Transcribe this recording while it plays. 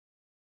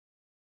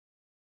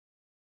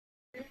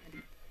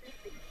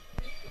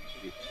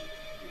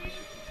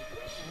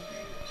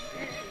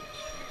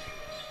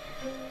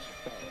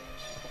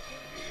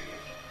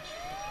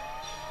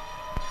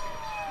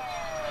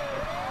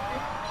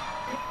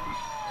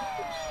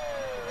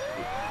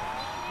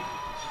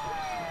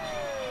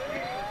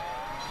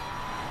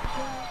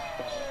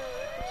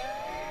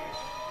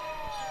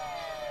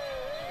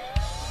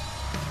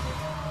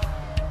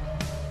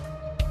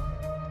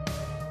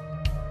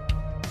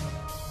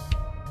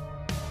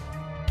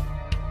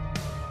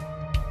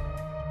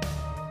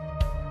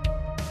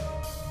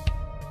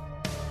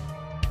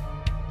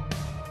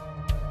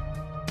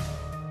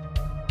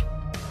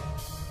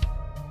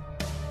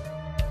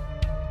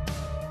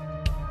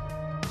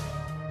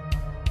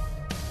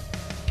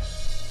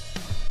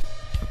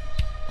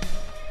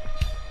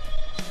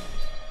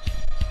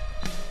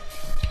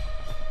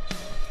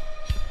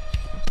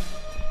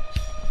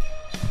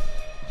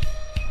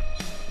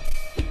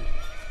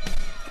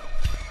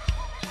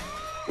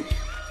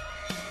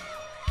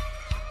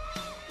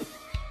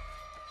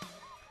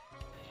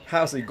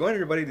How's it going,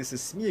 everybody? This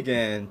is me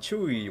again,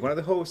 Chewy, one of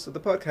the hosts of the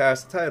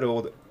podcast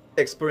titled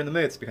Exploring the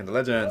Myths Behind the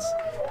Legends.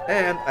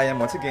 And I am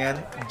once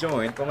again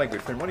joined by my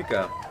good friend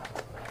Monica.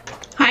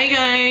 Hi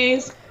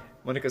guys.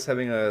 Monica's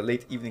having a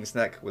late evening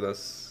snack with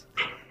us.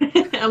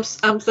 I'm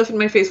stuffing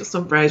my face with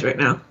some fries right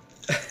now.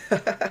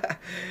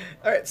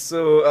 Alright,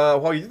 so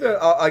while you do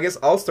that, I guess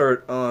I'll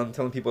start on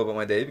telling people about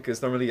my day because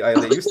normally I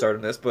let you start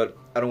on this, but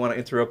I don't want to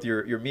interrupt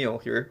your meal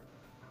here.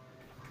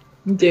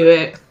 Do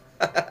it.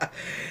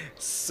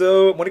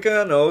 So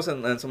Monica knows,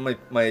 and some of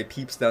my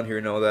peeps down here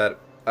know that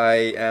I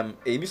am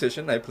a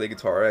musician. I play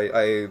guitar.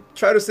 I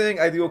try to sing.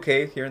 I do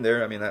okay here and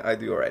there. I mean, I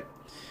do alright.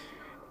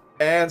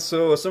 And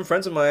so some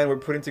friends of mine were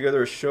putting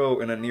together a show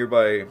in a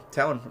nearby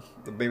town,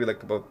 maybe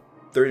like about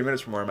 30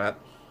 minutes from where I'm at.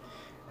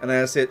 And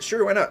I said,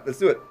 sure, why not? Let's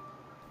do it.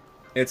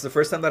 It's the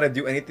first time that I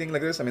do anything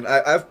like this. I mean,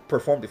 I've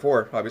performed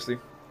before, obviously,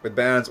 with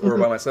bands or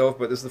by myself,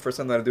 but this is the first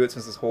time that I do it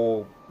since this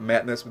whole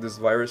madness with this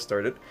virus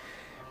started.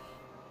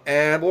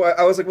 And well,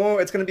 I was like, well,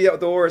 it's gonna be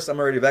outdoors. I'm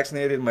already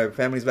vaccinated. My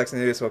family's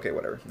vaccinated, so okay,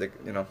 whatever. Like,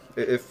 you know,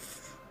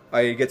 if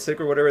I get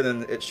sick or whatever,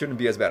 then it shouldn't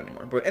be as bad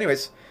anymore. But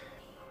anyways,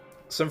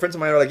 some friends of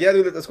mine are like, yeah,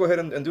 dude, let's go ahead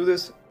and do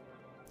this.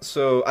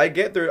 So I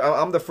get there.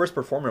 I'm the first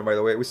performer, by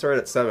the way. We started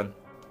at 7.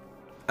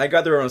 I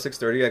got there around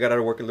 6:30. I got out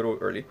of work a little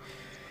early.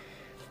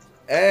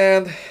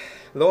 And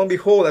lo and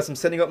behold, as I'm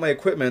setting up my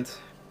equipment,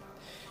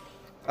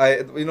 I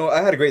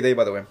had a great day,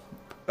 by the way.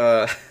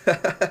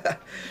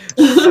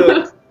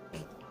 So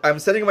I'm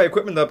setting my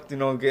equipment up,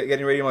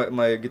 getting ready,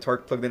 my guitar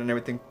plugged in and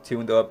everything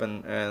tuned up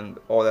and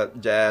all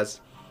that jazz.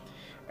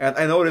 And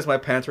I noticed my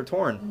pants are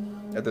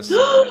torn at this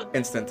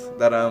instant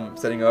that I'm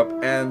setting up.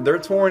 And they're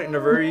torn in a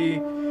very,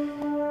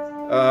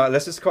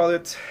 let's just call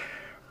it,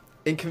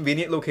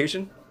 inconvenient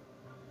location.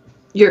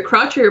 Your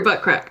crotch or your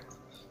butt crack?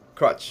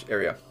 Crotch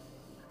area.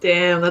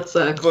 Damn, that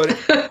sucks.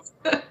 But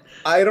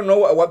I don't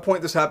know at what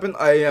point this happened.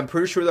 I am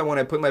pretty sure that when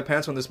I put my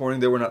pants on this morning,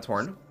 they were not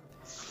torn.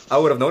 I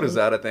would have noticed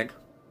that, I think.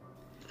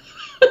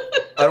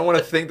 I don't want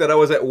to think that I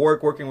was at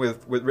work working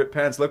with ripped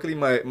pants. Luckily,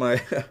 my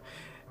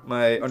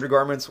my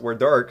undergarments were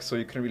dark, so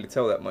you couldn't really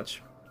tell that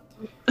much.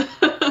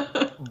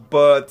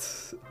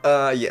 But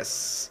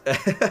yes,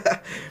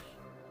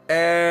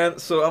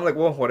 and so I'm like,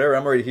 well, whatever.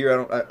 I'm already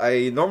here.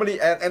 I normally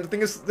and the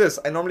thing is this: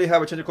 I normally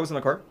have a change of clothes in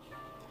the car.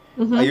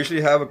 I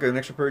usually have an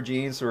extra pair of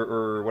jeans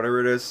or whatever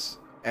it is,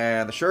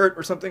 and a shirt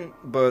or something.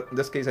 But in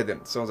this case, I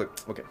didn't. So I was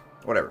like, okay,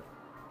 whatever.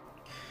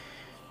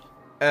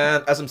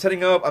 And as I'm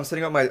setting up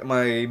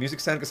my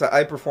music stand because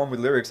I perform with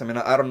lyrics. I mean,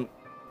 I don't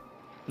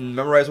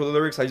memorize all the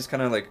lyrics. I just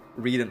kind of like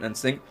read and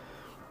sing.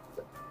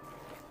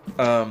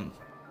 So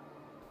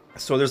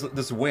there's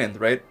this wind,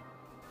 right?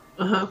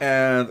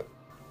 And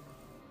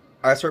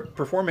I start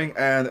performing,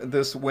 and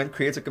this wind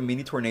creates like a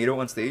mini tornado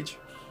on stage.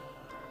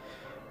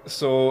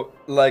 So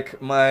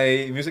like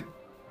my music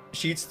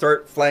sheets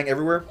start flying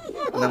everywhere,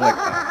 and I'm like,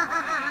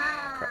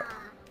 ah,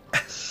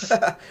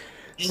 crap.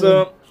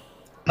 So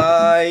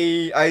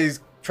I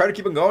try to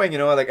keep it going,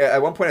 like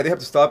at one point I did have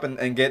to stop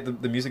and get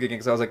the music again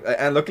because I was like,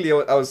 and luckily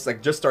I was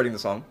like just starting the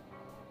song,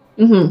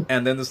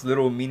 and then this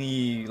little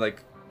mini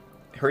like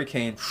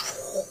hurricane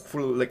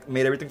flew, like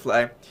made everything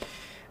fly,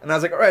 and I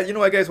was like, all right, you know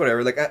what, guys,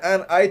 whatever, like,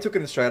 and I took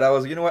it in stride. I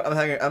was, you know what,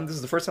 this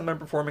is the first time I'm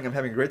performing. I'm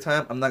having a great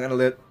time. I'm not gonna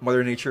let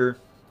Mother Nature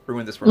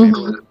ruin this for me,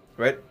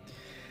 right?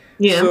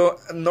 Yeah. So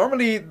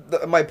normally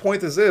my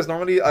point is this: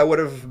 normally I would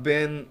have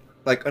been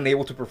like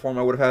unable to perform.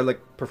 I would have had like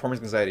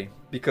performance anxiety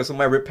because of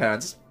my ripped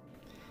pants.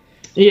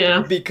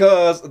 Yeah.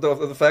 Because of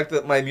the fact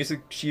that my music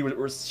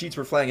sheets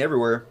were flying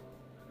everywhere.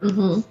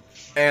 And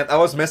I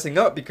was messing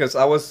up because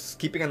I was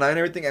keeping an eye on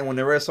everything, and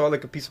whenever I saw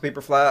like a piece of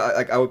paper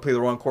fly, I would play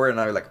the wrong chord, and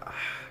I was like, ah,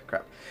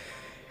 crap.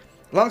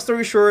 Long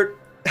story short,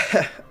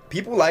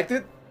 people liked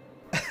it.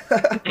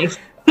 Nice.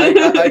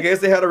 I guess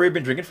they had already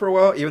been drinking for a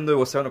while, even though it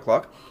was 7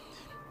 o'clock.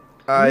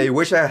 I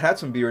wish I had had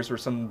some beers or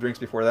some drinks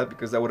before that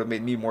because that would have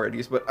made me more at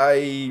ease. But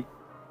I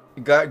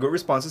got good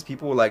responses.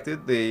 People liked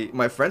it.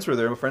 My friends were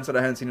there. My friends that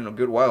I hadn't seen in a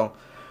good while.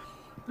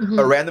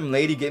 A random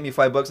lady gave me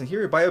 $5 and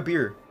here, buy a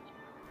beer.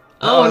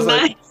 Oh, nice.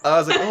 nice. I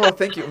was like, oh,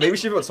 thank you. Maybe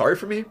she felt sorry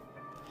for me.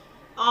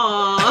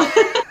 Aww.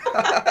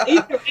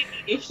 Either way,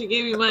 if she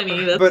gave you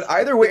money, that's... But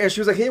either way, and she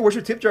was like, hey, where's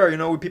your tip jar?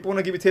 People want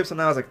to give you tips.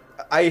 And I was like,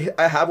 I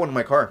have one in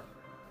my car.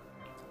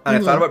 And I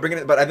thought about bringing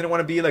it, but I didn't want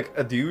to be like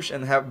a douche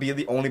and be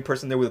the only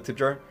person there with a tip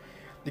jar.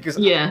 Because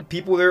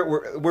people there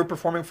were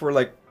performing for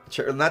like,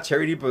 not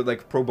charity, but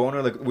like pro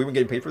bono. Like we were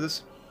getting paid for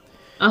this.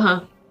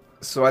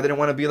 So I didn't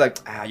want to be like,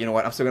 you know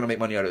what? I'm still going to make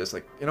money out of this.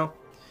 Like,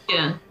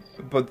 Yeah.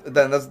 But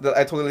then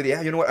I told the lady,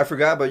 you know what? I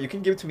forgot, but you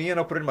can give it to me and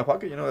I'll put it in my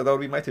pocket. That would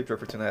be my tip jar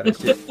for tonight.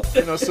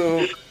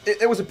 So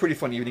it was a pretty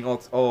fun evening,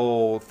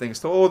 all things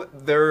told.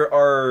 There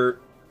are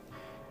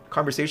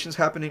conversations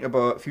happening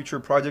about future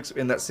projects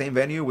in that same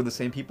venue with the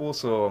same people.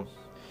 So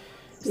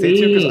stay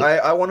tuned because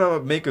I want to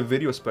make a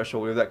video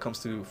special if that comes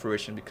to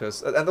fruition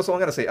because, and that's all I'm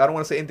going to say. I don't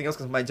want to say anything else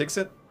because I might jinx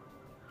it.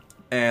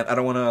 And I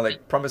don't want to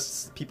like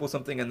promise people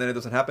something and then it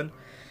doesn't happen.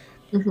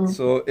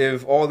 So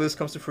if all this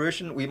comes to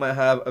fruition, we might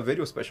have a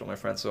video special, my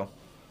friend. So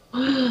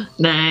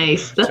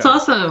Nice. That's Chan,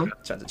 awesome.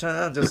 chan,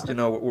 chan. Just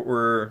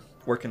we're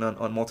working on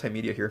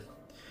multimedia here.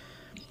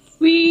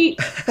 Sweet.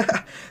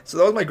 So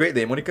that was my great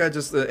day, Monica.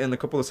 Just in a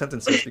couple of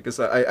sentences because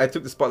I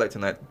took the spotlight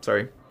tonight.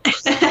 Sorry.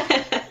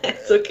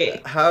 It's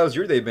okay. How's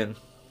your day been?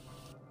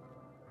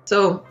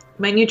 So,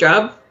 my new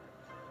job,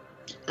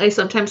 I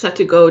sometimes have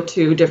to go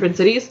to different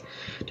cities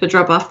to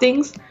drop off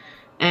things.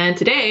 And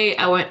today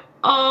I went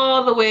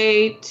all the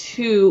way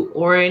to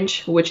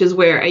Orange, which is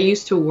where I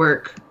used to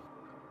work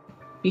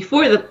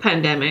before the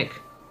pandemic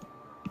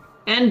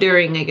and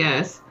during, I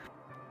guess.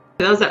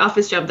 That was the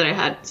office job that I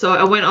had. So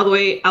I went all the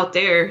way out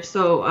there.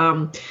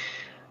 So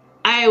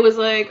I was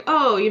like,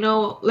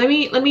 oh, let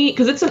me,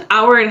 because it's an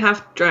hour and a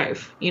half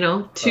drive,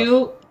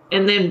 two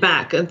and then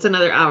back. It's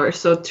another hour.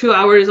 So 2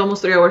 hours,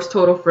 almost 3 hours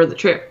total for the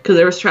trip because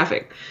there was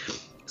traffic.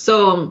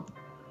 So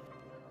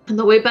on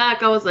the way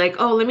back, I was like,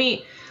 oh, let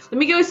me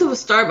get myself a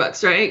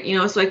Starbucks, right?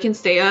 So I can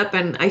stay up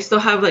and I still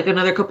have like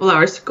another couple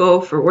hours to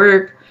go for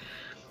work.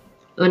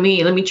 Let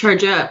me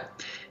charge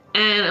up.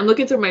 And I'm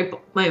looking through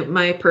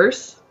my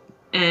purse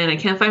and I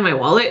can't find my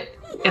wallet.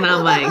 And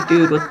I'm like,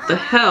 dude, what the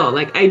hell?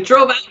 Like, I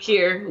drove out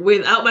here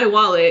without my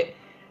wallet.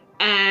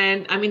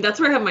 And I mean, that's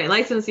where I have my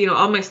license,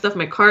 all my stuff,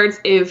 my cards.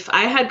 If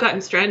I had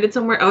gotten stranded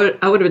somewhere,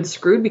 I would have been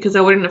screwed because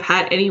I wouldn't have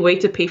had any way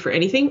to pay for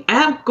anything. I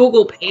have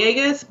Google Pay, I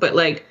guess, but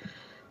like,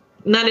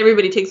 not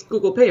everybody takes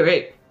Google Pay,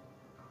 right?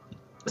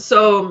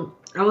 So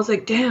I was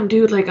like, damn,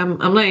 dude, like, I'm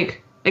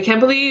like, I can't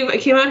believe I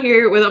came out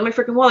here without my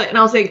freaking wallet. And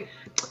I was like,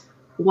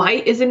 why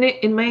isn't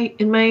it in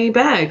my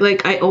bag?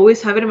 Like, I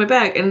always have it in my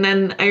bag. And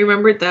then I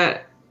remembered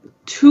that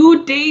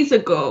 2 days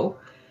ago,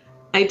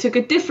 I took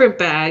a different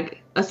bag,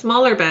 a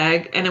smaller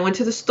bag, and I went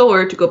to the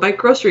store to go buy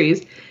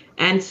groceries.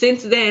 And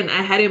since then,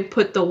 I hadn't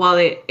put the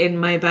wallet in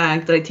my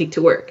bag that I take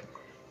to work.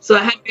 So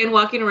I had been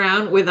walking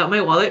around without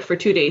my wallet for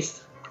 2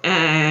 days.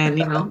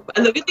 And, and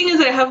the good thing is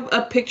that I have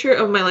a picture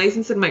of my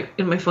license in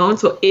my phone.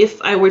 So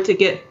if I were to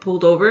get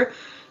pulled over,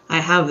 I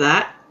have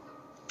that.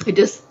 I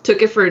just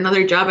took it for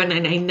another job and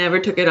I never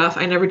took it off.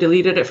 I never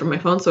deleted it from my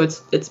phone, so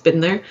it's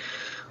been there.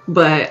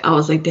 But I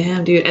was like,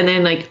 damn, dude. And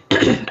then like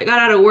I got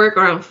out of work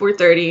around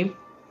 4:30.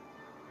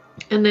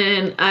 And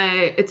then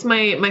it's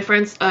my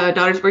friend's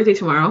daughter's birthday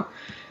tomorrow.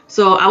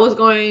 So I was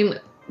going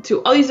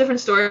to all these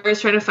different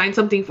stores trying to find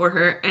something for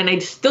her, and I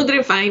still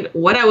didn't find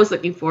what I was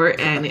looking for,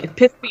 and it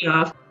pissed me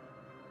off.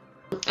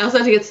 I also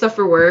had to get stuff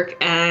for work,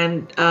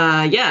 and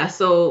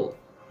so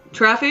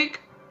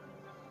traffic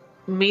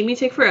made me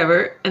take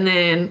forever. And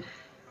then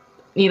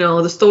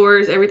the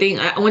stores, everything,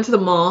 I went to the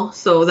mall,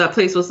 so that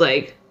place was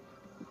like,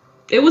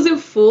 it wasn't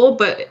full,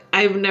 but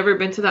I've never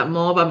been to that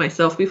mall by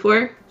myself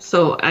before,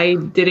 so I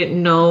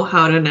didn't know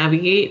how to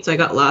navigate, so I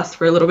got lost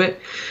for a little bit.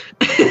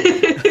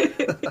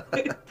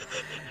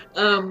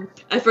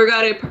 I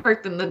forgot I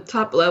parked in the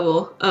top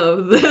level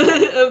of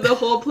the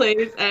whole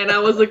place, and I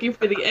was looking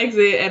for the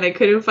exit and I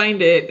couldn't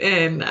find it,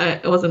 and I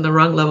was in the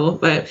wrong level,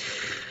 but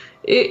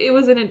it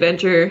was an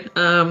adventure.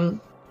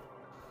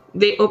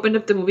 They opened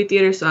up the movie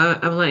theater, so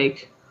I'm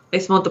like, I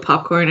smelled the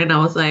popcorn and I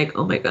was like,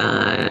 oh my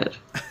god.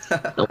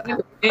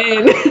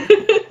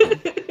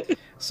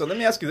 So let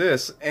me ask you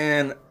this: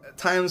 in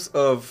times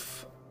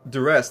of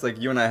duress like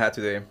you and I had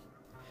today,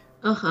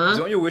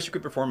 don't you wish you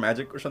could perform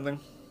magic or something?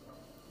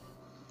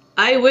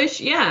 I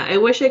wish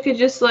I could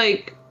just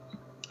like,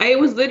 I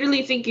was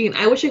literally thinking,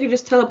 I wish I could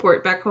just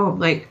teleport back home,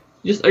 like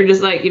just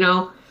like,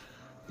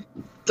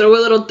 throw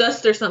a little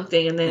dust or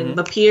something and then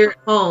appear at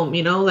home,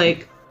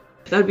 like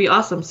that would be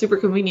awesome, super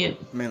convenient.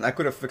 I mean, I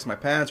could have fixed my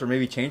pants or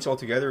maybe changed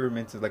altogether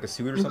into like a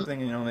suit or something,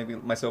 maybe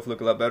myself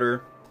look a lot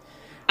better.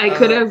 I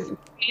could have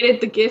created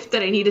the gift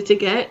that I needed to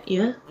get,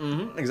 yeah.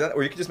 Exactly,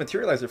 or you could just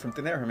materialize it from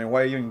thin air. I mean,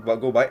 why even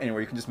go buy it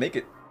anywhere? You can just make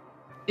it.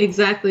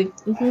 Exactly.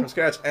 From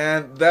scratch,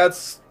 and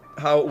that's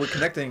how we're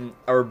connecting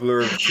our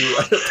blurb to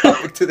a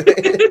topic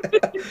today.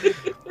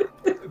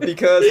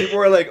 Because people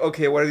are like,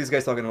 okay, what are these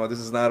guys talking about? This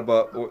is not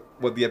about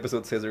what the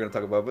episode says they're going to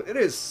talk about, but it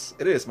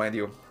is, mind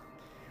you.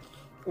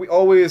 We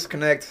always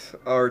connect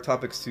our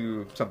topics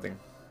to something.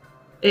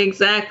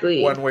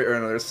 Exactly. One way or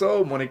another.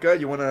 So, Monica,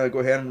 you want to go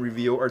ahead and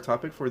reveal our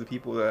topic for the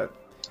people that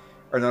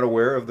are not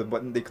aware of the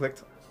button they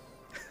clicked?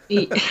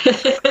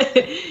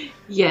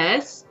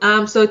 Yes.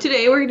 So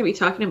today we're going to be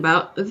talking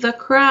about The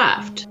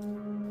Craft.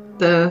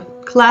 The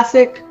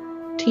classic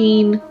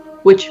teen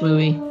witch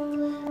movie.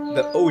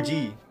 The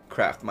OG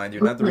Craft, mind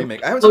you, not the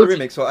remake. I haven't seen the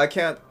remake, so I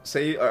can't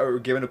say or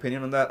give an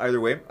opinion on that either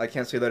way. I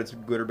can't say that it's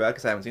good or bad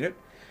because I haven't seen it.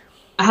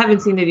 I haven't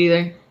seen it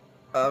either.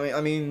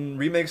 I mean,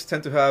 remakes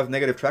tend to have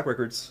negative track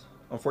records,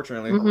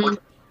 unfortunately.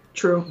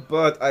 True.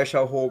 But I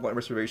shall hold my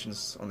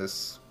reservations on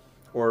this,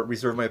 or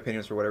reserve my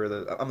opinions or whatever.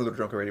 I'm a little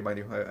drunk already, mind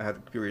you. I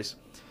had curious.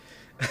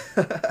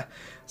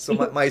 So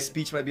my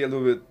speech might be a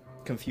little bit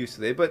confused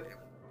today, but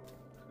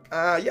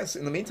yes,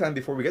 in the meantime,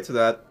 before we get to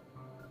that,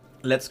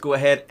 let's go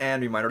ahead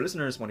and remind our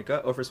listeners, Monica,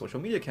 of our social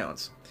media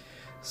accounts.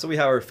 So we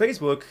have our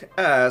Facebook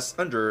as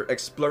under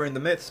Exploring the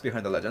Myths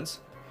Behind the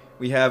Legends.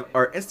 We have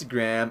our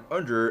Instagram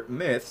under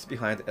Myths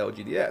Behind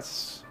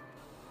LGDS.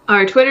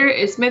 Our Twitter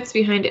is Myths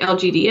Behind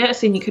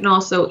LGDS, and you can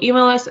also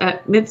email us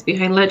at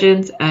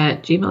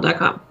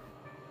mythsbehindlegends@gmail.com.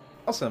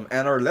 Awesome.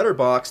 And our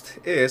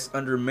Letterboxd is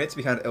under Myths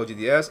Behind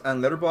LGDS,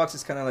 and Letterboxd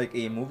is kind of like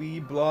a movie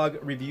blog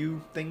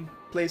review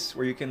place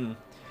where you can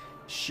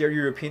share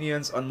your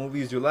opinions on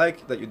movies you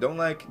like, that you don't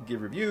like,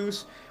 give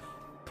reviews,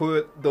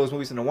 put those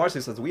movies in a watch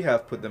list as we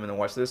have put them in a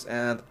watch list,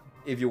 and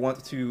if you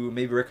want to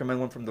maybe recommend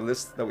one from the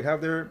list that we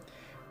have there,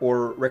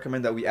 or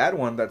recommend that we add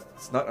one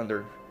that's not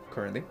under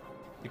currently,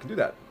 you can do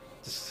that.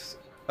 Just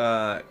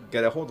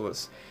get a hold of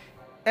us.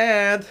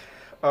 And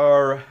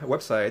our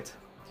website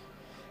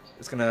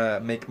is gonna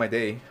make my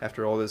day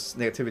after all this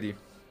negativity.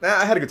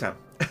 I had a good time.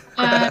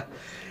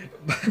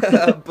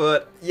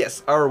 But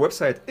yes, our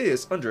website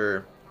is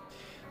under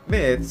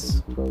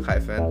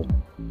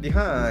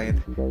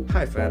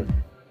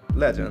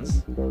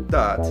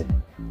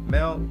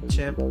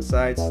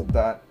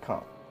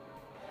myths-legends.mailchimpsites.com.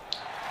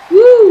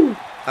 Woo!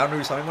 I don't know if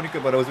you saw me, Monica,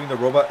 but I was doing the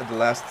robot at the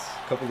last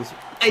couple of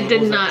I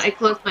did not. I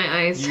closed my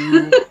eyes.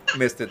 You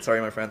missed it. Sorry,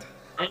 my friend.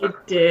 I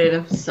did.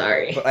 I'm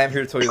sorry. But I am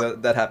here to tell you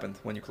that happened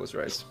when you close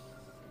your eyes.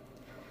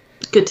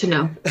 Good to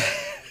know.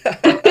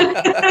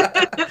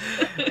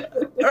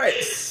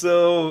 Alright,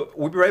 so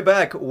we'll be right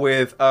back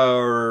with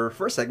our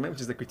first segment,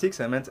 which is the critique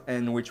segment,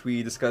 in which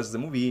we discuss the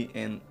movie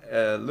in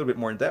a little bit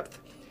more in depth.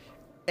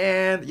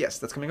 And yes,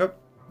 that's coming up.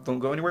 Don't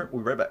go anywhere.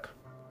 We'll be right back.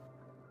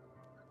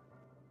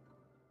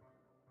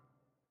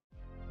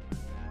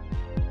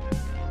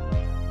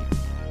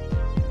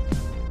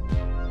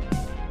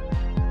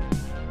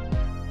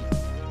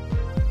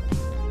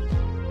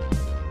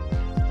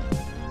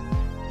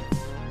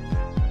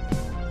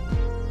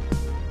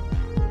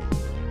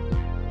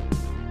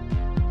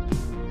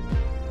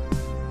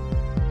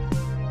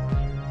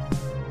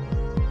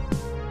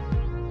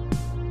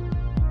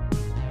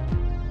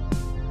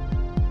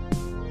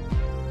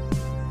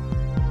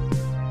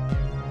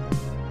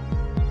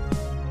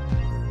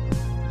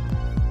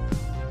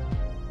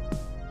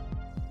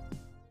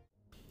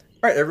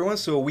 Alright everyone,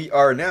 so we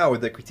are now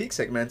with the critique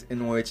segment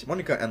in which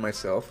Monica and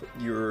myself,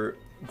 your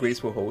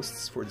graceful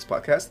hosts for this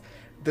podcast,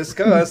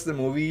 discuss the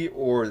movie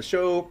or the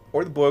show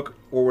or the book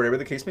or whatever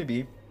the case may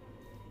be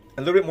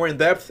a little bit more in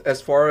depth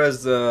as far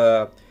as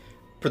the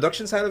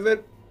production side of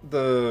it,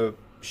 the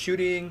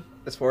shooting,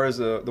 as far as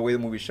the way the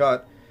movie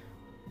shot,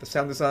 the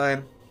sound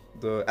design,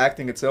 the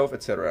acting itself,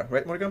 etc.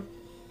 Right, Monica?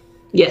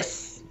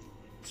 Yes.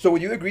 So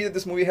would you agree that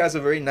this movie has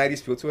a very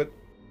 90s feel to it?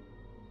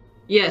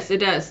 Yes, it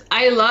does.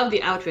 I love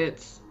the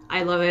outfits.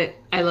 I love it.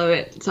 I love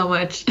it so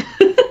much.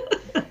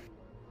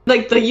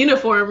 Like the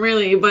uniform,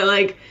 really, but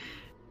like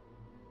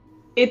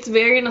it's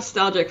very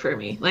nostalgic for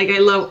me. Like I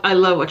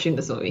love watching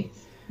this movie.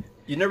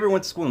 You never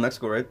went to school in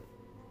Mexico, right?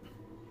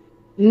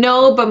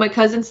 No, but my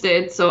cousins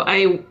did. So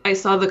I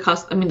saw the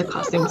costumes,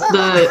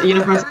 the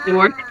uniforms they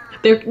wore.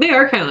 They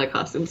are kind of like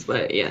costumes,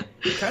 but yeah.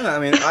 Kind of. I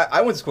mean,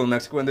 I went to school in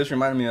Mexico, and this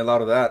reminded me a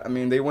lot of that. I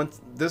mean,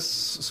 this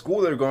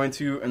school they're going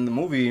to in the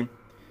movie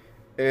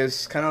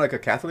is kind of like a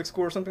Catholic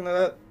school or something like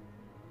that.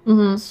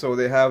 Mm-hmm. So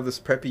they have this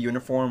preppy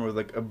uniform with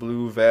like a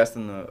blue vest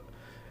and a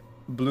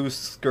blue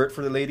skirt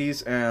for the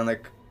ladies and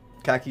like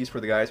khakis for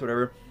the guys,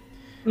 whatever.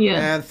 Yeah.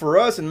 And for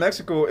us in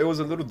Mexico, it was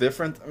a little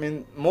different. I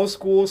mean, most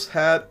schools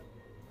had,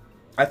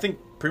 I think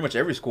pretty much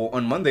every school,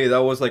 on Monday,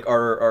 that was like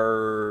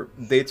our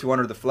day to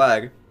honor the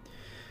flag.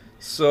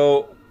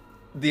 So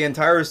the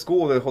entire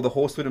school, the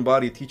whole student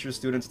body, teachers,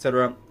 students,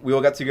 etc., we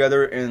all got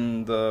together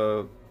in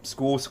the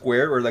school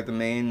square or like the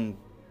main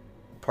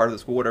part of the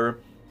school, whatever.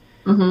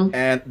 Mm-hmm.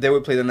 And they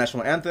would play the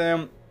national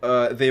anthem.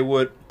 They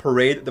would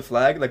parade the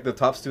flag, like the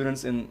top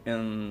students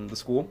in the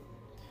school.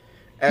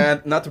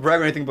 And not to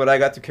brag or anything, but I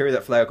got to carry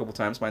that flag a couple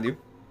times, mind you.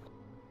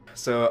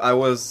 So I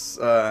was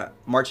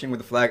marching with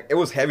the flag. It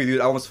was heavy,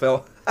 dude. I almost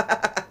fell.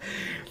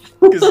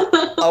 Because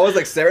I was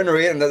like 7 or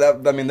 8, and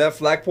that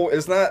flagpole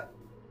is not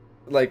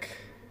like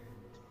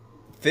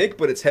thick,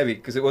 but it's heavy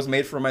because it was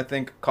made from, I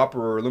think,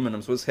 copper or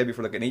aluminum. So it's heavy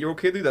for like an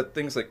 8-year-old kid, dude. That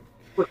thing's like,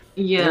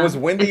 yeah. It was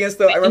windy and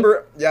stuff. I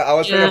remember, I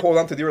was trying to hold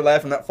on to dear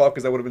life and not fall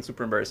because that would have been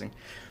super embarrassing.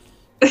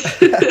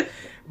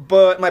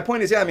 But my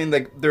point is, I mean,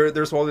 like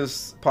there's all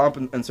this pomp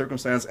and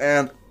circumstance,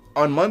 and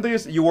on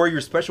Mondays you wore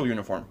your special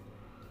uniform.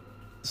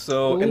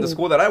 So in the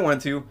school that I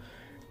went to,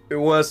 it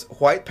was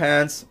white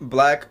pants,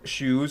 black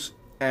shoes,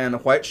 and a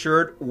white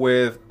shirt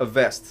with a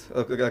vest,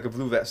 like a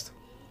blue vest,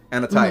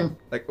 and a tie. Mm-hmm.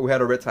 Like we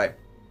had a red tie.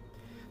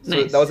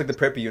 So that was like the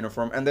preppy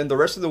uniform. And then the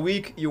rest of the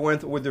week you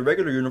went with the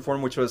regular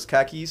uniform, which was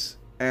khakis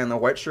and a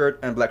white shirt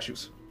and black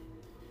shoes.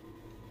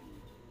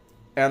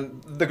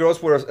 And the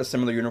girls wore a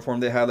similar uniform.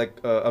 They had like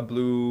a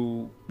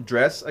blue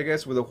dress, I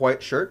guess, with a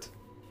white shirt.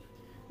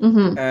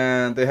 Mm-hmm.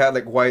 And they had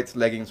like white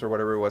leggings or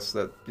whatever it was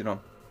that, you know.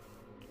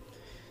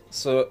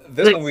 So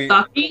this like movie...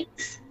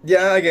 stockings?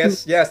 Yeah, I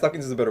guess. Yeah,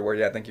 stockings is a better word.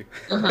 Yeah, thank you.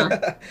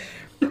 Uh-huh.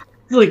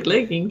 Like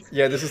leggings.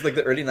 Yeah, this is like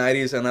the early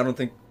 90s, and I don't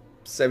think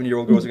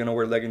 7-year-old girls are going to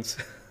wear leggings.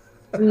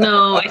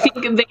 No, I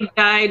think they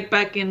died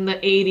back in the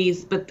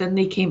 80s, but then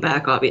they came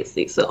back,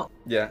 obviously, so.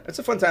 Yeah, it's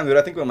a fun time, dude.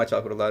 I think about my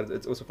childhood a lot.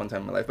 It was a fun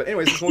time in my life. But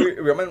anyways, this movie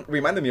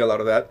reminded me a lot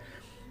of that.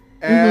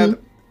 And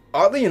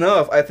Oddly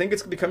enough, I think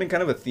it's becoming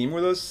kind of a theme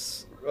with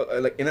us,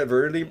 like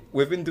inadvertently.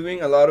 We've been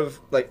doing a lot of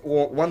like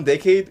one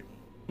decade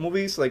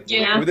movies. Like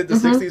Yeah. we did the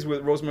 '60s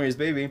with Rosemary's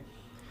Baby,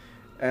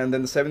 and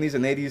then the '70s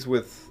and '80s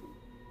with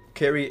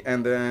Carrie,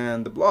 and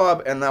then The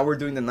Blob, and now we're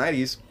doing the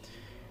 '90s.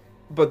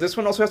 But this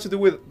one also has to do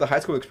with the high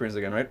school experience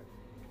again, right?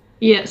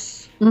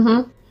 Yes.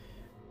 Mm-hmm.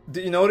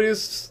 Did you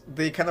notice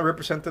they kind of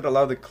represented a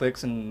lot of the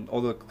cliques and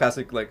all the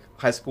classic like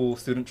high school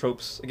student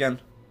tropes again?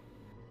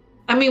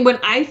 I mean, when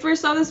I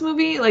first saw this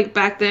movie, like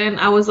back then,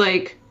 I was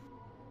like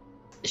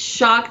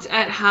shocked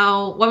at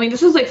how. Well, I mean,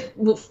 this was like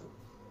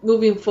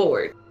moving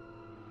forward.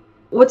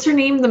 What's her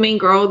name? The main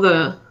girl,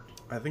 the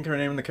I think her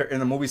name in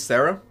the movie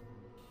Sarah.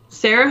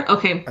 Sarah.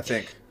 Okay, I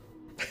think.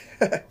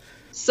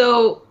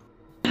 so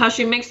how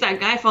she makes that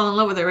guy fall in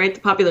love with her, right?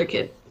 The popular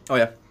kid, Oh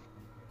yeah.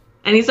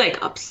 and he's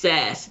like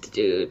obsessed,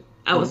 dude.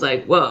 I was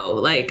like, whoa,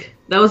 like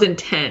that was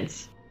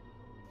intense.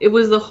 It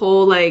was the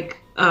whole like,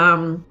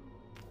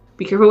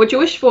 be careful what you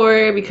wish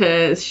for,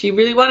 because she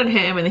really wanted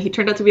him, and then he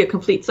turned out to be a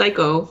complete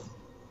psycho.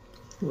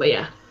 But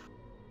yeah.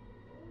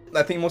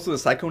 I think most of the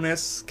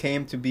psychoness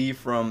came to be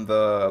from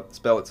the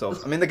spell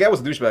itself. I mean, the guy was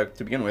a douchebag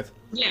to begin with,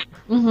 Yeah.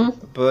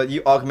 Mm-hmm. but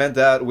you augment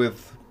that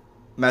with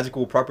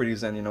magical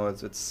properties, and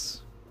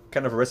it's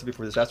kind of a recipe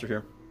for disaster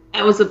here.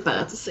 I was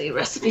about to say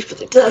recipe for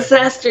the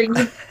disaster.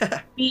 You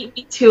beat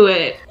me to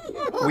it.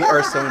 We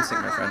are so in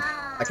sync, my friend.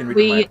 I can read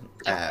We-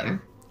 my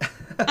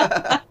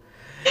ad.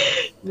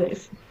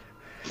 Nice.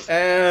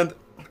 And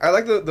I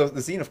like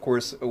the scene, of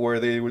course, where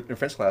they were in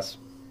French class,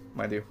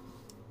 mind you.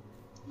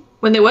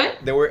 When they what?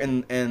 They were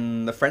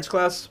in the French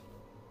class,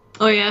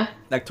 Oh yeah.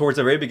 like towards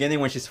the very beginning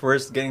when she's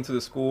first getting to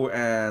the school,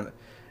 and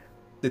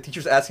the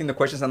teacher's asking the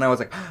questions, and I was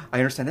like, I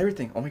understand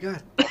everything. Oh my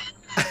god.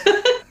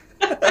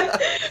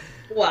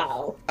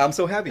 Wow. I'm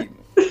so happy.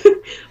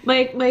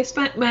 My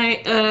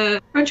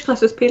French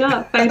class is paid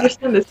off. I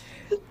understand this.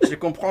 Je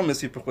comprends,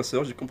 monsieur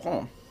professeur, je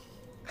comprends.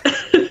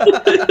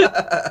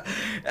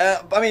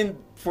 I mean,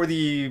 for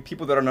the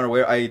people that are not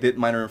aware, I did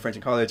minor in French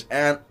in college,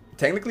 and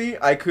technically,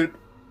 I could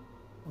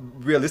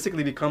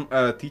realistically become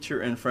a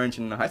teacher in French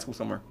in high school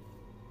somewhere,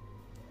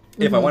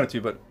 if I wanted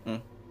to. But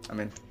I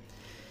mean,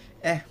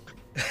 I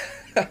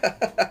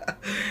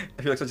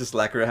feel like such a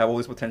slacker. I have all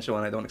this potential,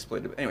 and I don't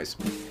exploit it. But anyways,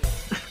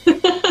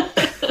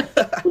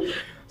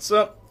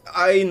 so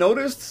I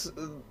noticed,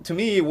 to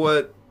me,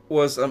 what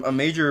was a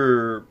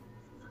major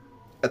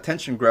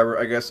attention grabber,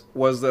 I guess,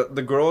 was that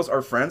the girls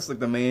are friends, like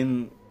the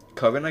main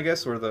coven, I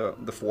guess, or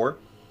the four,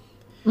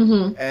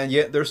 and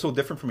yet they're so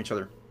different from each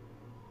other.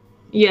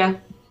 Yeah.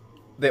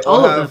 They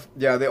all All of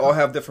have they all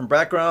have different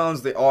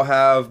backgrounds. They all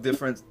have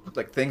different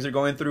like things they're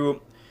going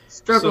through.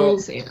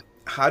 Struggles. So, yeah.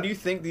 how do you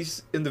think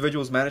these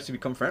individuals manage to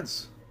become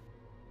friends?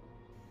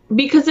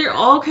 Because they're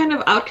all kind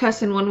of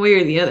outcasts in one way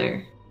or the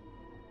other.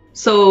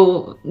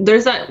 So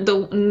there's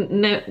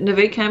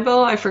Neve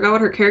Campbell. I forgot what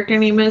her character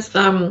name is.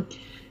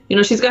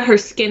 She's got her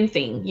skin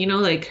thing.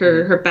 Like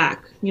her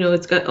back.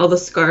 It's got all the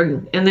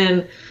scarring. And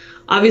then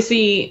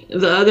obviously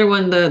the other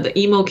one, the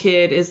emo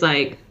kid, is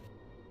like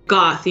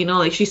goth.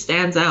 Like she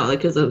stands out like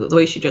because of the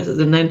way she dresses.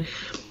 And then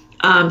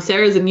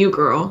Sarah's a new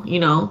girl.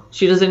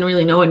 She doesn't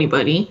really know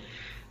anybody.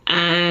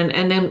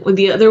 And then with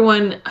the other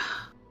one,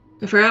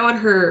 I forgot what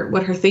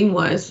her thing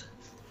was.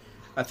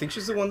 I think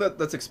she's the one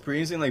that's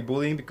experiencing like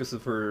bullying because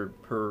of her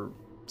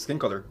skin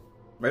color,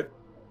 right?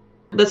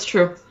 That's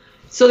true.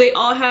 So they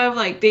all have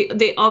like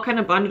they all kind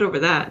of bonded over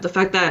that. The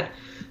fact that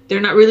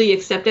they're not really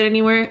accepted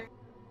anywhere,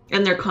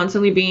 and they're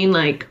constantly being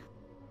like,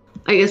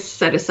 I guess,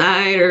 set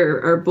aside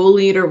or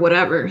bullied or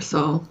whatever.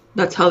 So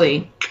that's how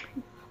they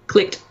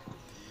clicked.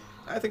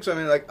 I think so. I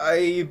mean, like,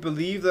 I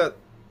believe that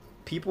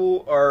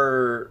people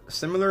are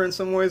similar in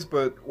some ways,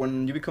 but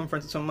when you become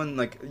friends with someone,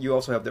 like, you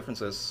also have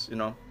differences,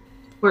 Of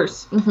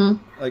course.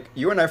 Like,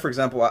 you and I, for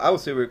example, I would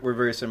say we're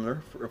very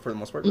similar for the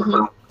most part.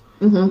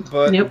 Mm-hmm.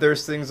 But Yep.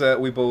 there's things that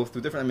we both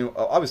do different. I mean,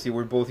 obviously,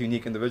 we're both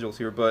unique individuals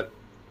here, but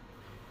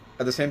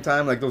at the same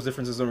time, like, those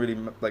differences don't really,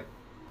 like,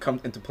 come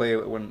into play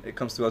when it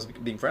comes to us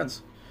being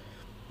friends.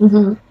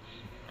 Mm-hmm.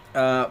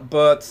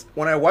 But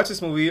when I watched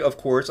this movie, of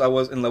course, I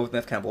was in love with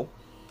Neve Campbell.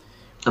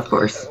 Of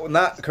course.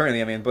 Not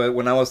currently, I mean, but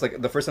when I was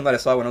like the first time that I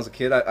saw it when I was a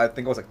kid, I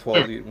think I was like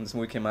 12 when this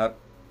movie came out,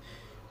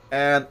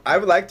 and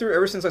I've liked her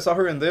ever since I saw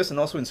her in this and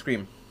also in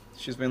Scream.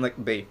 She's been like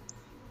bae.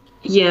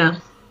 Yeah.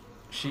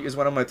 She is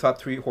one of my top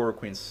 3 horror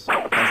queens,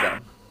 hands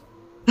down.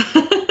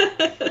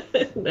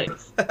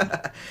 Nice.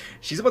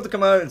 She's about to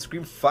come out in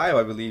Scream 5,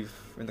 I believe,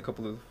 in a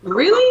couple of.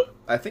 Really?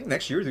 I think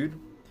next year, dude.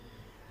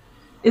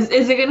 Is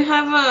it gonna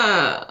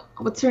have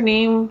what's her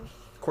name?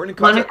 Courtney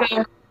Cox.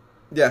 Monica.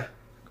 Yeah,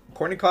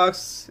 Courtney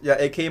Cox. Yeah,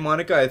 aka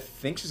Monica. I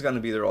think she's gonna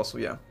be there also.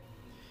 Yeah.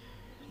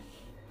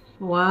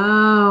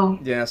 Wow.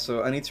 Yeah.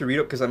 So I need to read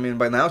it because I mean,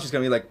 by now she's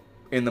gonna be like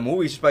in the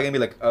movie. She's probably gonna be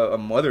like a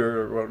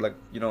mother or like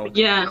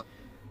Yeah.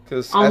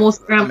 Because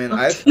Almost I mean,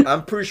 grandma.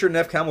 I'm pretty sure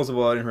Neve Campbell's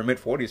about in her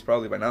mid-40s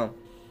probably by now.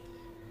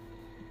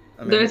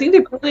 I think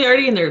they're probably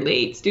already in their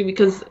lates, dude.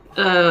 Because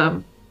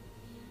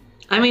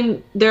I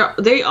mean,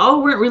 they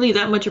all weren't really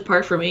that much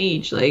apart from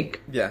age.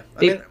 Like yeah, I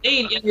they mean,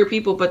 played younger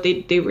people, but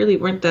they really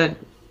weren't that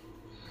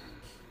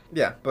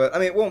Yeah, but I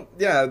mean, well,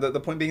 yeah. The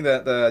point being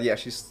that yeah,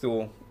 she's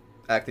still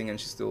acting and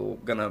she's still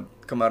gonna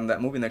come out in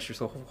that movie next year.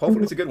 So hopefully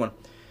Mhm. it's a good one.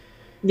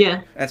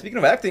 Yeah. And speaking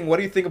of acting, what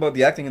do you think about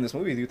the acting in this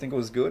movie? Do you think it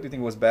was good? Do you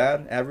think it was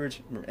bad,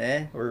 average,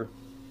 or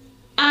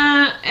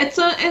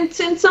It's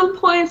in some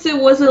points it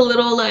was a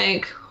little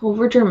like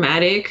over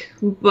dramatic,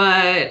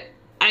 but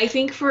I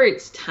think for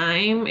its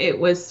time it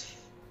was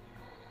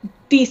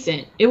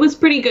decent. It was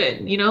pretty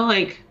good, you know,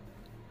 like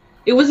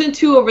it wasn't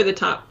too over the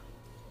top.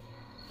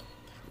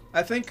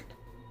 I think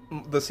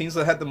the scenes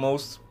that had the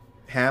most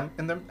ham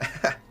in them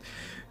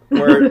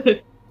were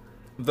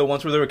the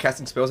ones where they were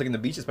casting spells, like in the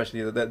beach,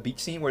 especially that beach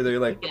scene where they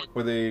like Yeah.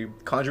 where they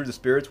conjured the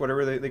spirits,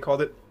 whatever they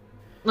called it.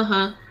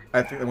 Uh-huh.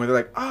 I think when they're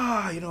like,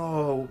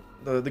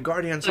 the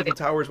guardians of Okay. the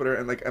towers, whatever,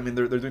 and like I mean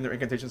they're doing their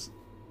incantations,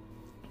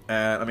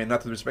 and I mean not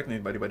to disrespect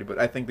anybody, but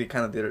I think they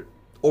kind of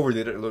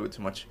overdid it a little bit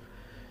too much,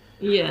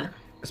 Yeah.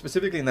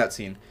 specifically in that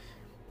scene.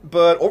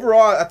 But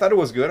overall, I thought it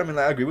was good. I mean,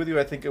 I agree with you.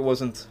 I think it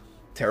wasn't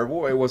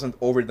terrible. It wasn't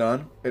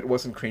overdone. It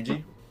wasn't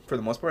cringy for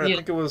the most part. I Yeah.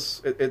 think it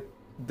was it.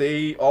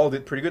 They all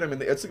did pretty good. I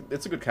mean, it's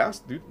a good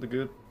cast, dude. The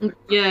good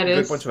Yeah, it good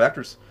is. bunch of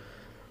actors.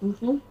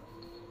 Hmm.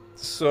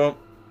 So,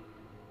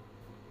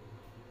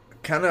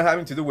 kind of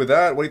having to do with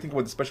that, what do you think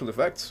about the special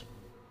effects?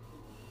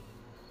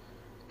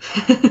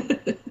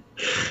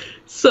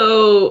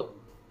 So,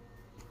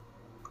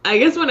 I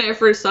guess when I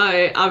first saw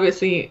it,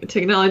 obviously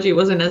technology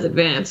wasn't as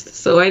advanced,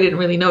 so I didn't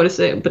really notice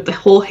it. But the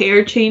whole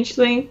hair change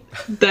thing,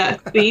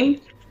 that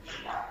scene,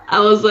 I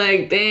was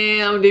like,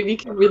 damn, dude, you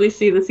can really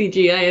see the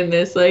CGI in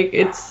this. Like,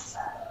 it's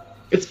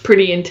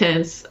pretty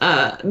intense.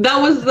 That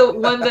was the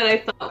one that I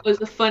thought was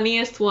the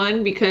funniest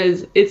one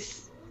because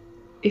it's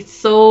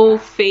so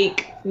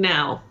fake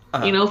now,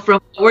 Uh-huh. you know,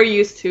 from what we're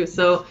used to.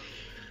 So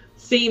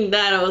seeing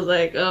that, I was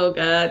like, oh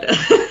god,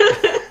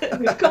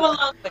 we've come a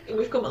long way.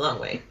 We've come a long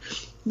way.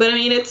 But I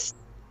mean, it's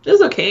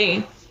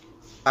okay.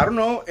 I don't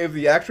know if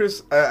the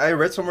actress. I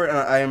read somewhere, and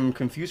I am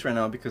confused right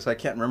now because I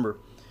can't remember.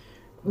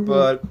 Mhm.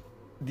 But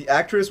the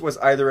actress was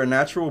either a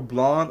natural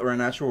blonde or a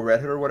natural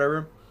redhead or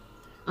whatever.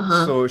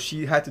 Uh-huh. So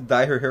she had to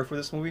dye her hair for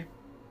this movie.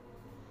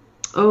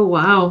 Oh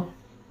wow.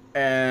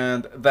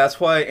 And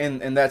that's why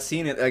in that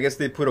scene, I guess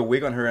they put a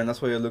wig on her, and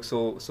that's why it looks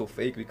so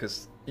fake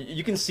because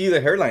you can see the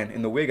hairline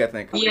in the wig, I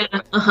think. Yeah.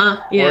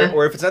 Uh-huh. Yeah.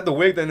 Or if it's not the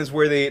wig, then it's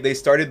where they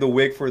started the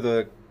wig for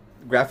the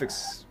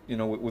graphics,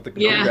 with the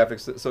computer Yeah.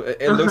 graphics. So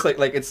it looks like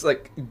it's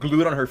like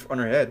glued on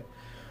her head.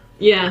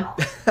 Yeah.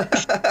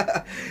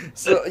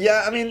 So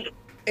yeah, I mean,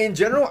 in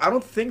general, I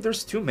don't think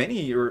there's too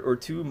many or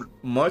too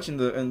much in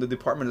the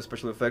department of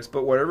special effects.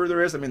 But whatever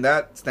there is, I mean,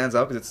 that stands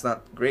out because it's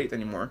not great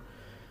anymore.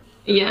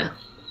 Yeah.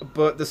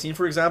 But the scene,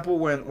 for example,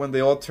 when they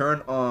all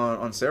turn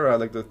on Sarah,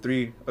 like the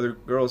three other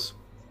girls,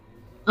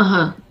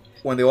 Uh-huh.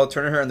 when they all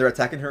turn on her and they're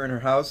attacking her in her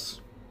house.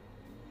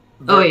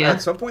 Oh, yeah.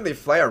 At some point, they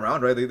fly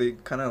around, right? They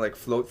kind of like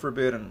float for a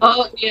bit and.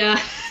 Oh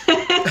yeah.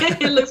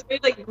 It looks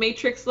very like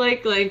Matrix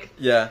like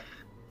Yeah,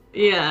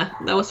 yeah,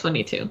 that was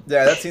funny too.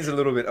 yeah, that scene's a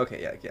little bit okay.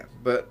 Yeah,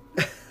 but.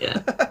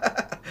 Yeah.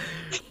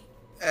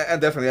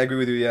 And definitely, I agree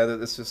with you. Yeah,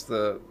 that it's just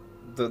the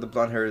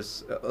blonde hair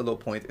is a low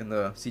point in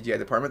the CGI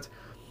department.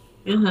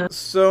 Uh-huh.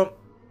 So,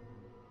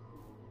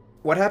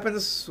 what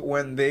happens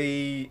when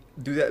they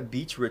do that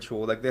beach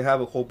ritual? Like they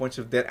have a whole bunch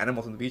of dead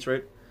animals on the beach,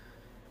 right?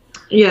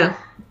 Yeah.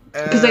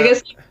 Because I Uh,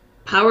 guess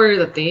power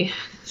that they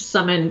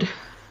summoned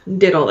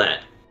did all that.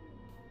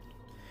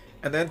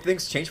 And then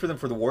things change for them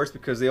for the worse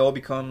because they all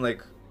become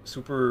like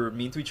super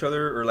mean to each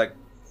other, or like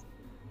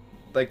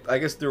I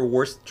guess their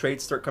worst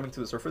traits start coming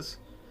to the surface.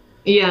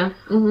 Yeah.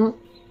 Mm-hmm.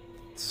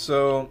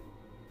 So,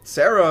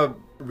 Sarah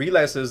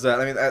realizes that.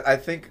 I mean, I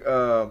think,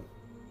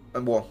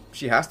 well,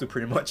 she has to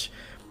pretty much,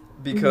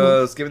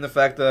 because given the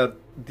fact that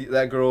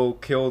that girl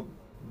killed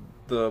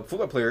the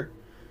football player,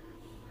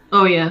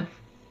 Oh yeah.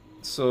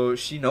 so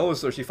she knows,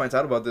 so she finds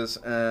out about this,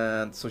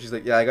 and so she's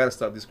like, yeah, I gotta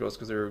stop these girls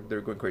because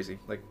they're going crazy,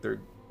 like they're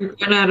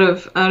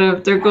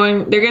They're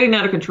going they're getting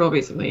out of control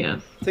basically, yeah.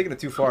 taking it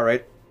too far,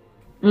 right?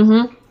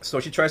 Mm-hmm. So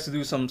she tries to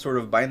do some sort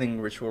of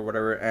binding ritual or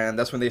whatever, and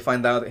that's when they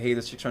find out that, hey,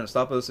 this chick's trying to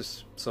stop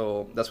us.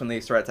 So that's when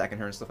they start attacking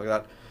her and stuff like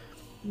that.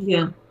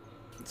 Yeah.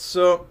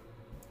 So,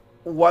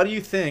 what do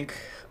you think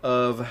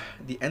of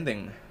the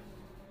ending?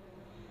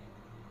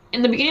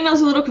 In the beginning I was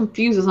a little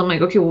confused as I'm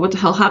like, okay, well what the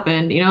hell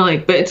happened? You know,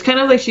 like but it's kind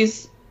of like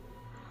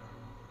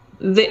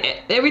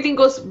everything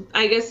goes,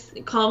 I guess,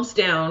 it calms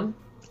down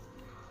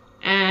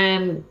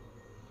and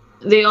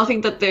they all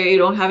think that they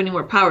don't have any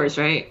more powers,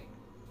 right?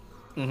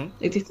 Mm-hmm.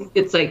 Like they think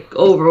it's like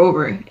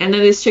over, and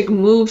then this chick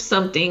moves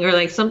something, or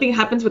like something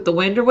happens with the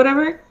wind or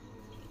whatever.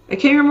 I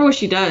can't remember what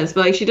she does,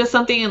 but like she does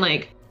something and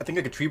like I think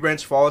like a tree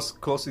branch falls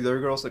close to the other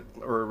girls, like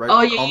or right,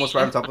 Oh, yeah, almost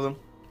yeah. right on top of them.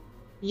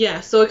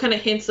 yeah, so it kind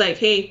of hints like,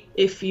 hey,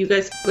 if you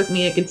guys f- with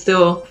me, I can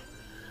still,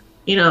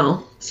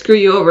 screw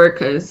you over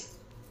because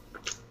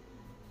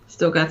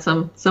still got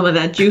some of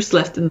that juice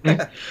left in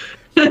there.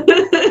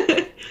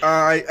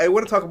 I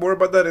want to talk more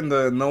about that in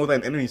the Know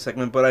Thine Enemy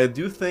segment, but I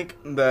do think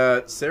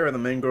that Sarah, the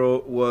main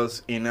girl,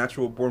 was a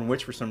natural born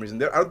witch for some reason.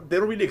 They don't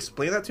really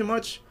explain that too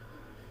much.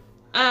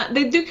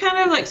 They do kind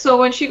of like so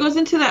when she goes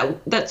into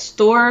that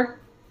store,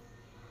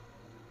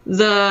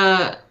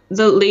 the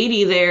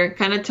lady there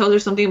kind of tells her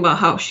something about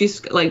how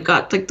she's like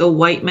got like the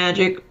white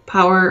magic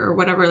power or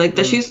whatever, like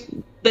that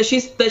Mm.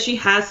 that she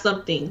has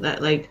something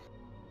that like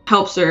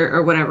helps her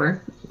or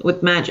whatever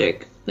with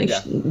magic. Like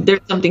Yeah.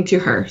 there's something to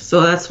her,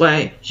 so that's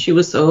why she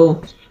was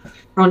so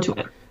prone to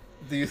it.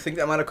 Do you think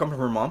that might have come from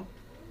her mom?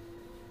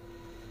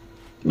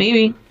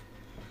 Maybe,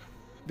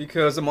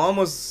 Because the mom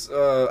was,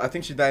 I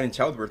think she died in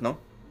childbirth, no?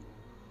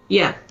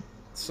 yeah,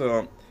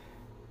 So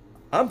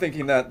I'm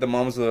thinking that the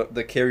mom's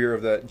the carrier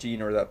of that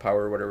gene or that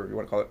power or whatever you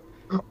want to call it.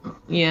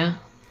 yeah.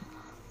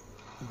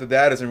 The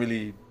dad doesn't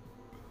really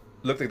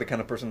look like the kind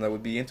of person that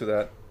would be into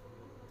that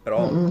at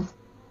all. Mm-mm.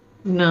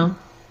 No.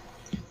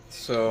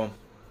 So,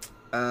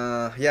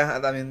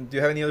 yeah, I mean, do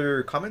you have any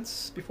other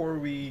comments before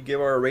we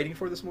give our rating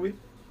for this movie?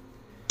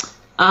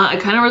 I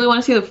kind of really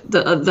want to see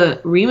the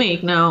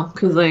remake now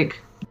because like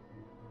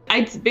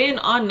it's been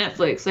on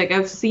Netflix. Like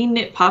I've seen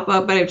it pop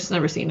up, but I've just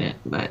never seen it.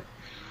 But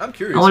I'm I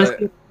curious. want to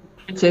see the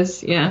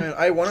differences. Yeah. And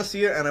I want to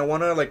see it, and I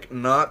want to like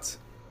not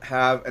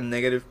have a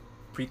negative,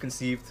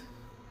 preconceived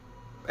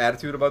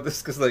attitude about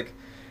this because like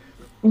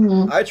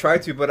Mhm. I try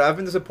to, but I've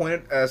been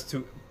disappointed as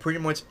to pretty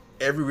much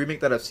every remake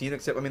that I've seen.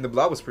 Except, I mean, The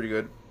Blob was pretty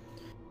good.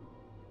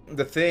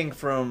 The Thing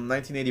from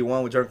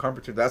 1981 with John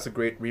Carpenter, that's a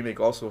great remake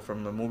also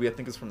from a movie. I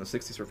think it's from the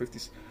 60s or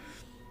 50s.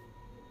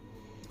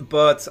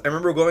 But I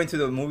remember going to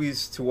the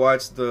movies to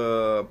watch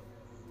the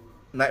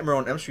Nightmare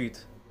on Elm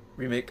Street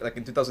remake like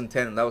in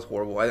 2010, and that was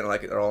horrible. I didn't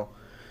like it at all.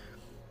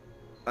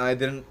 I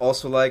didn't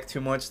also like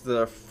too much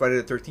the Friday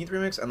the 13th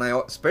remix, and I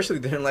especially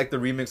didn't like the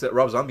remix that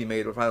Rob Zombie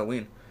made with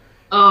Halloween.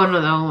 Oh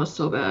no, that one was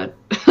so bad.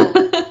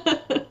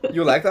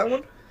 You like that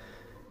one?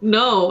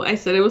 No, I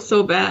said it was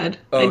so bad.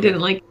 Oh, I okay.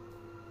 didn't like.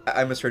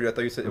 I misheard you. I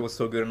thought you said it was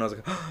so good, and I was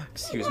like,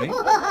 excuse me?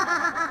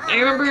 I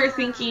remember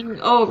thinking,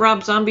 oh,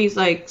 Rob Zombie's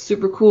like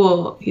super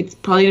cool. He's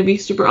probably gonna be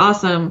super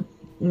awesome.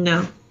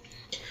 No,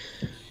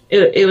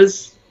 it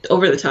was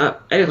over the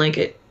top. I didn't like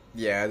it.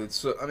 Yeah, dude,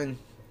 so, I mean,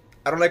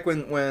 I don't like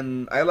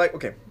when I like,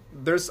 okay,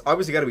 there's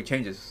obviously got to be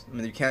changes. I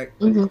mean, you can't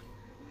Hmm.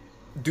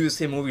 do the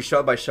same movie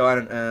shot by shot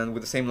and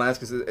with the same lines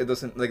because it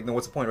doesn't, like, no,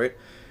 what's the point, right?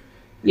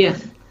 Yeah.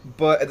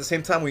 But at the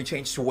same time, when you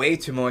change way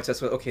too much,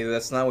 that's what, okay,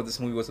 that's not what this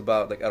movie was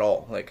about, like, at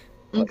all. Like,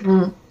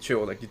 Hmm.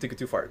 chill, like, you took it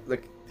too far.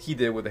 Like, he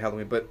did with the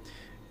Halloween. But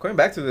going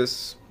back to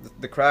this,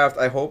 the craft,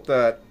 I hope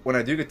that when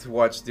I do get to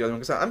watch the other one,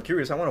 because I'm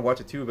curious, I want to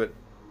watch it too, but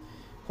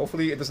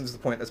hopefully it doesn't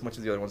disappoint as much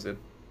as the other ones did.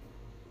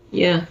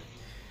 Yeah.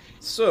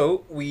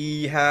 So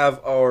we have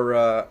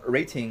our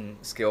rating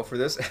scale for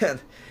this, and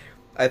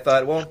I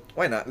thought, well,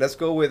 why not? Let's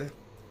go with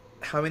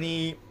how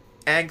many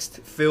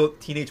angst-filled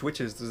teenage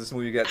witches does this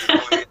movie get?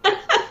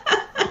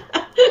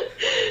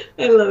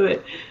 I love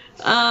it.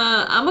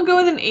 I'm gonna go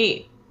with an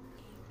 8.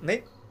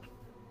 Nate?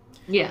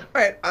 Yeah.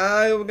 All right,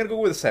 I'm gonna go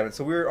with a 7.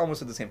 So we're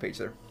almost at the same page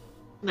there.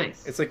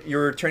 Nice. It's like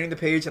you're turning the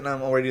page, and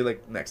I'm already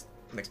like next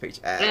page.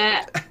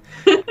 Ah.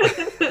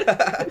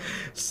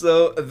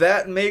 So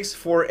that makes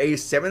for a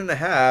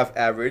 7.5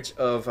 average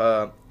of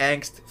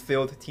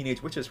angst-filled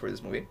teenage witches for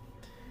this movie.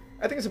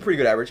 I think it's a pretty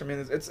good average. I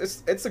mean, it's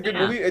a good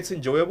Yeah. movie. It's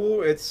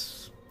enjoyable.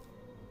 It's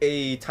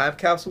a time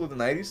capsule of the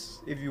 90s,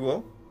 if you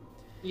will.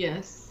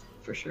 Yes,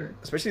 for sure.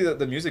 Especially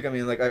the music. I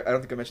mean, like I don't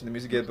think I mentioned the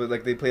music yet, but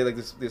like they play like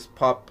this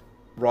pop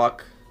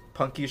rock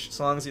punkish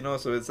songs, you know.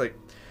 So it's like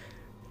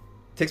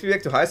takes me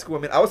back to high school. I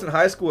mean, I was in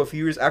high school a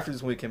few years after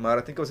this movie came out.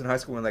 I think I was in high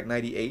school in like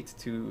 '98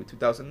 to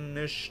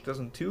 2000ish,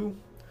 2002.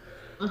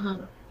 Uh huh.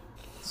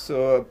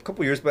 So a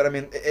couple years, but I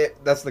mean,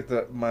 that's like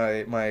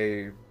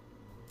my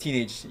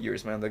teenage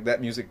years, man. Like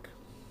that music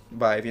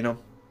vibe, you know.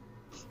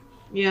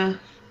 Yeah.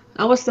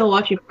 I was still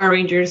watching Power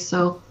Rangers,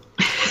 so.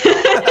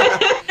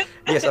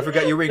 Yes, I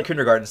forgot you were in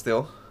kindergarten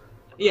still.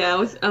 Yeah,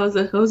 I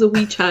was a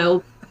wee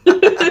child.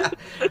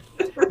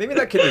 Maybe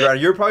not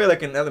kindergarten. You were probably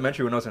like in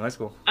elementary when I was in high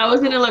school. I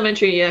was in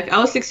elementary, yeah. I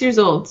was 6 years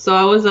old, so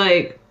I was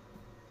like,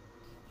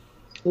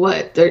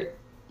 what?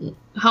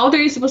 How old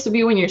are you supposed to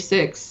be when you're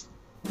 6?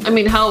 I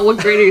mean, what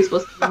grade are you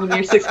supposed to be when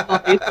you're 6?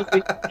 Are you supposed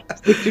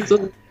to be 6 years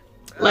old?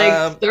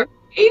 Like third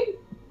grade?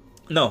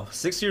 No,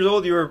 6 years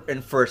old. You were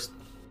in first.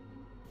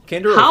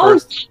 Kinder or How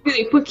first? do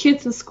they put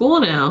kids in school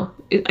now?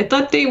 I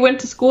thought they went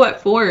to school at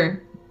 4.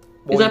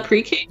 Well, Is that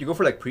pre-K? You go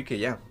for like pre-K,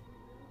 yeah.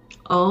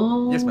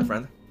 Oh. Yes, my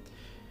friend.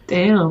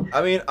 Damn.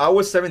 I mean, I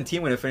was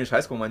 17 when I finished high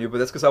school, mind you, but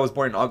that's because I was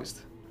born in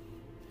August.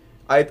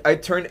 I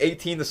turned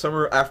 18 the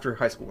summer after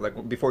high school,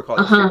 like before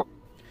college. Uh-huh.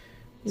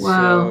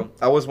 Wow. So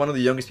I was one of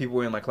the youngest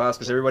people in my class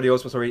because everybody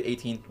else was already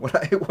 18 when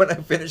I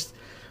finished.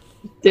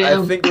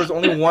 Damn. I think there was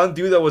only one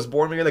dude that was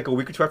born maybe like a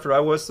week or two after I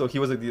was, so he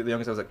was like the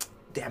youngest. I was like,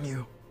 damn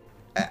you.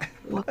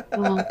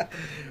 Wow.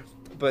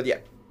 But yeah.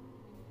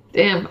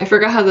 Damn. I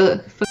forgot how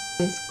the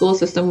fucking school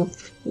system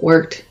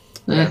worked.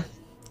 Yeah. Good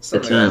to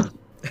Something know.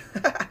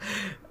 like that.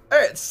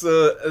 Alright,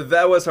 so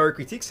that was our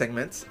critique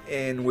segment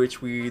in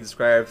which we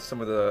described some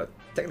of the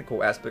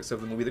technical aspects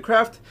of the movie The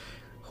Craft.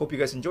 Hope you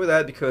guys enjoy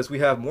that because we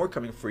have more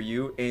coming for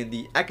you in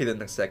the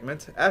academic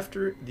segment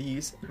after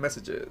these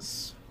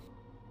messages.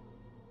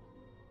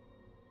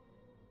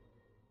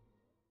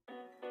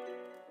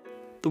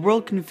 The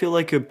world can feel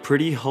like a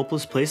pretty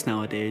hopeless place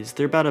nowadays.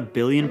 There are about 1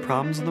 billion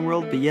problems in the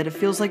world, but yet it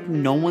feels like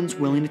no one's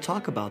willing to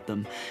talk about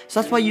them. So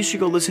that's why you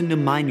should go listen to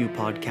my new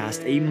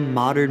podcast, A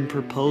Modern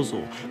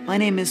Proposal. My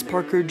name is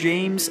Parker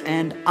James,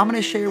 and I'm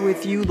going to share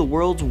with you the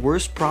world's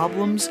worst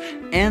problems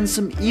and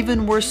some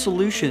even worse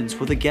solutions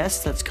with a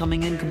guest that's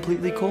coming in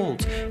completely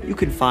cold. You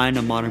can find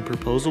A Modern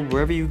Proposal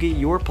wherever you get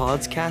your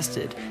pods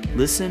casted.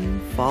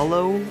 Listen,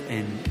 follow,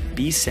 and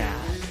be sad.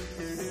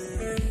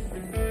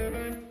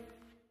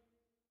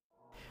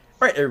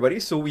 Alright everybody,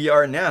 so we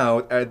are now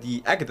at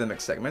the academic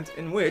segment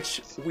in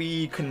which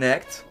we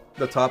connect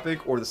the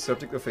topic or the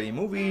subject of a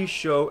movie,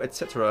 show,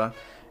 etc.,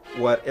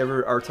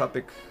 whatever our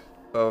topic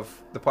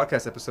of the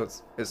podcast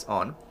episodes is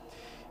on,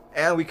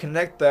 and we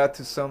connect that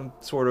to some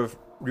sort of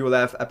real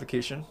life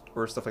application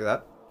or stuff like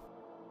that.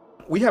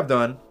 We have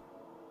done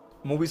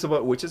movies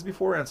about witches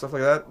before and stuff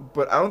like that,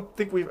 but I don't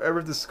think we've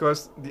ever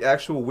discussed the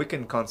actual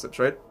Wiccan concepts,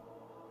 right?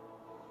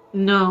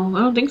 No, I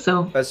don't think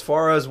so. As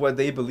far as what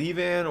they believe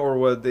in or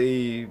what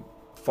they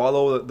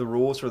follow the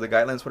rules or the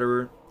guidelines,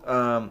 whatever.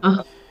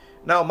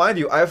 Now, mind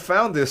you, I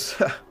found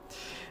this.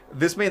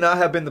 This may not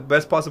have been the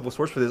best possible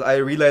source for this. I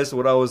realized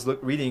what I was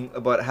reading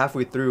about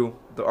halfway through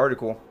the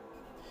article.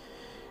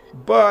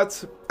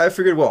 But I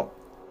figured, well,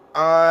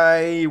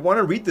 I want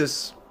to read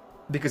this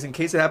because in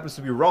case it happens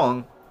to be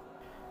wrong,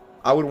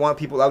 I would want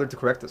people out there to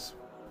correct us.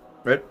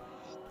 Right?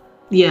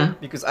 Yeah.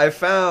 Because I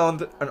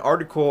found an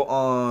article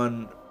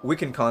on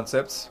Wiccan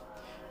concepts,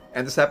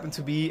 and this happened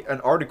to be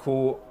an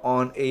article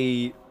on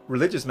a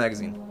religious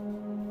magazine.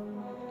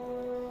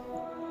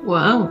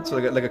 Wow. So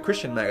like a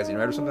Christian magazine,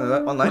 right, or something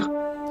like that,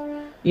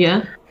 online.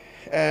 Yeah.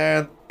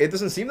 And it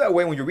doesn't seem that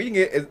way when you're reading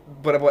it,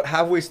 but about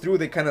halfway through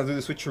they kind of do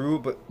the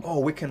switcheroo. But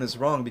Wiccan is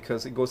wrong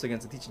because it goes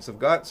against the teachings of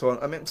God. So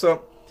I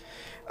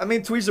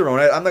mean, to each their own.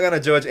 Right? I'm not gonna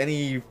judge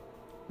any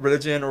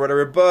religion or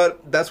whatever,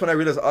 but that's when I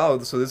realized,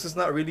 so this is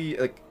not really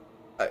like.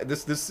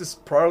 This is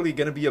probably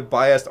gonna be a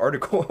biased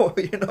article,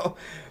 you know.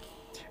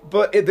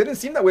 But it didn't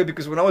seem that way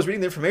because when I was reading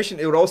the information,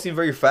 it would all seem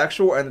very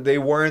factual, and they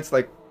weren't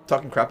like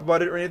talking crap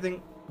about it or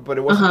anything. But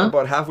it wasn't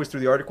about halfway through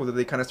the article that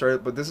they kind of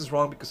started. But this is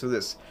wrong because of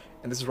this,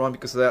 and this is wrong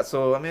because of that.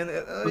 So I mean,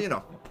 you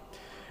know.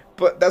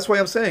 But that's why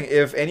I'm saying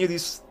if any of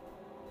these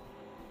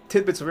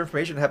tidbits of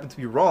information happen to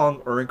be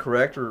wrong or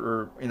incorrect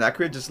or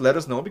inaccurate, just let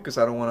us know because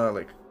I don't want to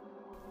like.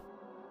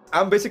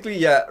 I'm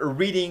basically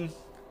reading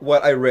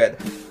what I read.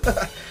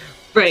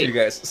 Right. To you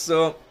guys.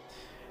 So,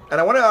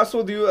 and I want to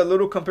also do a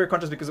little compare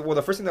contrast because, well,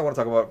 the first thing I want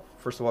to talk about,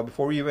 first of all,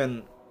 before we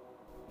even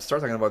start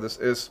talking about this,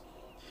 is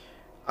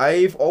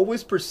I've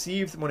always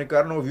perceived, Monica,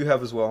 I don't know if you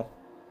have as well,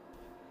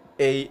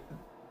 a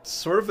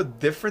sort of a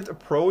different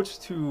approach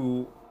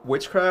to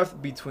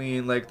witchcraft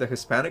between like the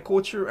Hispanic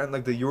culture and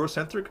like the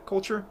Eurocentric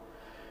culture,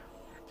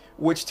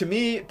 which to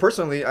me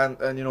personally,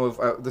 and you know,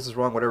 if this is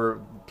wrong,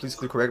 whatever, please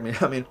do correct me.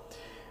 I mean,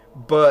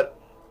 but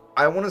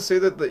I want to say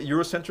that the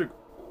Eurocentric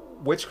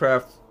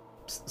witchcraft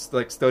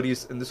like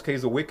studies, in this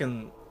case the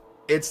Wiccan,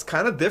 it's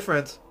kind of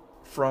different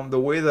from the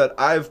way that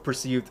I've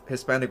perceived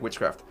Hispanic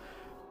witchcraft.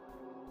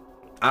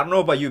 I don't know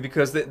about you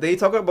because they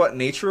talk about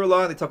nature a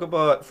lot. They talk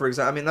about, for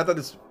example, I mean, not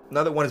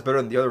that one is better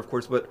than the other, of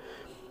course, but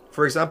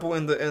for example,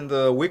 in the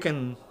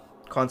Wiccan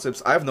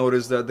concepts, I've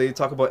noticed that they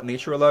talk about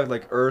nature a lot,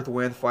 like earth,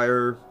 wind,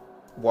 fire,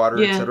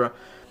 water, etc.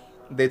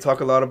 They talk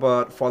a lot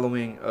about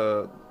following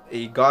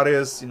a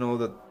goddess, you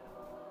know,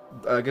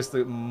 I guess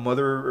the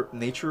mother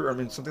nature, I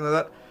mean, something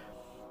like that.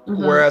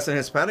 Whereas in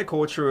Hispanic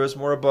culture, it's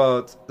more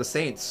about the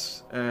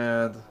saints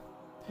and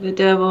the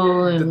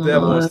devil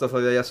and stuff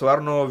like that. Yeah, so I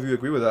don't know if you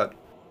agree with that.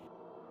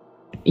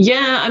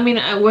 Yeah, I mean,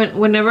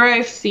 whenever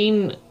I've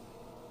seen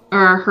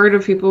or heard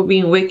of people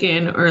being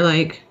Wiccan, or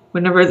like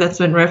whenever that's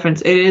been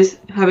referenced, it is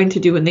having to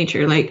do with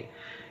nature. Like,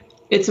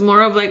 it's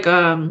more of like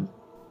a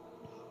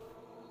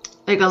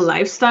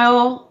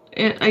lifestyle,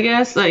 I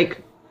guess.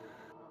 Like,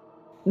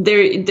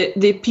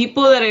 the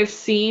people that I've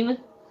seen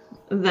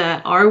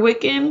that are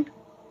Wiccan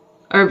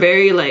are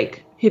very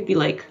like hippie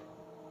like,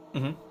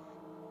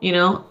 you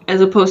know,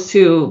 as opposed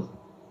to,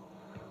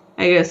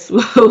 I guess,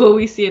 what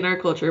we see in our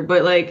culture.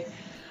 But like,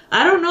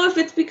 I don't know if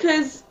it's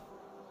because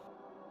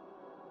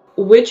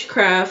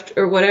witchcraft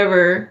or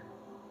whatever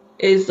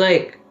is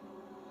like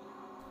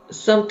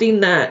something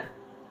that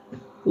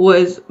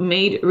was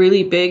made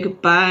really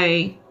big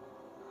by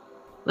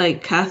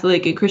like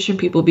Catholic and Christian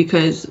people,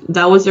 because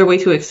that was their way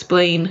to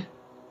explain,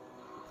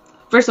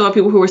 first of all,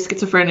 people who were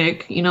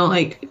schizophrenic, you know,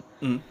 like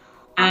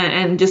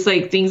and just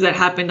like things that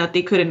happened that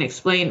they couldn't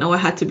explain. Oh, it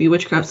had to be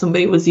witchcraft.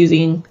 Somebody was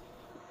using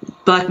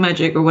black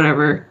magic or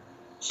whatever,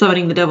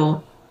 summoning the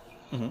devil.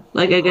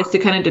 Like, I guess to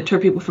kind of deter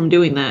people from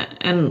doing that.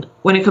 And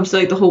when it comes to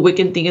like the whole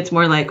Wiccan thing, it's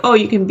more like,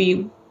 you can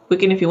be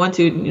Wiccan if you want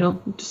to, you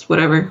know, just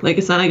whatever. Like,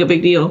 it's not like a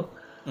big deal.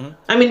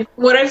 I mean,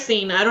 what I've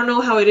seen, I don't know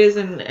how it is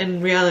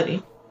in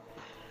reality.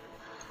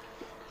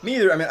 Me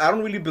either. I mean, I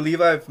don't really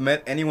believe I've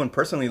met anyone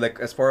personally, like,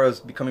 as far as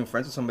becoming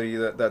friends with somebody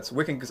that's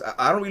Wiccan, because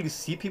I don't really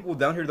see people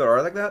down here that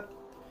are like that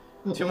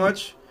too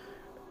much.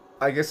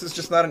 I guess it's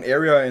just not an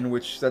area in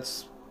which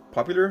that's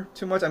popular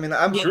too much. I mean,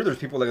 I'm sure there's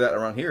people like that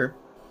around here.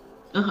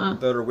 Uh-huh.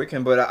 that are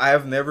Wiccan, but I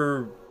have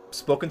never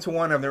spoken to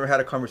one. I've never had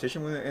a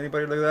conversation with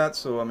anybody like that.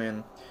 So I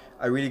mean,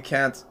 I really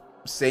can't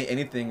say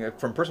anything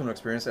from personal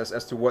experience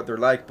as to what they're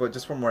like. But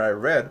just from what I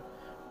read,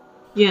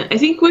 Yeah, I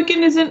think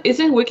Wiccan isn't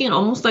Wiccan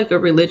almost like a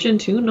religion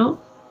too, no?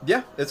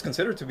 yeah, it's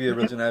considered to be a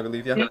religion, I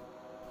believe. Yeah, Yeah.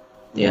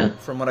 Yeah.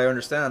 from what I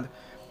understand.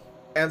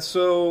 And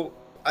so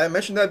I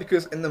mentioned that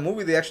because in the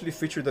movie they actually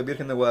featured the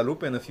Virgen de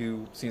Guadalupe in a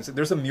few scenes.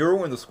 There's a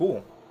mural in the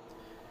school.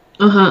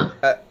 Uh-huh.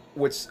 At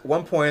which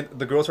one point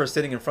the girls are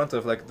sitting in front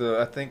of, like,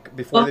 I think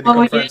before they Oh,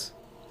 become yeah. friends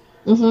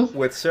Mm-hmm.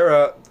 with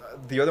Sarah,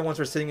 the other ones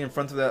are sitting in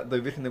front of the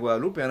Virgen de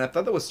Guadalupe, and I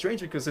thought that was strange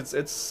because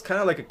it's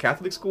kind of like a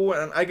Catholic school,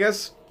 and I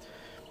guess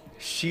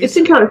It's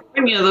in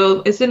California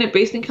though. Isn't it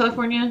based in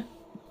California?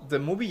 the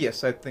movie.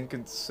 Yes, I think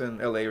it's in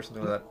LA or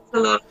something like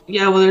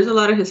Yeah, well, there's a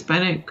lot of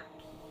Hispanic,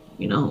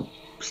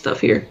 stuff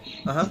here.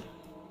 that. Uh huh.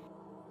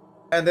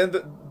 And then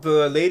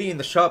the lady in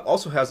the shop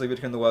also has a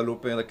Virgen de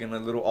Guadalupe, like in a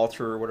little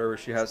altar or whatever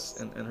she has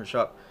in her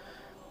shop.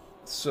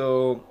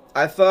 So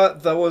I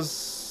thought that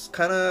was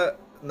kind of,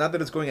 not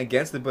that it's going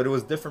against it, but it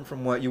was different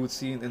from what you would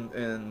see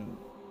in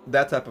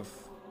that type of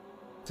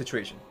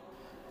situation.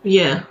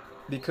 Yeah.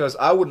 Because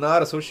I would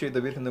not associate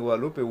the Virgen de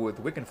Guadalupe with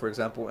Wiccan, for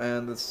example,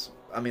 and it's.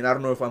 I mean, I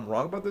don't know if I'm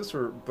wrong about this,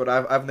 but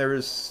I've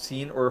never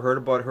seen or heard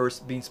about her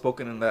being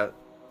spoken in that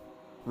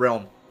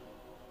realm.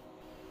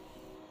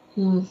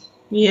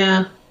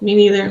 Yeah, me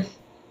neither.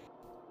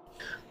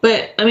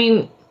 But I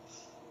mean,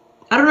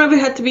 I don't know if it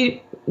had to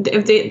be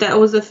that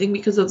was the thing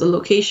because of the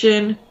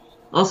location.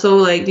 Also,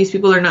 like these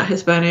people are not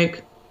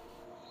Hispanic,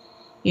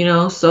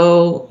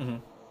 so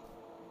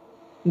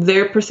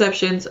their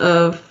perceptions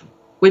of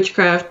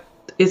witchcraft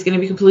is going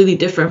to be completely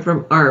different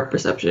from our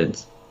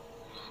perceptions.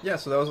 Yeah,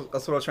 so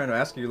that's what I was trying to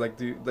ask you. Like,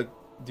 do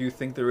you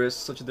think there is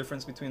such a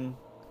difference between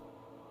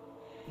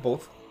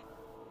both?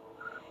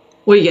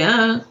 Well,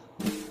 yeah,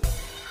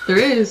 there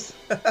is.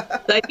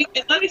 I think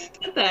I thought I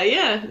said that.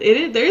 Yeah, it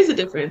is. There is a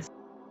difference.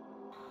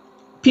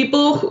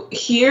 People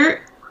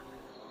here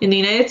in the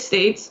United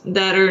States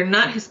that are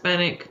not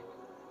Hispanic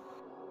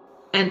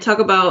and talk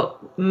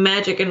about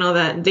magic and all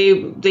that,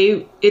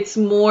 it's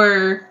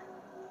more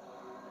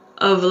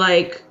of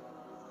like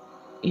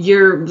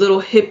your little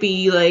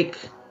hippie, like,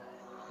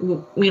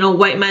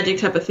 white magic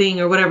type of thing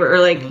or whatever, or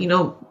like,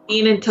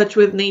 being in touch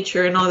with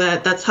nature and all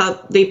that. That's how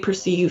they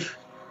perceive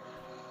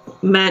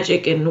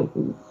magic and,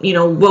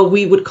 what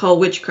we would call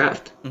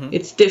witchcraft.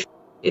 It's different.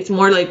 It's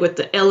more like with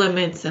the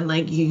elements and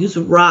like you use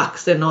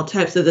rocks and all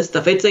types of this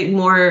stuff. It's like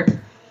more.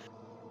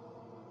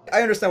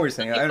 I understand what you're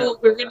saying.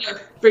 We're gonna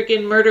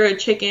freaking murder a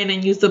chicken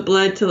and use the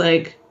blood to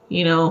like,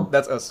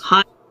 That's us.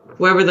 hunt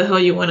wherever the hell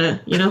you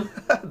wanna,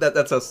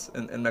 That's us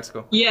in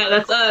Mexico. Yeah,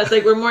 that's us.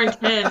 Like we're more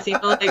intense,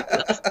 like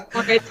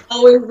it's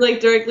always like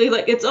directly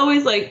like it's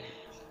always like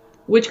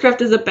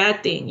witchcraft is a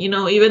bad thing,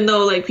 even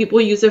though like people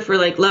use it for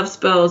like love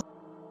spells.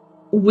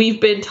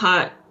 We've been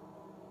taught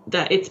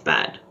that it's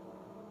bad.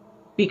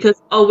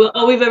 Because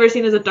all we've ever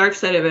seen is a dark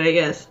side of it, I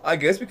guess. I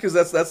guess because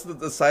that's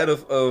the side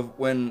of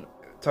when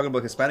talking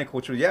about Hispanic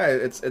culture. Yeah,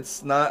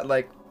 it's not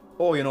like,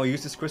 oh,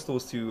 use these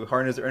crystals to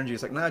harness their energy.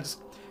 It's like, nah, just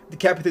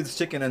decapitate this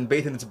chicken and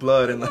bathe in its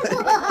blood and like,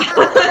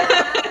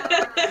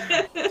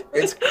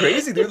 it's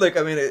crazy, dude. Like,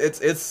 I mean,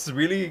 it's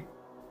really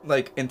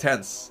like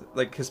intense.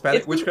 Like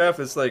Hispanic witchcraft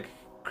is like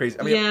crazy.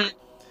 I mean, yeah,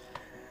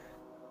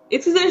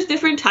 it's because there's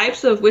different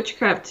types of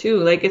witchcraft too.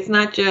 Like it's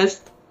not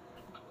just.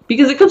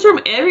 Because it comes from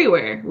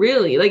everywhere,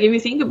 really. Like, if you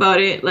think about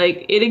it,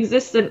 like, it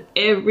exists in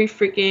every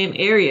freaking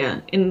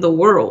area in the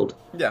world.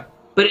 Yeah.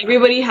 But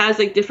everybody has,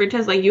 like, different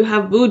types. Like, you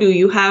have voodoo,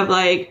 you have,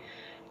 like,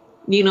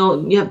 you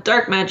have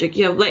dark magic,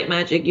 you have light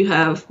magic, you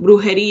have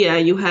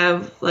brujeria, you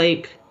have,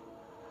 like,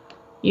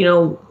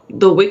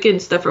 the Wiccan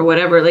stuff or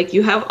whatever. Like,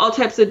 you have all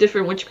types of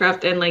different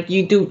witchcraft, and, like,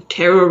 you do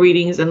tarot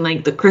readings and,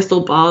 like, the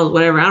crystal balls,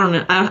 whatever. I don't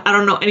know. I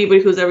don't know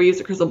anybody who's ever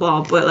used a crystal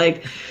ball, but,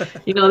 like,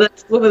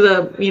 that's one of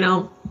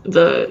the,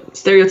 the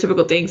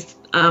stereotypical things.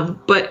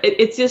 But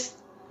it's just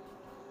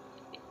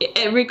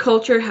every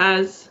culture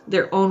has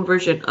their own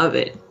version of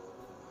it.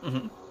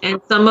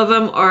 And some of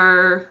them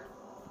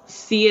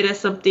see it as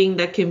something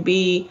that can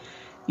be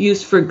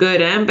used for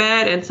good and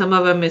bad, and some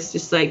of them is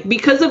just like,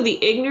 because of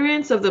the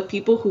ignorance of the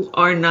people who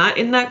are not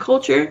in that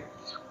culture,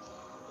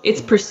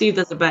 it's perceived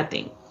as a bad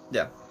thing.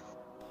 Yeah.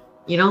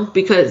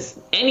 Because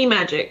any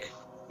magic,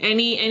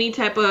 any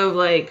type of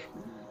like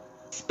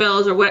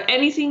spells or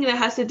anything that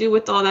has to do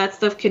with all that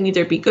stuff can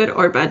either be good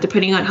or bad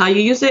depending on how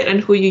you use it and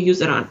who you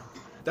use it on.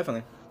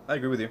 Definitely. I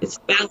agree with you. It's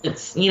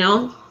balance,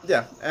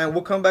 Yeah, and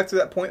we'll come back to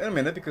that point in a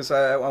minute because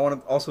I want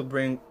to also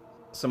bring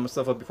some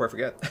stuff up before I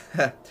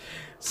forget.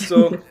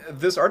 So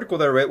this article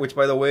that I read, which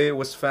by the way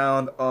was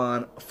found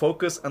on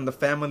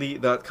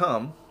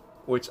focusonthefamily.com,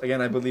 which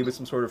again I believe is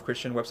some sort of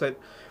Christian website,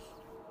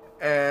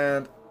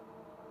 and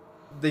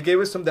they gave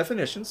us some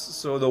definitions.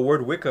 So the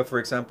word Wicca, for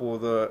example,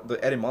 the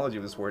etymology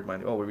of this word,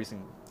 mind you. Oh, we're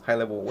using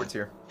high-level words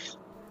here.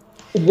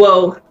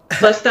 Whoa,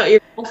 bust out your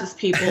closest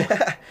people.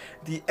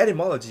 The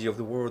etymology of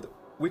the word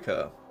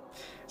Wicca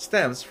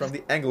stems from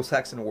the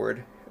Anglo-Saxon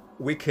word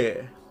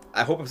Wicca.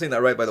 I hope I'm saying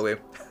that right, by the way.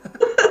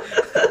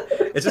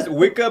 It's just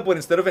Wicca, but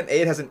instead of an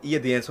A, it has an E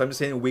at the end, so I'm just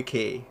saying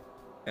Wicca.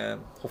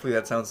 And hopefully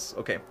that sounds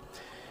okay.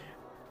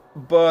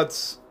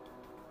 But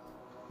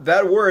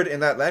that word in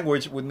that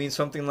language would mean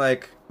something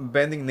like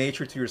bending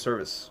nature to your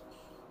service.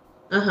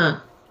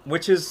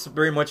 Which is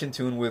very much in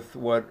tune with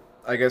what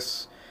I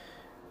guess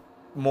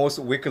most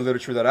Wicca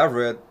literature that I've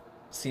read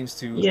seems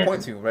to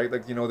point to, right?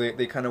 Like,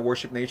 they kind of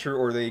worship nature,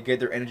 or they get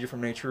their energy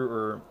from nature,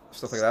 or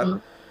stuff like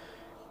that.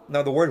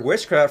 Now, the word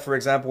witchcraft, for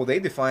example, they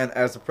define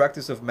as the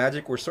practice of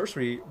magic or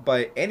sorcery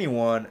by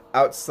anyone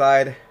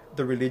outside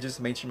the religious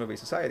mainstream of a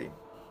society.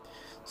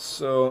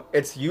 So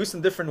it's used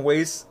in different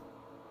ways,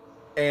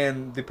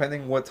 and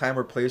depending what time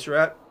or place you're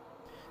at,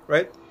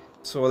 right?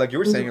 So like you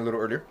were saying a little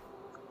earlier.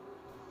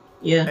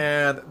 Yeah.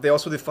 And they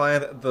also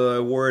define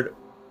the word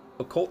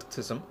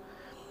occultism,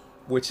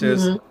 which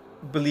is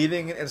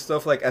believing in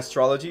stuff like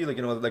astrology, like,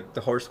 like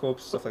the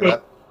horoscopes, stuff like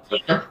that.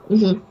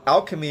 Yeah.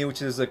 Alchemy,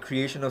 which is a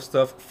creation of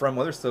stuff from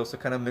other stuff, so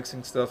kind of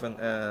mixing stuff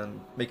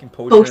and making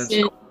potions.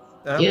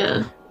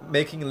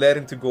 Making lead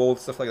into gold,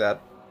 stuff like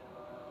that.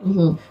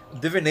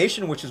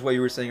 Divination, which is what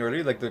you were saying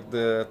earlier, like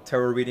the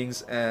tarot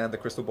readings and the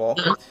crystal ball.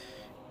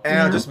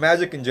 And just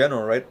magic in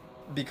general, right?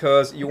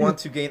 Because you want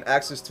to gain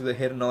access to the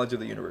hidden knowledge of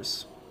the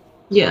universe.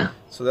 Yeah.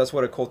 So that's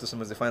what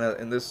occultism is defined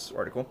in this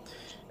article.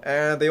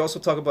 And they also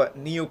talk about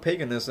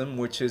neo-paganism,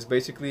 which is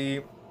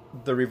basically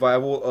the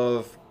revival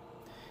of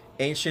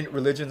ancient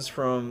religions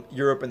from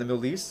Europe and the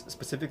Middle East,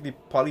 specifically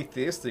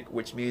polytheistic,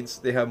 which means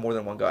they have more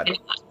than one god.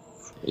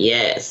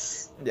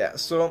 Yes. Yeah,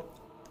 so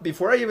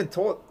before I even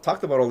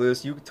talked about all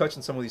this, you touched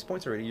on some of these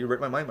points already. You read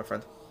my mind, my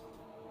friend.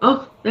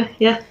 Oh,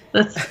 yeah,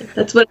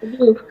 that's what I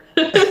do.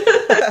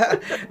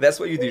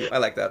 That's what you do. I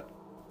like that.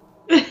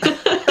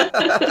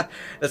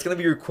 That's going to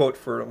be your quote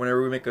for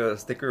whenever we make a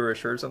sticker or a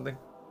shirt or something.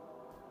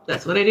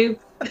 That's what I do.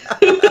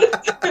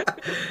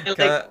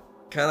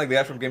 Kind of like the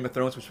guy from Game of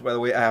Thrones, which, by the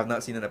way, I have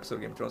not seen an episode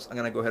of Game of Thrones. I'm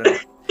going to go ahead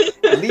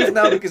and leave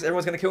now because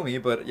everyone's going to kill me,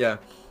 but yeah.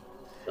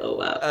 Oh,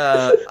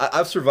 wow.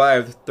 I've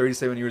survived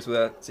 37 years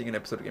without seeing an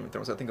episode of Game of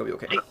Thrones. I think I'll be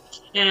okay.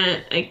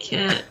 I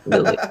can't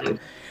believe you.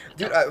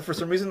 Dude, for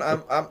some reason,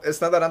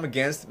 it's not that I'm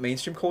against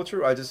mainstream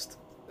culture.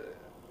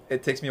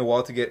 It takes me a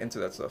while to get into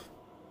that stuff.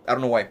 I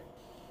don't know why.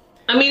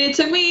 I mean, it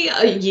took me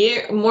a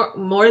year,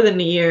 more than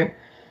a year,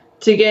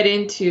 to get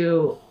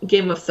into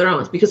Game of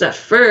Thrones, because at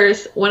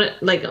first, when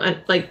like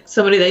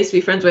somebody that I used to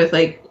be friends with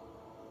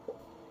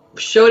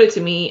showed it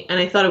to me, and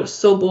I thought it was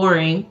so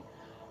boring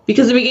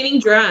because the beginning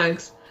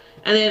drags,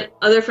 and then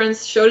other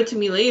friends showed it to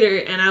me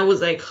later, and I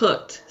was like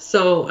hooked.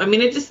 So I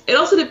mean, it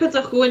also depends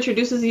on who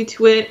introduces you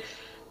to it.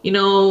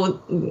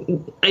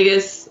 I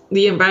guess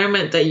the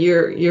environment that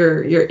you're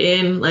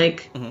in,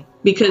 like,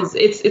 because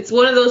it's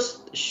one of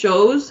those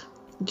shows,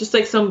 just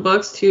like some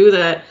books too,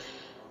 that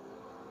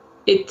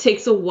it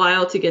takes a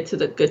while to get to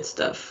the good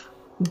stuff,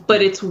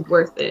 but it's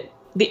worth it.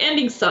 The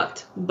ending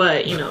sucked,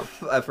 but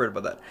I've heard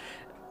about that.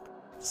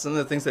 Some of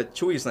the things that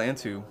Chewy's not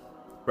into,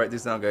 write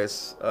these down,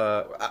 guys.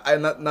 I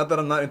not that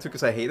I'm not into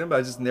because I hate them, but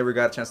I just never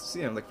got a chance to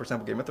see them. Like, for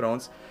example, Game of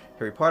Thrones,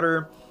 Harry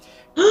Potter,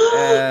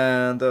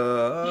 and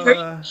Harry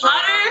Potter.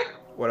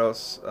 What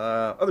else?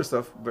 Other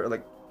stuff, but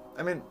like,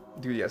 I mean,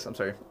 dude, yes. I'm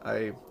sorry.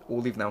 I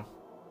will leave now.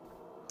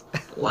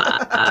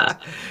 Wow.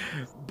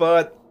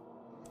 But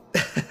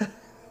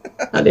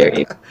how dare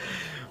you?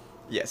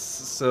 Yes.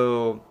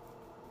 So.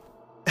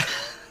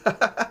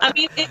 I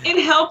mean,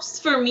 it helps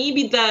for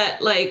me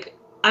that, like,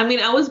 I mean,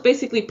 I was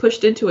basically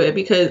pushed into it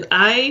because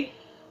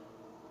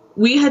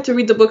we had to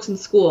read the books in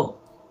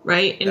school,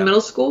 right? In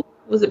middle school.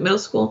 Was it middle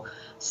school?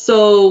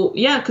 So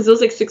yeah, because it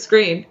was like 6th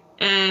grade.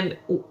 And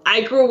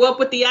I grew up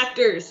with the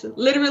actors.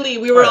 Literally,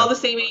 we were all the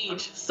same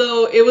age.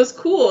 So it was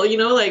cool,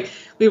 like,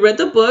 we read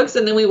the books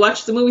and then we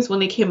watched the movies when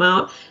they came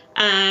out.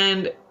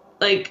 And,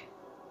 like,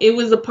 it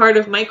was a part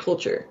of my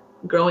culture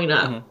growing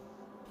up,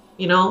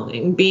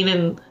 and being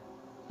in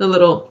a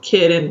little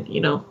kid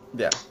in,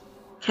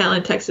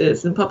 Highland,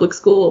 Texas, in public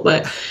school.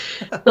 But,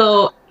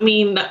 so, I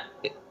mean,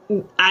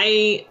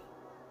 I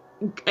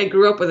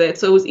grew up with it.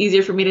 So it was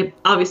easier for me to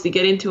obviously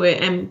get into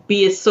it and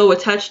be so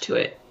attached to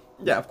it.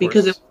 Yeah, of course.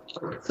 Because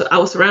so I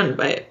was surrounded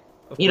by it.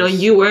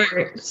 You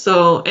weren't.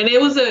 So, and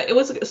it was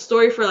a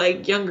story for,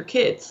 like, younger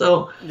kids.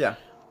 So yeah,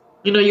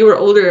 you were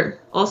older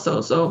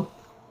also. So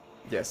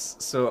yes.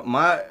 So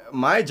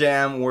my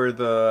jam were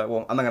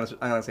I'm not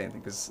gonna say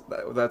anything because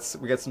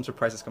we got some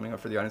surprises coming up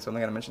for the audience. So I'm not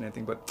gonna mention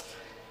anything. But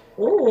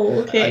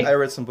okay. I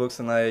read some books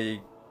and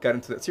I got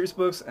into that series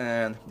books,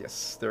 and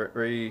yes, they're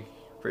very,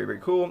 very, very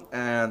cool.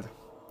 And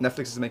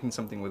Netflix is making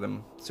something with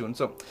them soon.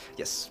 So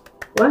yes.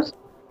 What?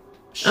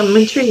 I'm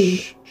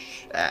intrigued.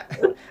 I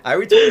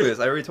already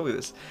told you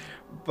this.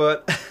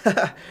 But,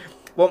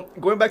 well,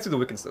 going back to the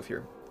Wiccan stuff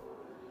here.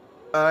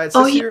 It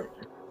says here...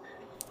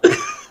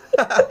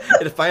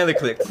 It finally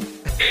clicked.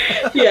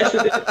 Yes,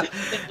 it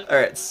did.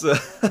 Alright, so...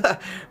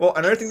 well,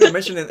 another thing they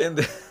mentioned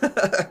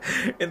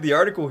in the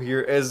article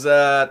here is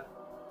that,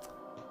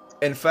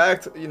 in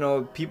fact,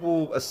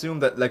 people assume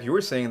that, like you were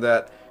saying,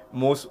 that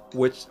most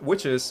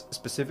witches,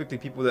 specifically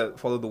people that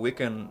follow the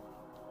Wiccan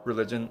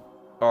religion,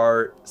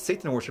 are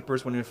Satan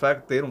worshippers, when in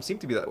fact they don't seem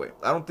to be that way.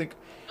 I don't think,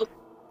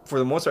 for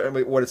the most part, I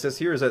mean, what it says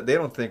here is that they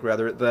don't think,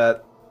 rather,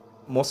 that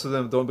most of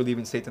them don't believe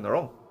in Satan at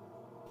all.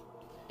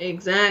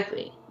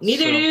 Exactly.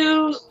 Neither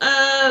do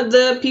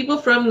the people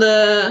from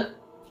the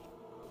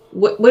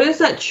what is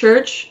that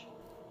church?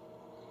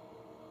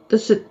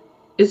 Is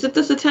it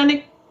the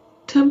Satanic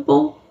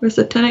Temple or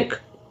Satanic?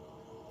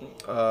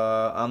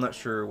 I'm not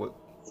sure what.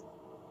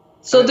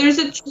 So there's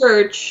a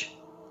church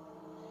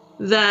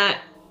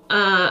that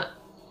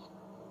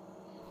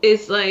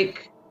is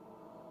like,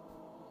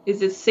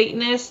 is it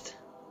Satanist?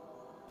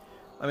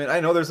 I mean, I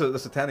know there's a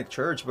Satanic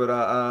Church, but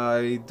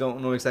I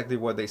don't know exactly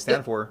what they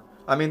stand for.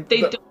 I mean,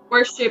 they don't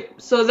worship.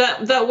 So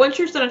that one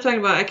church that I'm talking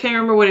about, I can't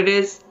remember what it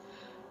is.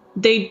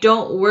 They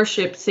don't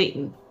worship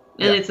Satan,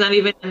 and it's not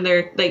even in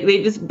their, like,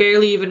 they just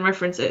barely even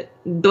reference it.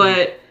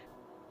 But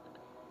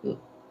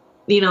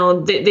you know,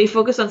 they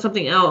focus on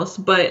something else.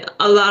 But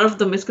a lot of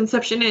the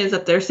misconception is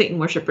that they're Satan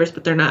worshippers,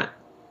 but they're not.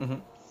 Mm-hmm.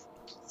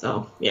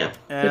 So yeah,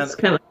 and, it's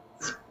kind of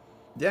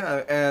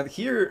and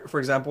here, for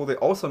example, they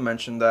also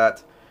mentioned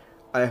that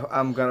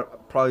I'm gonna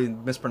probably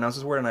mispronounce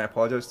this word, and I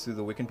apologize to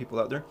the Wiccan people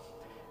out there.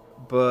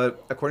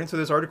 But according to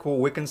this article,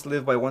 Wiccans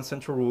live by one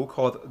central rule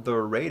called the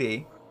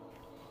Rede,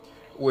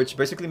 which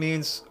basically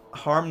means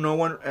harm no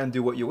one and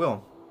do what you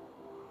will.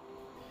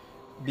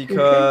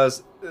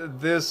 Because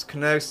this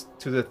connects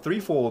to the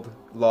threefold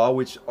law,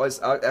 which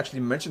is actually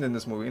mentioned in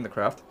this movie, in The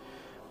Craft.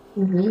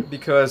 Mm-hmm.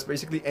 Because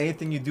basically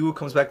anything you do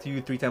comes back to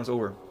you 3 times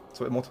over.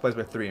 So it multiplies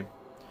by 3.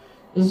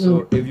 Mm-hmm.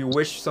 So if you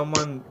wish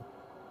someone,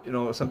 you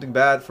know, something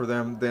bad for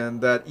them,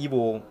 then that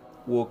evil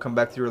will come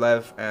back to your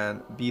life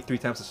and be 3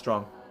 times as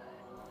strong.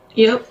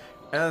 Yep.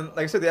 And like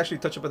I said, they actually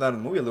touch up on that in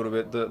the movie a little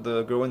bit.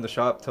 The girl in the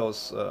shop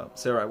tells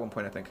Sarah at one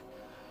point, I think.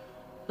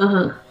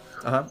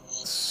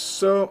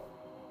 So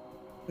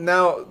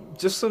now,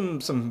 just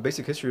some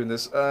basic history in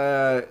this.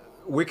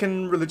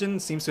 Wiccan religion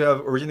seems to have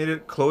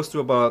originated close to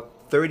about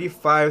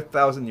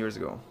 35,000 years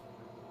ago.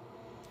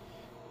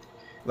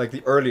 Like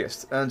the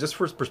earliest. And just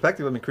for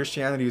perspective, I mean,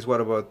 Christianity is what,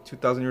 about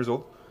 2,000 years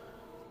old?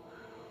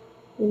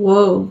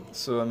 Whoa.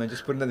 So, I mean,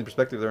 just putting that in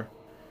perspective there.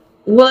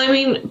 Well, I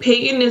mean,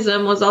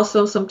 paganism was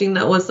also something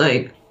that was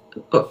like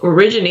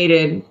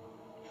originated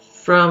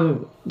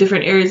from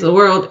different areas of the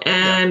world,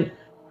 and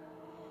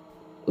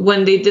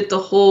when they did the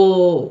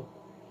whole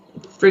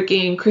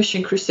freaking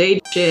Christian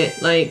crusade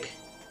shit, like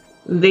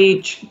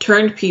they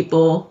turned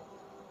people,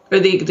 or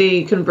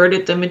they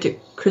converted them into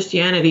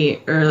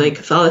Christianity or like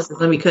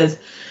Catholicism, because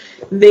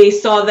they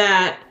saw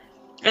that.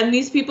 And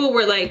these people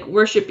were like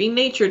worshiping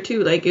nature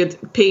too. Like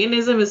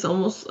paganism is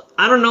almost,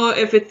 I don't know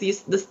if it's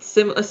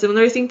a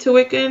similar thing to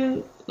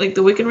Wiccan, like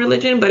the Wiccan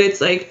religion, but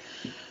it's like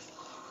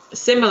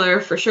similar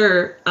for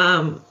sure.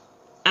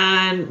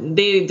 And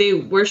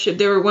they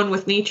were one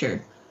with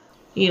nature,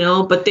 you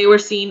know, but they were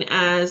seen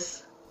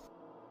as,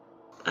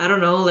 I don't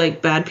know,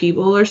 like bad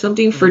people or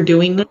something for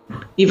doing that.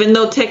 Even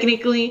though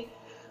technically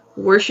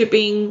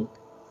worshiping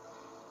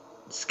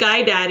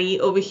Sky Daddy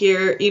over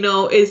here, you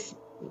know, is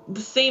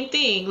the same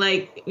thing,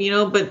 like, you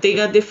know, but they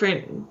got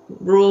different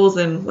rules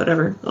and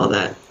whatever, all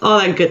that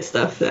good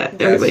stuff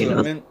that everybody knows.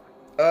 I mean,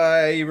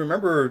 I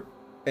remember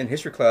in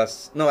history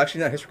class, no,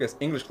 actually not history class,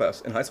 English class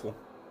in high school.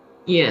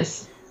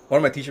 Yes. One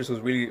of my teachers was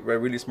a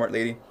really smart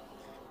lady,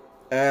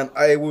 and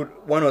I would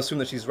want to assume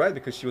that she's right,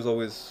 because she was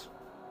always,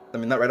 I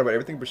mean, not right about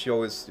everything, but she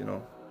always, you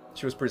know,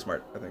 she was pretty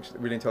smart. I think she's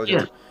really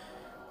intelligent.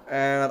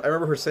 Yeah. And I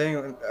remember her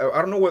saying, I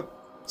don't know what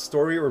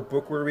story or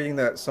book we're reading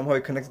that somehow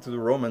it connected to the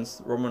Roman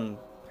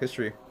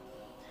history.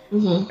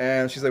 Mm-hmm.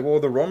 And she's like, well,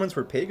 the Romans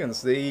were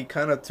pagans. They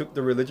kind of took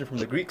the religion from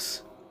the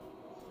Greeks.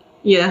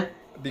 Yeah.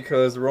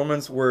 Because the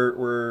Romans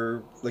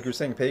were like you're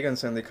saying,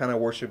 pagans, and they kind of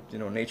worshipped, you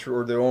know, nature,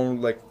 or their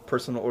own, like,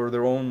 personal, or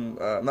their own,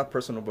 not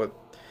personal, but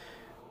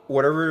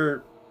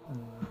whatever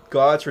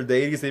gods or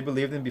deities they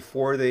believed in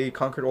before they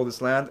conquered all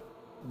this land.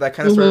 That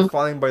kind of started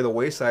falling by the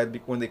wayside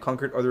when they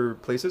conquered other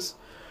places.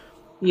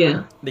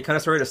 Yeah. They kind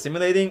of started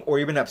assimilating or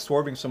even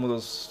absorbing some of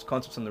those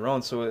concepts on their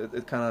own. So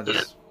it kind of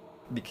just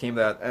became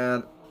that.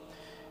 And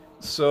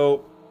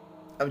so,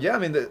 yeah, I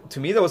mean, to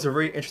me, that was a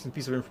very interesting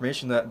piece of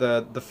information, that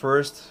the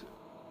first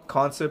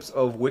concepts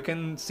of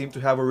Wiccan seem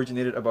to have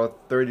originated about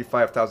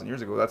 35,000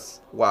 years ago.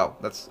 Wow,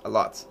 that's a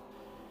lot.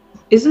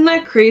 Isn't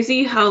that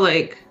crazy how,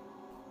 like,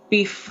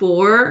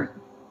 before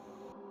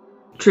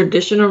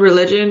traditional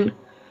religion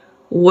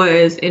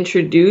was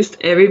introduced,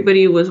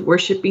 everybody was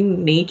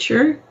worshiping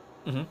nature?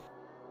 Mm-hmm.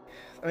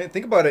 I mean,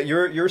 think about it.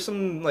 You're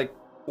some like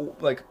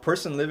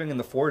person living in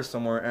the forest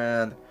somewhere,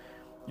 and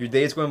your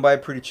day's going by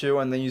pretty chill,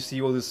 and then you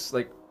see all this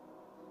like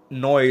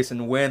noise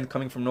and wind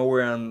coming from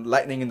nowhere and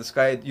lightning in the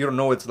sky. You don't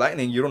know it's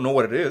lightning. You don't know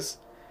what it is.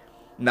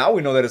 Now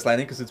we know that it's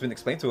lightning because it's been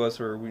explained to us,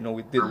 or we know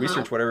we did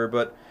research, whatever.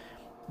 But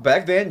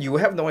back then, you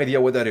have no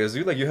idea what that is.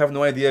 You have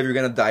no idea if you're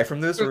gonna die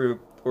from this, or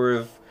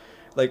if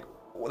like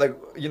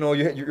you know,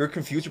 you're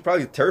confused. You're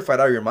probably terrified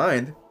out of your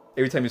mind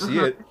every time you see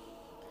it.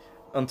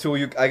 Until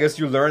I guess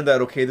you learn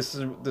that, okay,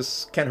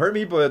 this can't hurt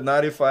me, but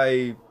not if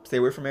I stay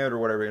away from it or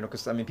whatever, you know,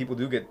 because I mean, people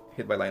do get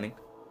hit by lightning.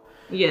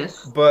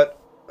 Yes.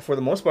 But for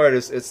the most part,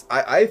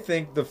 I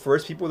think the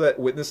first people that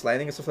witnessed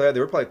lightning and stuff like that, they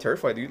were probably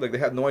terrified, dude. Like they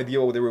had no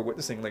idea what they were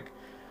witnessing. Like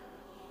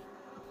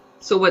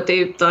So what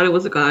they thought it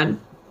was a god.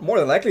 more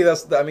than likely,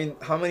 I mean,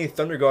 how many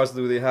thunder gods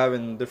do they have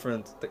in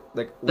different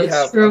like we That's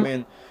have? true. I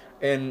mean,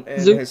 in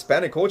Zeus.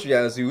 Hispanic culture,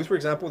 yeah, Zeus, for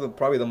example,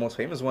 probably the most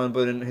famous one.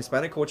 But in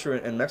Hispanic culture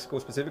in Mexico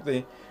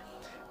specifically,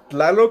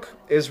 Tlaloc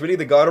is really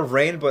the god of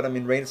rain. But I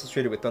mean, rain is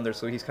associated with thunder,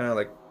 so he's kind of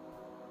like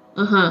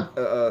Uh-huh.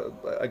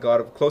 a god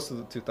of close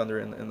to thunder,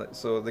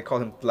 so they call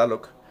him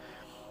Tlaloc.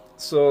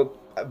 So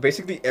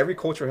basically, every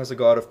culture has a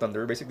god of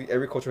thunder. Basically,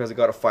 every culture has a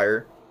god of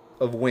fire,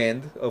 of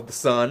wind, of the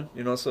sun.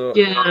 You know, so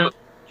Yeah.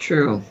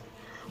 True.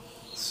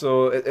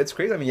 so it's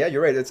crazy. I mean, yeah,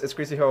 you're right. It's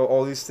crazy how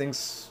all these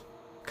things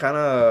kind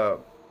of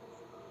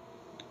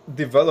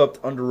developed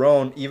on their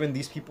own. Even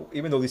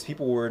though these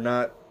people were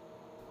not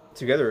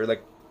together.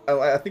 Like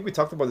I think we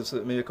talked about this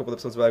maybe a couple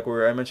episodes back,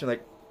 where I mentioned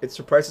like it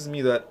surprises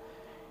me that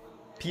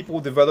people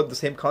develop the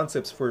same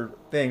concepts for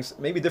things,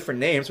 maybe different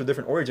names or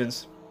different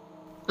origins,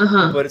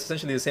 Uh-huh. but it's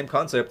essentially the same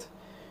concept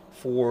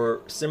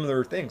for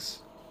similar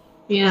things.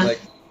 Yeah. Like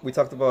we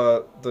talked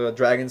about the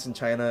dragons in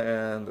China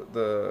and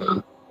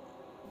Uh-huh.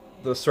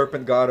 the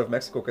serpent god of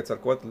Mexico,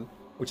 Quetzalcoatl,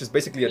 which is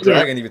basically a Yeah.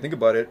 dragon if you think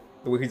about it,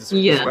 the way he's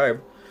Yeah.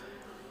 described.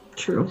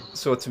 True.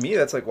 So to me,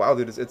 that's like wow,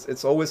 dude.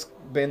 It's always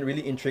been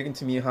really intriguing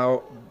to me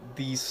how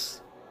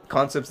these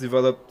concepts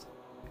developed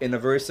in a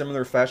very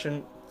similar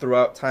fashion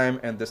throughout time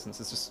and distance.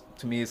 It's just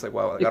to me, it's like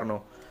wow, like, I don't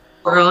know.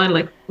 We're all in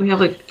like we have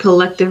like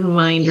collective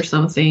mind or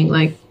something.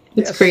 Like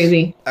it's Yes.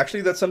 crazy.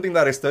 Actually, that's something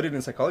that I studied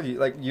in psychology.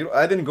 Like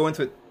I didn't go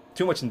into it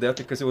too much in depth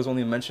because it was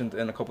only mentioned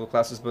in a couple of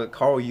classes. But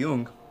Carl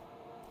Jung,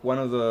 one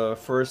of the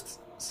first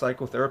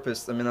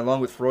psychotherapists, I mean, along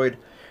with Freud,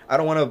 I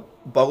don't want to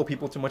boggle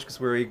people too much because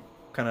we're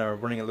kind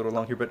of running a little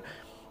long here. But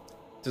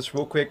just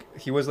real quick,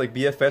 he was like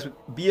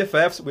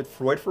BFFs with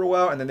Freud for a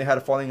while, and then they had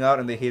a falling out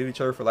and they hated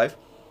each other for life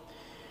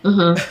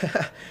Uh-huh.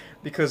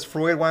 because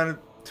Freud wanted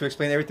to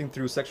explain everything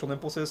through sexual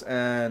impulses,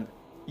 and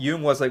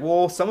Jung was like,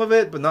 well, some of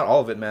it, but not all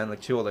of it, man. Like,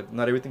 chill. Like,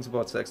 not everything's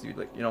about sex, dude.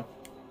 Like, you know.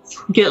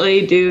 Get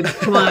laid, dude.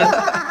 Come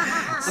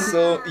on.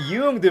 So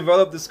Jung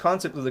developed this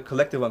concept of the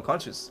collective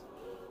unconscious,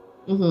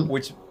 Hmm.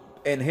 which,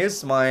 in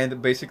his mind,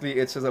 basically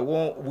it says that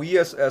well, we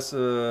as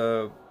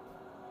a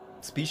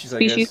species, I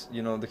Species. guess,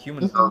 you know, the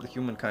humans, Mhm. the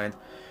humankind,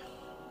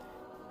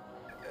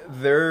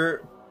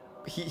 there,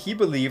 he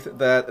believed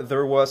that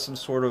there was some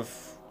sort of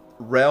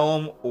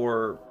realm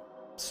or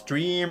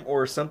stream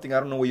or something, I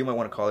don't know what you might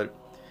want to call it,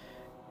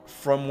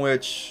 from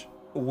which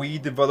we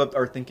developed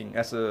our thinking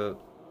as a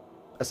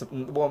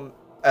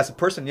as a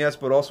person, yes,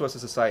 but also as a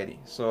society.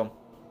 So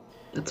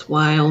That's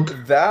wild.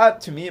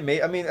 that to me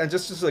I mean, and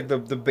just like the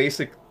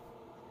basic,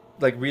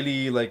 like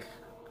really like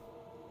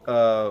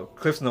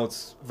Cliff's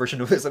Notes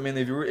version of this. I mean,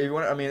 if you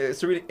want, I mean,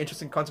 it's a really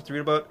interesting concept to read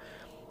about.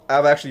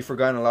 I've actually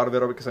forgotten a lot of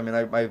it because I mean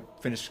I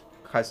finished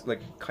high school.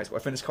 I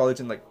finished college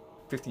in like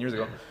 15 years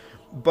ago,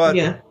 but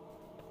Yeah.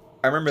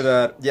 I remember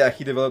that, yeah,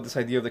 he developed this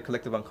idea of the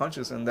collective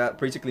unconscious, and that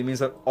basically means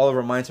that all of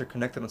our minds are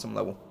connected on some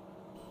level.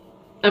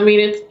 I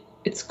mean,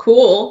 it's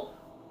cool.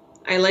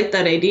 I like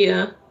that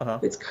idea. Uh-huh.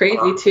 It's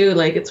crazy too.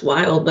 Like it's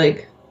wild.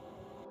 Like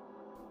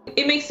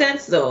it makes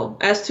sense though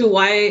as to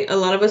why a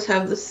lot of us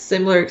have the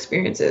similar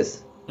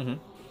experiences Mhm.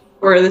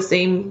 or the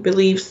same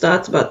beliefs,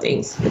 thoughts about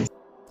things.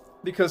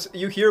 Because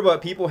you hear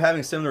about people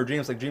having similar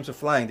dreams, like dreams of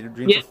flying,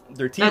 dreams Yeah, of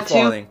their teeth that too.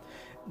 falling,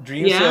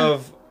 dreams Yeah.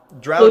 of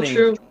drowning. So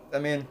true. I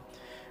mean,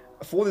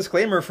 full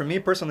disclaimer for me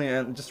personally,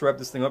 and just to wrap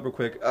this thing up real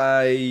quick,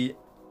 I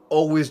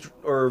always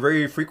or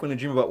very frequently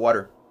dream about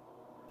water.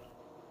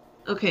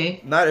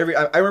 Okay. Not every.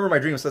 I remember my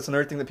dreams. That's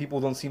another thing that people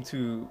don't seem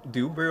to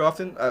do very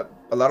often.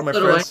 A lot of my So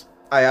do friends,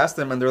 I asked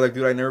them, and they're like,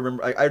 "Dude, I never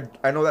remember.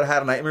 I know that I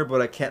had a nightmare,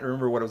 but I can't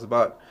remember what it was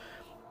about."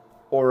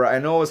 Or I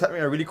know I was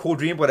having a really cool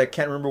dream, but I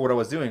can't remember what I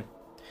was doing.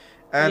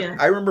 And Yeah.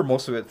 I remember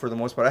most of it for the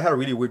most part. I had a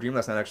really weird dream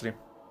last night, actually.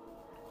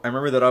 I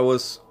remember that I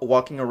was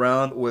walking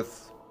around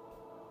with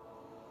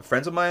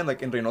friends of mine,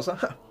 like in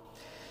Reynosa.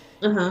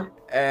 Uh-huh.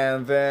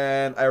 And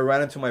then I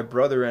ran into my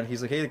brother, and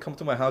he's like, "Hey, come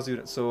to my house,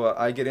 dude." So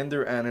I get in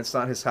there, and it's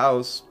not his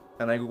house.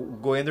 And I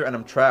go in there, and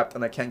I'm trapped,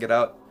 and I can't get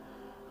out.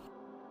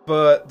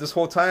 But this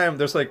whole time,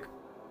 there's like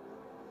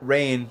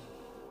rain,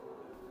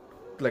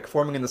 like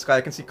forming in the sky.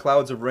 I can see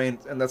clouds of rain,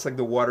 and that's like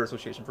the water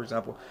association, for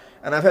example.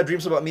 And I've had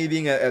dreams about me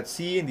being at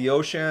sea in the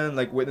ocean,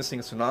 like witnessing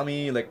a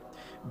tsunami, like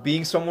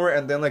being somewhere,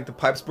 and then like the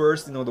pipes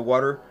burst, you know, the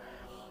water.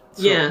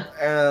 So, Yeah.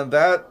 And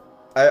that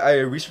I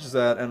researched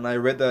that, and I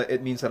read that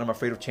it means that I'm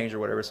afraid of change or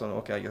whatever. So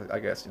okay, I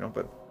guess you know,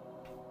 but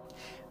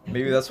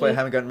maybe that's why I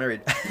haven't gotten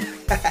married.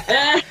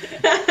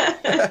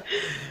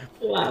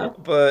 Wow.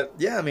 But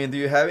yeah, I mean, do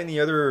you have any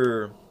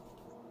other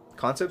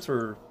concepts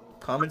or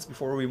comments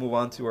before we move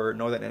on to our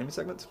Know That Anime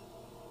segment?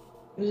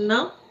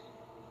 No.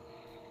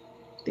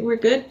 I think we're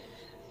good.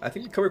 I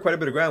think we covered quite a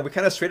bit of ground. We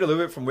kind of strayed a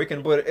little bit from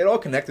Wiccan, but it all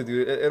connected,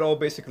 dude. It all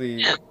basically,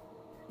 Yeah.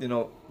 you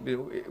know,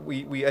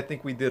 we I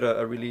think we did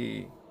a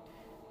really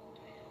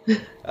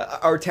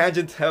our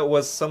tangent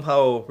was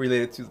somehow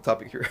related to the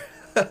topic here.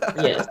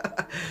 Yes.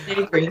 I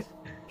agree.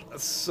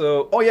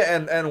 So, oh yeah,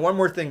 and one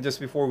more thing just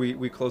before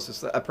we close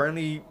this.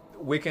 Apparently,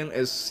 Wiccan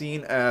is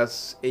seen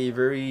as a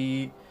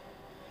very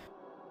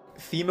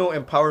female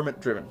empowerment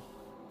driven.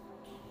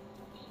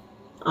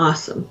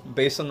 Awesome.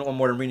 Based on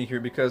what I'm reading here,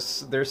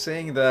 because they're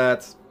saying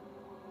that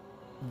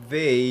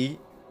they,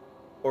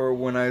 or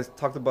when I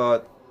talked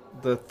about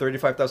the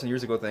 35,000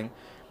 years ago thing,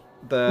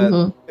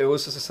 that it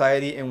was a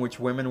society in which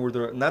women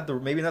were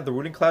maybe not the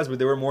ruling class, but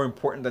they were more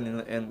important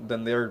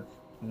than they're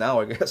now,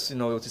 I guess.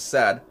 Which is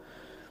sad.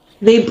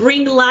 They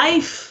bring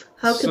life.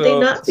 How could they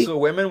not be? So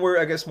women were,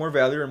 I guess, more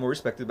valued and more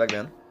respected back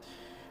then.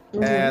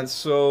 And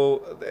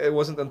so it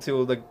wasn't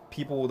until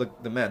people,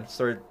 the men,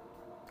 started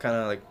kind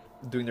of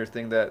doing their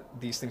thing that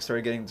these things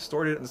started getting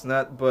distorted and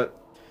that. But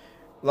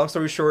long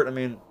story short, I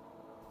mean,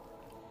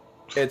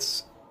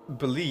 it's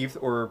believed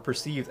or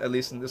perceived, at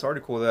least in this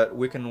article, that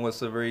Wiccan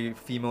was a very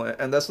female,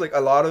 and that's a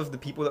lot of the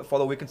people that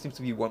follow Wiccan seems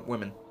to be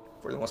women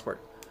for the most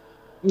part.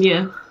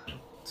 Yeah.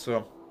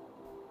 So,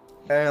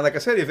 and like I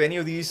said, if any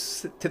of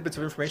these tidbits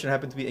of information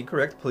happen to be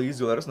incorrect, please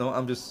do let us know.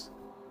 I'm just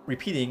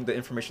repeating the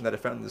information that I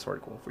found in this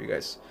article for you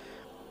guys.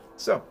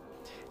 So,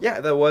 yeah,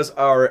 that was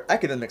our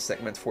academic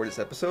segment for this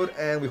episode,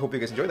 and we hope you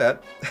guys enjoyed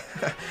that.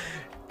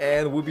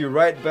 And we'll be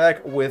right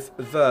back with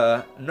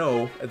the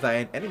Know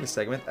Thine Enemy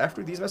segment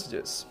after these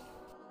messages.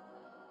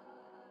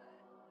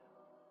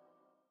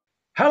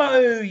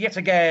 Hello yet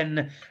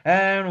again,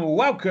 and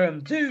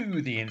welcome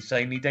to the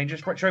Insanely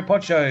Dangerous Retro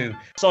Pod Show.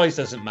 Size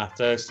doesn't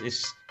matter,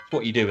 it's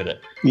what you do with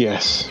it.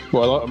 Yes.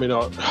 Well, I mean,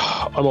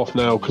 I'm off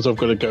now because I've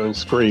got to go and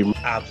scream.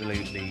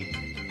 Absolutely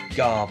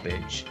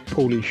garbage.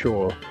 Paulie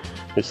Shaw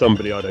is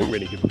somebody I don't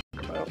really give a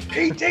fuck about.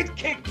 He did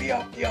kick me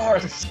up the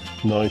arse.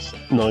 Nice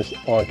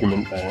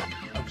argument there.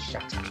 Oh,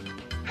 shut up.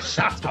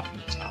 Shut up,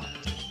 you tart.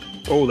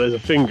 Oh, there's a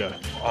finger.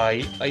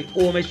 I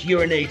almost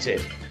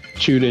urinated.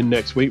 Tune in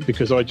next week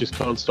because I just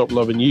can't stop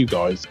loving you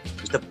guys.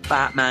 It's the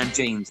Batman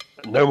jeans.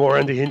 No more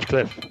Andy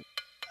Hinchcliffe.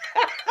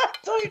 I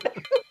don't know.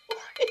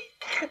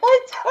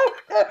 I don't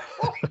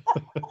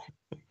know.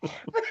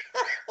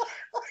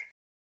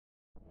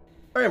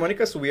 Alright,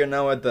 Monica, so we are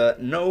now at the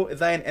Know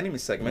Thine Enemy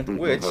segment,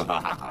 which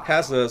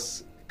has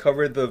us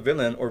cover the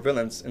villain, or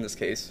villains in this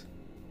case,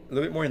 a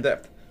little bit more in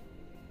depth.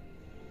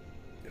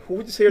 Who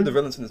would you say are the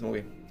villains in this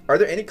movie? Are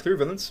there any clear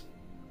villains?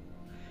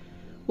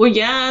 Well,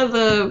 yeah,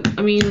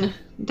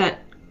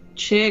 that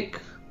chick,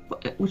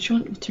 which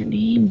one, what's her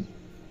name?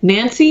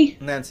 Nancy?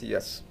 Nancy,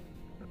 yes.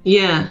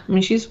 Yeah, I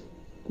mean, she's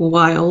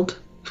wild.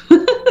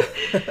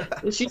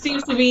 She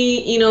seems to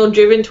be,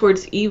 driven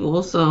towards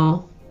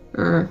evil,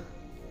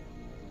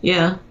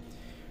 yeah.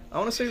 I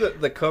want to say that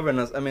the Coven,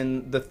 I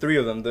mean, the three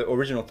of them, the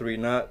original three,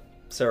 not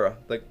Sarah,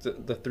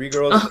 the three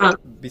girls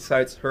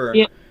besides her.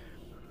 Yeah.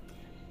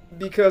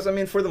 Because, I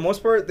mean, for the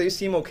most part, they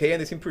seem okay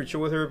and they seem pretty chill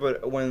with her,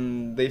 but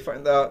when they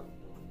find out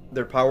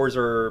their powers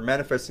are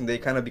manifesting, they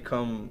kind of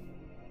become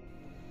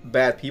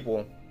bad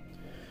people.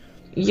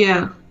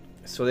 Yeah.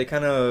 So they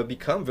kind of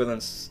become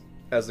villains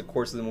as the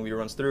course of the movie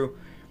runs through.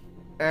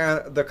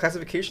 And the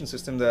classification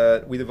system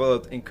that we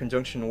developed in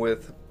conjunction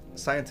with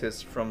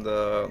scientists from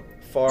the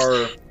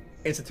FAR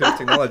Institute of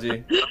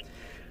Technology,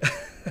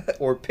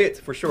 or PIT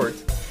for short,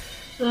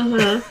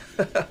 that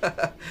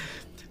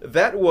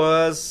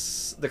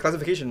was the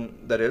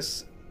classification, that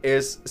is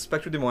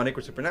spectrodemonic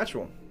or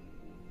supernatural.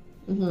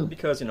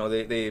 Because,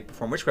 they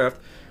perform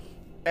witchcraft.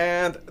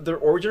 And their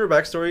origin or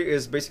backstory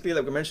is basically,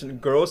 like we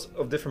mentioned, girls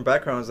of different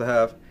backgrounds that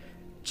have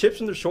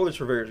chips on their shoulders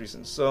for various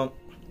reasons. So,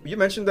 you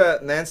mentioned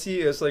that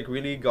Nancy is,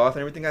 really goth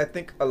and everything. I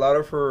think a lot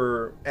of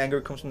her anger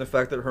comes from the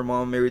fact that her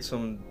mom married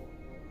some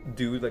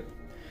dude,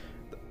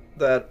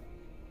 that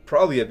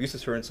probably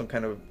abuses her in some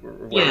kind of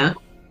way. Yeah.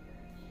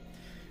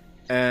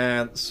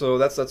 And so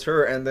that's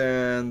her. And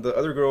then the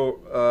other girl,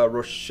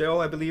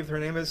 Rochelle, I believe her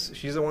name is.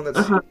 She's the one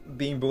that's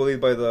being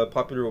bullied by the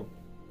popular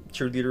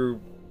cheerleader,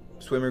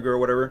 swimmer girl,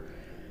 whatever.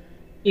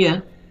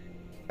 Yeah.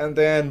 And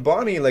then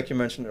Bonnie, like you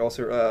mentioned,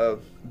 also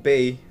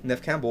Bay,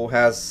 Neve Campbell,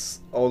 has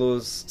all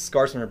those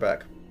scars on her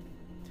back.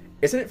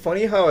 Isn't it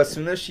funny how as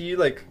soon as she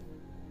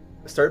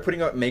started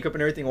putting on makeup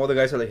and everything, all the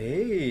guys are like,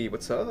 "Hey,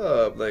 what's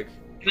up?"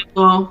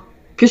 Well,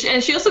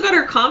 and she also got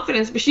her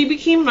confidence, but she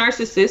became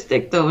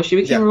narcissistic though. She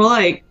became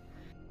real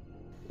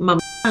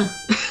mama.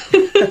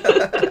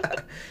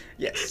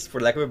 Yes, for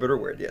lack of a better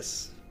word,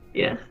 yes.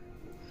 Yeah.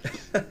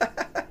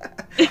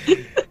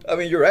 I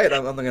mean, you're right.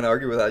 I'm not going to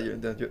argue with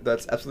that.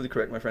 That's absolutely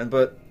correct, my friend.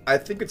 But I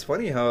think it's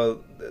funny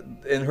how,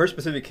 in her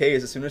specific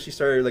case, as soon as she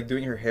started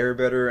doing her hair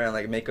better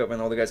and makeup, and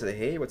all the guys said,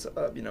 "Hey, what's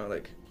up?"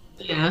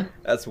 Yeah.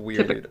 That's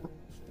weird, dude.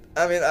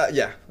 I mean,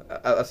 yeah,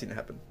 I've seen it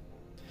happen.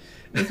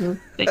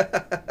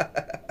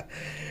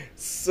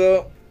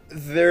 So,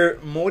 their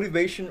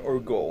motivation or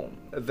goal,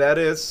 that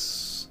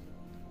is,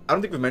 I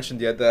don't think we've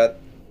mentioned yet that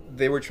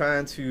they were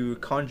trying to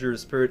conjure a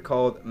spirit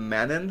called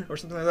Manon or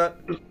something like that.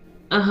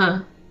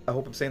 I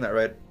hope I'm saying that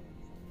right.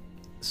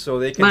 So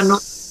they can...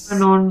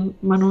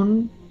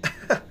 Manon.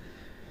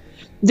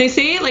 They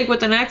say it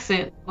with an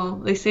accent. Well,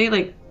 they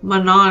say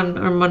Manon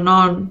or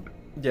Manon.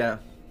 Yeah.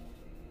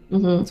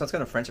 It sounds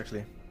kind of French,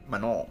 actually.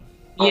 Manon.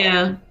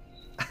 Yeah,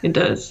 it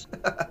does.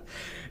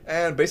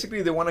 And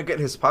basically, they want to get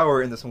his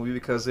power in this movie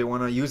because they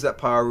want to use that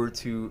power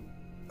to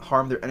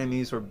harm their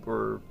enemies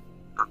or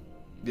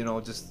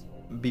just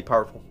be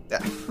powerful. Yeah.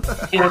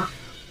 Yeah.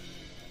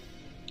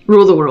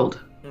 Rule the world.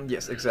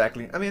 Yes,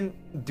 exactly. I mean,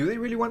 do they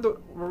really want to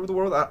rule the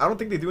world? I don't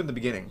think they do in the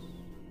beginning.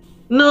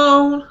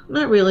 No,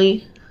 not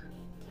really.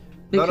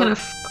 They Not kind un-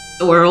 of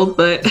the world,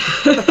 but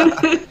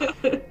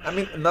I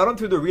mean, not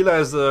until they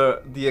realize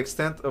the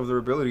extent of their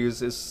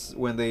abilities is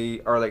when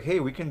they are like, hey,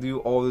 we can do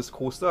all this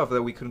cool stuff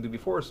that we couldn't do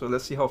before, so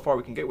let's see how far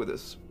we can get with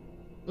this.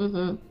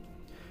 Mhm.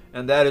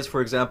 And that is,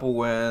 for example,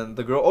 when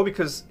the girl,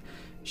 because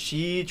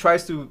she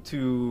tries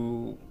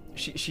to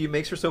she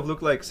makes herself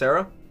look like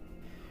Sarah.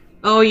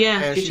 Oh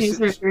yeah, And she changed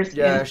her first.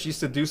 yeah, she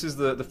seduces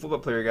the football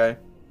player guy.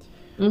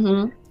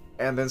 Mhm.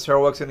 And then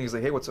Sarah walks in and he's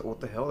like, hey, what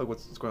the hell? Like,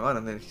 what's going on?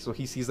 And then so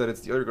he sees that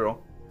it's the other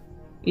girl.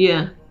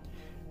 Yeah.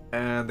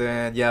 And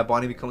then, yeah,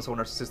 Bonnie becomes so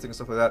narcissistic and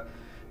stuff like that.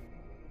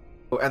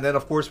 And then,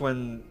 of course,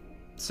 when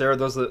Sarah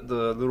does the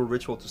little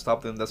ritual to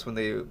stop them, that's when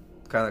they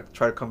kind of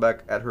try to come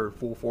back at her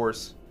full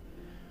force.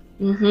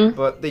 Mhm.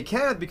 But they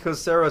can't because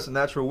Sarah's a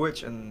natural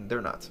witch and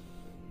they're not.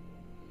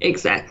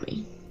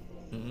 Exactly.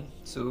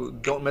 So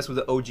don't mess with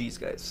the OGs,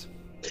 guys.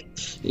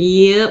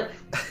 Yep.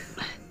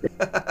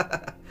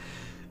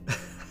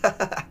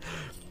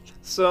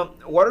 So,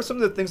 what are some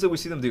of the things that we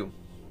see them do?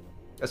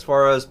 As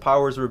far as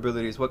powers or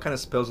abilities, what kind of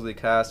spells do they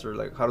cast, or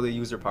like how do they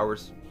use their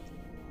powers?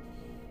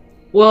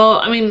 Well,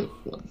 I mean,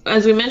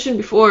 as we mentioned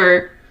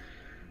before,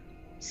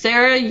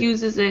 Sarah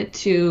uses it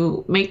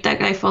to make that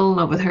guy fall in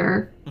love with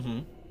her.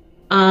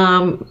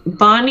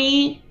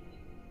 Bonnie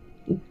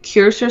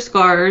cures her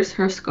scars,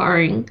 her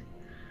scarring.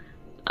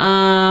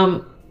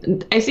 I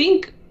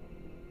think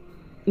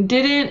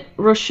didn't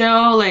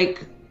Rochelle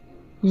like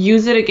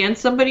use it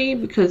against somebody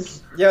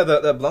because Yeah,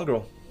 the blonde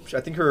girl. I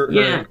think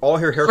Yeah. all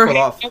her hair her fell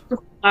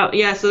off.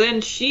 yeah, so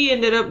then she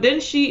ended up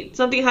didn't she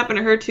something happened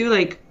to her too,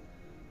 like,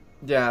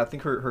 Yeah, I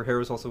think her hair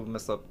was also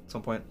messed up at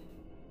some point.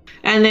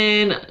 and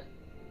then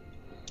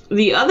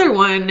the other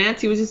one,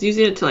 Nancy was just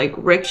using it to like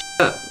wreck shit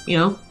up,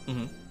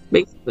 Mhm.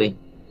 basically.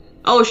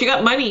 Oh, she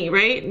got money,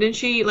 right? Didn't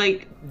she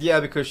like? Yeah,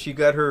 because she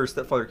got her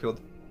stepfather killed.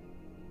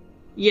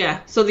 Yeah,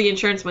 so the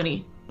insurance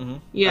money.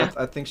 Yeah,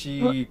 I think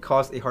she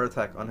caused a heart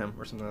attack on him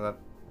or something like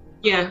that.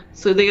 yeah.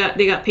 So they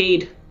got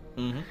paid,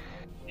 Mhm.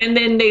 and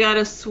then they got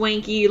a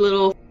swanky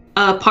little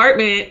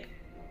apartment,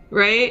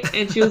 right?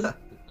 And she was like,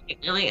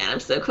 "I'm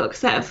so cool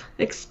 'cause I have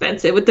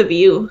expensive with the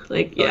view."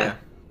 Like, yeah.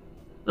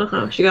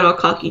 She got all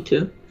cocky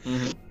too.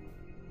 Mhm.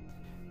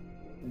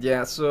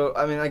 Yeah, so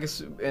I mean, I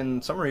guess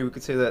in summary, we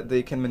could say that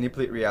they can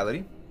manipulate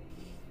reality.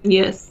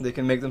 Yes. They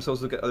can make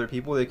themselves look at other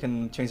people. They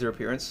can change their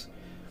appearance.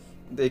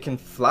 They can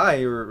fly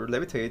or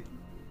levitate.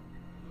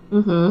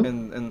 Mhm.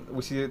 And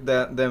we see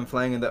that them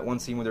flying in that one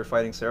scene where they're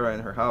fighting Sarah in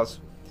her house.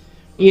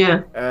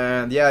 Yeah.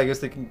 And yeah, I guess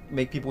they can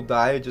make people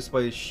die just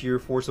by sheer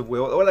force of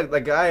will. Or like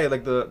that guy,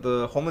 like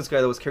the homeless guy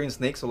that was carrying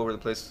snakes all over the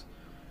place.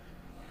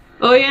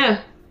 Oh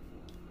yeah.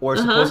 Or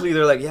supposedly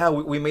they're like, yeah,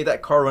 we made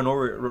that car run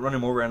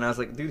him over, and I was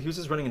like, dude, he was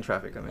just running in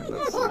traffic. I mean,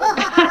 that's,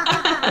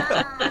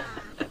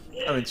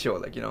 I mean, chill,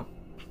 like,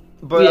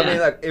 But I Yeah. mean,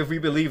 like, if we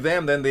believe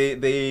them, then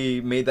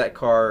they made that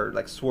car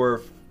like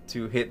swerve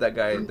to hit that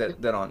guy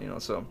dead on,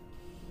 So,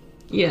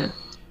 Yeah.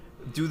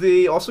 do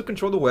they also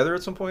control the weather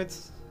at some point?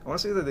 I want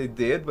to say that they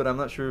did, but I'm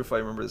not sure if I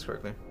remember this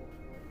correctly.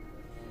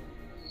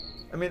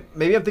 I mean,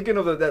 maybe I'm thinking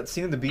of that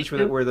scene in the beach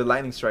where the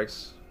lightning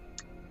strikes.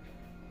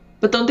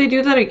 But don't they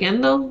do that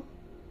again though?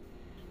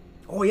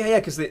 Oh yeah,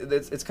 because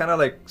it's kind of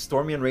like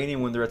stormy and rainy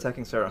when they're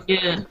attacking Sarah.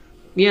 Yeah.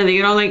 Yeah, they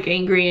get all like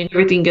angry and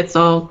everything gets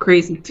all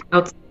crazy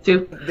outside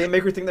too. They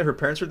make her think that her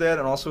parents are dead,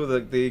 and also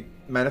they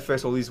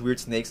manifest all these weird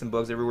snakes and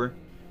bugs everywhere.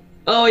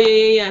 Oh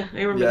yeah.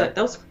 I remember Yeah. that.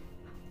 That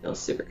was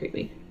super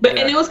creepy. But and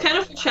Yeah. it was kind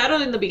of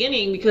foreshadowed in the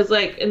beginning because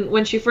like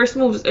when she first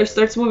moves or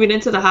starts moving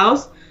into the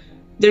house,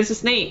 there's a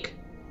snake.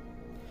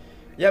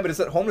 Yeah, but it's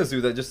that homeless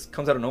dude that just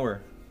comes out of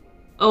nowhere.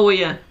 Oh well,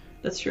 yeah,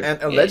 that's true. And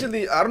Yeah.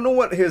 allegedly, I don't know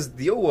what his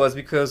deal was,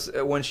 because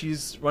when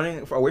she's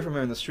running away from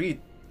him in the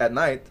street at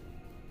night,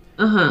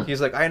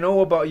 he's like, I know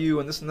about you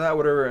and this and that,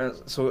 whatever. And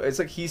so it's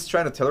like he's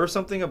trying to tell her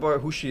something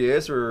about who she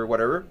is or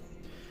whatever.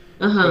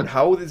 But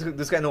how would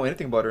this guy know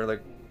anything about her?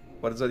 Like,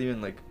 what does that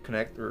even like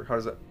connect, or how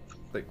does that,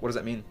 like, what does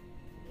that mean?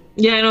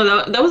 Yeah, I know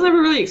that was never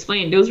really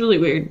explained. It was really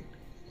weird.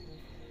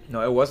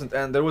 No, it wasn't.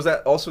 And there was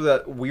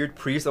that weird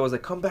priest that was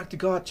like, come back to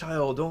God,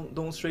 child.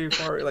 Don't stray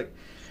far. Like,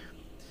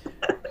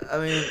 I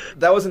mean,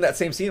 that was in that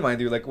same scene, mind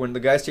you. Like when the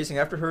guy's chasing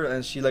after her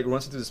and she like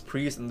runs into this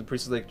priest, and the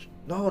priest is like,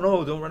 no,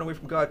 don't run away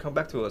from God. Come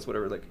back to us,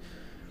 whatever. Like,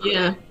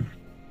 Yeah.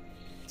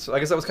 so I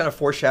guess that was kind of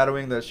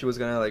foreshadowing that she was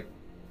gonna like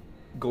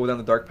go down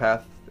the dark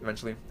path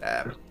eventually,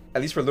 at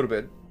least for a little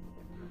bit.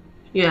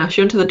 Yeah,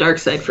 she went to the dark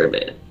side for a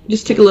bit.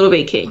 Just took a little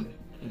vacay.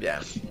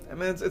 Yeah, I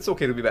mean it's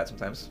okay to be bad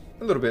sometimes,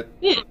 a little bit.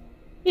 Yeah. A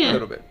Yeah.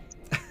 little bit.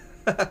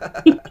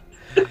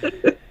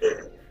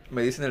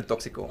 Me dicen el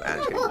tóxico.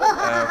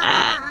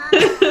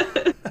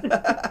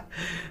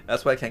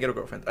 That's why I can't get a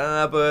girlfriend.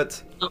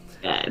 But Oh,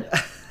 God.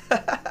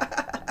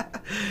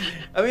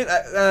 I I mean,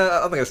 I'm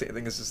not gonna say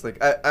anything. It's just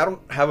like I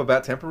don't have a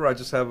bad temper. I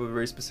just have a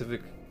very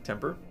specific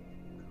temper,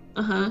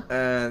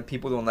 and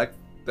people don't like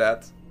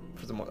that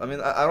for the most. I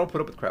mean, I don't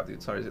put up with crap,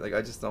 dude. Sorry, like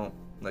I just don't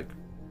like.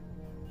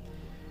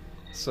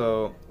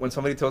 So when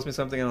somebody tells me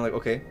something, and I'm like,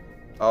 okay,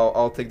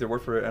 I'll take their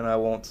word for it, and I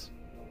won't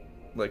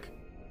like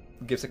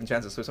give second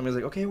chances. So if somebody's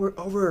like, okay, we're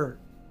over,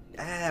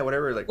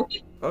 whatever, like,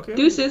 okay,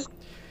 Deuces.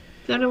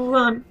 Time to move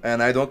on.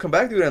 And I don't come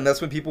back, dude. And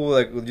that's when people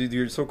like,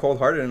 you're so cold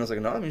hearted. And I was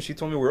like, no, I mean, she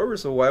told me we're over,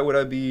 so why would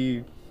I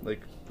be like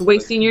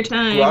wasting your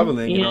time?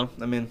 Groveling, you know?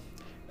 I mean,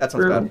 that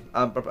sounds bad.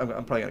 I'm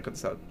probably gonna cut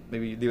this out.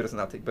 Maybe leave it as an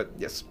outtake, but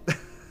yes.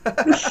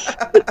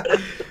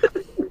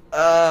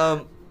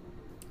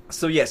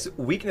 So yes,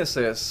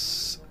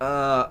 weaknesses.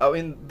 I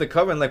mean, the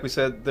Coven, like we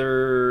said,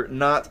 they're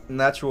not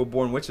natural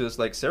born witches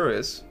like Sarah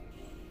is.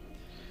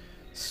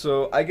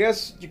 So I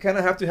guess you kind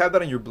of have to have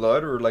that in your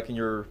blood or like in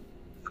your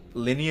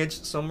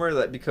lineage somewhere,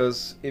 that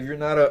because if you're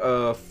not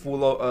a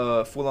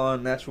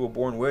full-on natural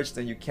born witch,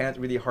 then you can't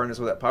really harness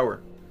all that power.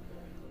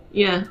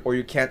 Yeah. Or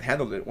you can't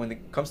handle it when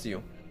it comes to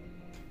you.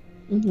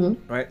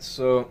 Right?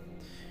 So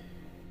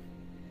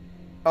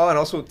and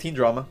also teen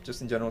drama,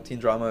 just in general, teen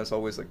drama is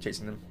always like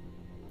chasing them.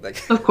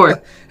 Like of course.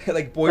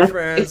 Like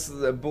boyfriends,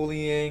 the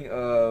bullying,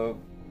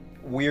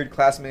 weird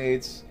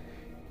classmates.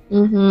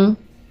 You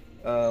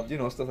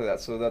know, stuff like that.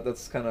 So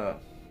that's kind of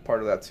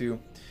part of that too.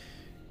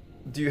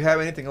 Do you have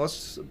anything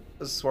else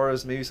as far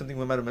as maybe something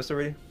we might have missed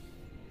already?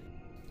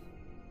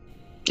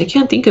 I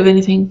can't think of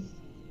anything.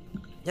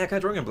 Yeah, kind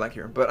of drawing a blank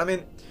here. But I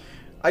mean,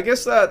 I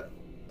guess that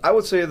I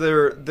would say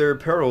their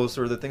perils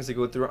or the things they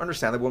go through are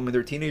understandable. I mean,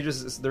 they're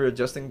teenagers. They're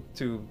adjusting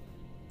to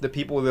the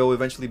people they'll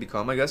eventually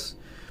become, I guess.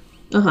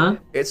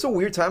 It's a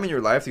weird time in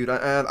your life, dude.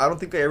 And I don't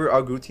think I ever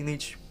outgrew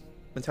teenage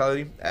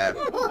mentality. I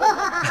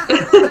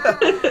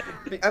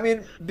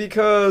mean,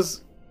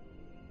 because...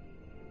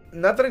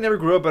 Not that I never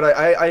grew up, but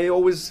I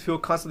always feel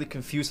constantly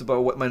confused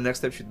about what my next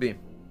step should be.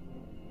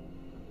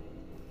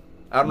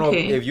 I don't know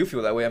if you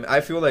feel that way. I mean,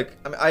 I feel like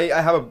I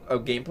have a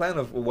game plan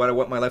of what I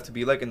want my life to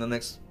be like in the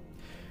next.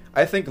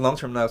 I think long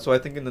term now, so I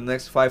think in the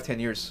next 5-10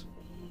 years.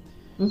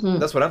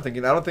 That's what I'm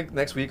thinking. I don't think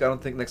next week. I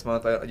don't think next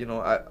month.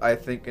 I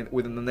think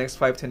within the next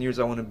 5-10 years,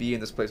 I want to be in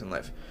this place in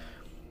life.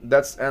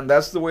 That's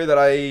the way that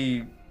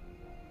I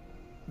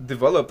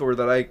developed, or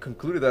that I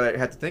concluded that I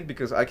had to think,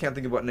 because I can't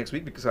think about next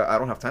week because I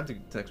don't have time to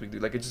next week,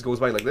 dude. Like, it just goes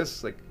by like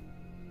this, like.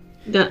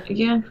 Yeah,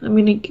 I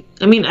mean,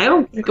 I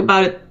don't think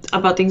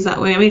about things that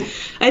way. I mean,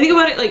 I think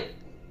about it like,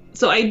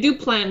 so I do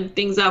plan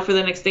things out for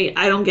the next day.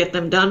 I don't get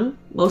them done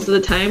most of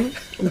the time,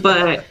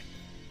 but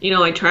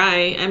I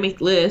try. I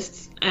make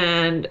lists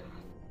and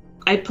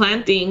I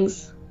plan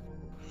things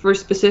for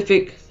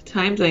specific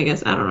times. I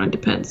guess I don't know. It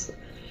depends,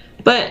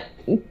 but.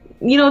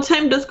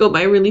 Time does go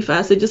by really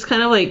fast. It just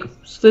kind of like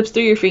slips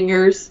through your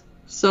fingers.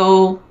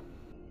 So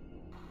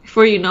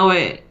before you know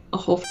it, a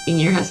whole f***ing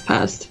year has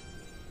passed.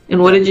 And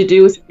what did you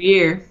do with your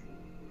year?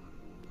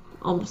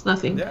 Almost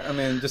nothing. Yeah, I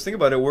mean, just think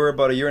about it. We're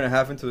about 1.5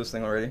 years into this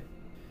thing already.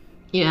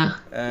 Yeah.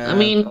 And, I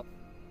mean,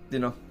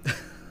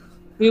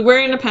 we were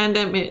in a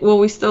pandemic. Well,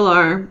 we still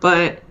are,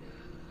 but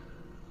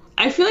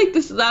I feel like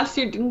this last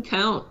year didn't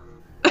count.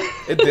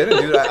 It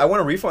didn't, dude. I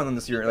want a refund on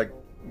this year. Like,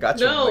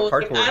 gotcha. No,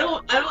 like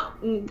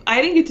hardcore.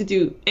 I didn't get to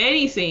do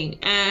anything,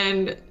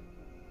 and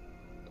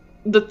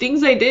the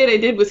things I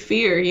did with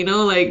fear,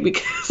 like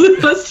because I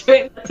was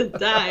trying not to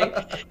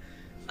die.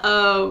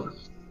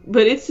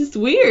 But it's just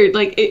weird.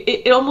 Like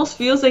it almost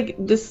feels like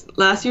this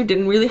last year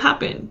didn't really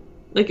happen.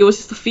 Like it was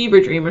just a fever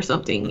dream or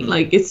something.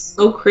 Like it's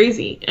so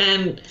crazy.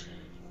 And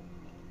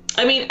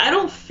I mean, I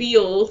don't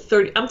feel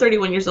 30. I'm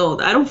 31 years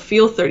old. I don't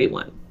feel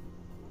 31.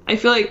 I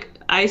feel like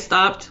I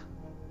stopped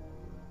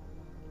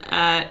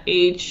at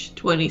age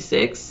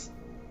 26.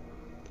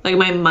 Like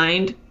my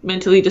mind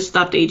mentally just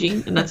stopped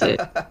aging, and that's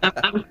it.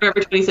 I'm forever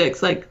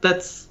 26. Like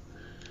that's.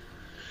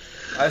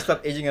 I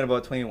stopped aging at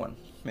about 21,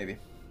 maybe.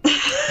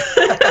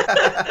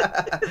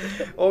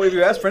 Well, if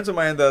you ask friends of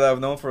mine that I've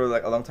known for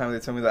like a long time, they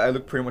tell me that I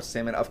look pretty much the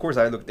same. And of course,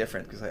 I look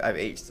different because I've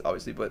aged,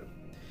 obviously. But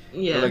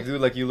yeah, like,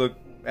 dude, like you look,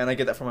 and I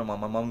get that from my mom.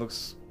 My mom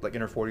looks like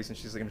in her 40s, and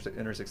she's like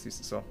in her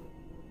 60s. So,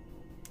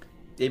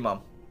 hey,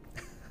 mom.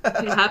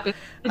 It happens.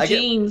 The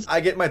genes. I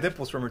get my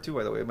dimples from her too.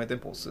 By the way, my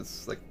dimples.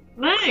 It's like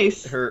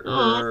nice.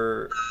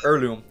 Her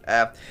heirloom.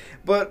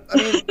 But I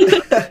mean,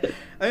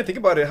 I mean, think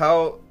about it.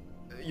 How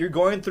you're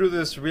going through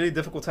this really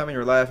difficult time in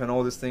your life, and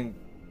all these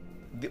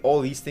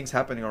things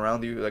happening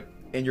around you, like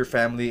in your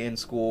family, in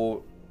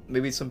school.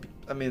 Maybe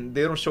I mean,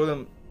 they don't show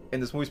them in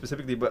this movie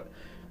specifically, but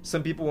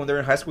some people when they're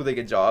in high school, they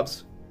get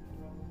jobs.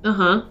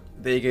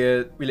 They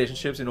get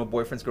relationships,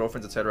 boyfriends,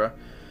 girlfriends, etc.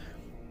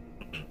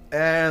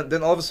 And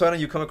then all of a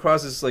sudden you come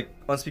across this like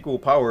unspeakable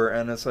power,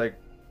 and it's like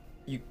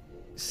you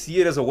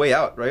see it as a way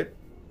out, right?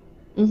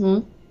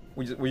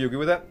 Would you agree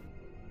with that?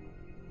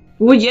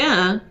 Well,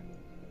 yeah.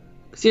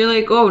 So you're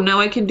like, oh, now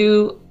I can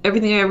do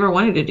everything I ever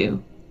wanted to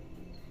do.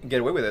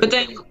 Get away with it. But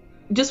then,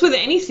 just with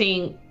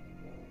anything,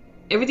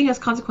 everything has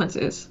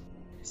consequences.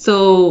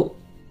 So,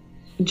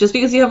 just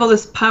because you have all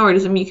this power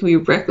doesn't mean you can be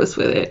reckless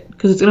with it,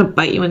 because it's gonna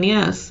bite you in the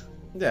ass.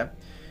 Yeah,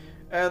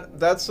 And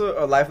that's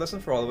a life lesson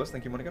for all of us.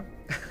 Thank you, Monica.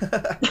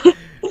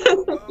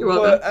 You're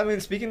welcome. But I mean,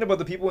 speaking about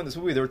the people in this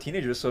movie, they were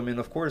teenagers. So I mean,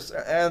 of course,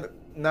 and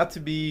not to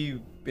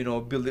be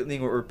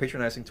belittling or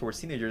patronizing towards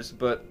teenagers,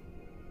 but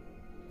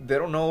they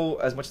don't know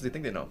as much as they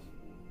think they know.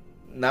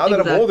 Now that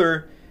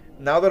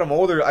I'm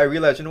older, I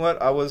realize, you know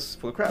what? I was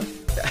full of crap.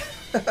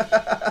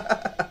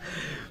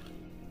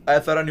 I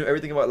thought I knew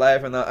everything about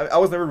life, and I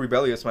was never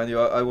rebellious, mind you.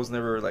 I was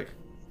never like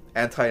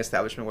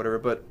anti-establishment, whatever.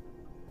 But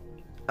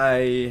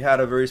I had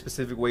a very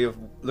specific way of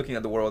looking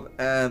at the world,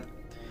 and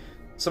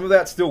some of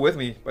that's still with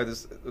me by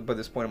this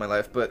point in my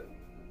life. But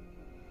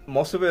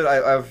most of it,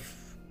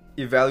 I've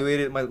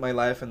evaluated my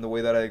life and the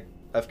way that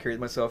I've carried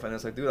myself, and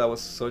it's like, dude, I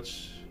was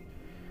such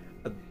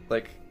a,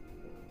 like,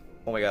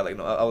 oh my god, like,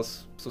 no, I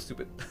was so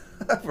stupid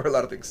for a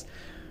lot of things.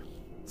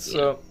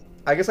 So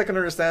I guess I can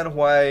understand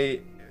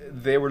why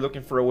they were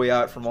looking for a way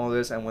out from all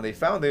this, and when they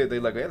found it,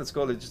 they're like, yeah, let's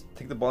go, let's just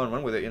take the ball and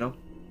run with it,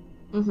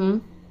 Mm-hmm.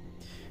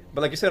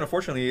 But like you said,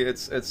 unfortunately,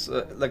 it's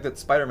like that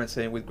Spider-Man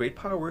saying, with great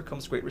power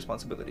comes great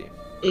responsibility.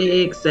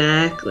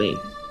 Exactly.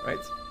 Right?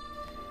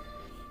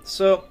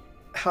 So,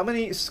 how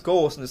many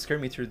skulls in the scare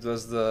meter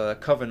does the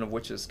Coven of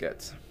Witches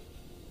get?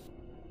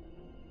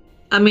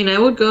 I mean, I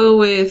would go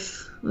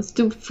with, let's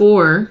do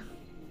 4.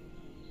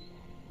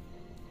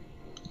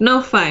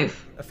 No,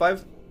 5. A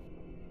 5?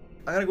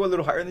 I'm gonna go a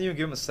little higher than you and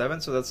give him a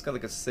 7, so that's kind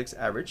of like a 6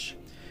 average.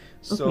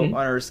 So Okay. on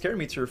our scare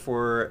meter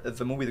for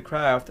the movie The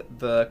Craft,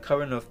 the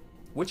Coven of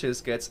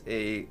Witches gets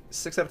a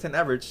 6 out of 10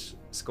 average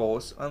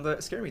skulls on the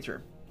scare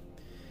meter.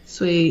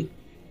 Sweet.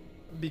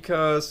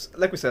 Because,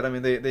 like we said, I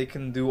mean, they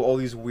can do all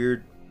these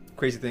weird,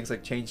 crazy things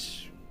like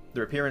change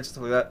their appearance and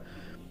stuff like that.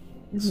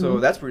 So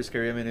that's pretty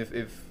scary. I mean,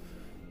 if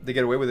they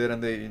get away with it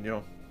and they,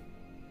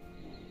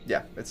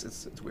 yeah,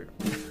 it's weird.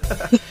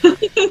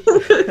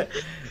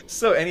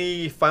 So,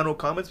 any final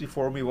comments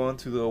before we move on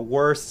to the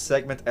worst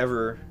segment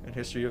ever in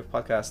history of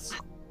podcasts?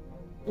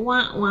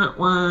 Wah, wah,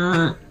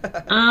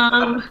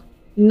 wah.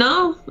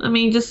 No, I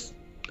mean, just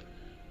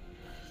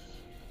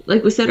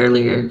like we said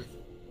earlier,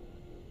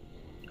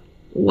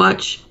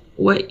 watch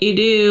what you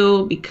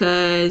do,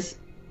 because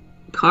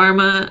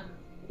karma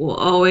will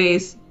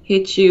always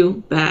hit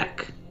you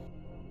back.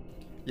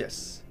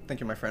 Yes, thank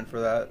you, my friend, for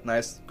that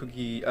nice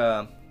cookie,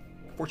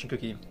 fortune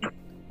cookie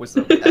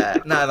wisdom.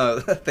 No,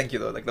 thank you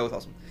though. Like, that was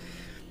awesome.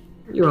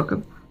 You're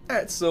welcome. All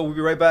right, so we'll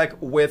be right back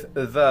with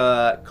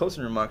the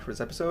closing remarks for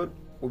this episode.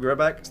 We'll be right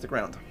back. Stick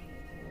around.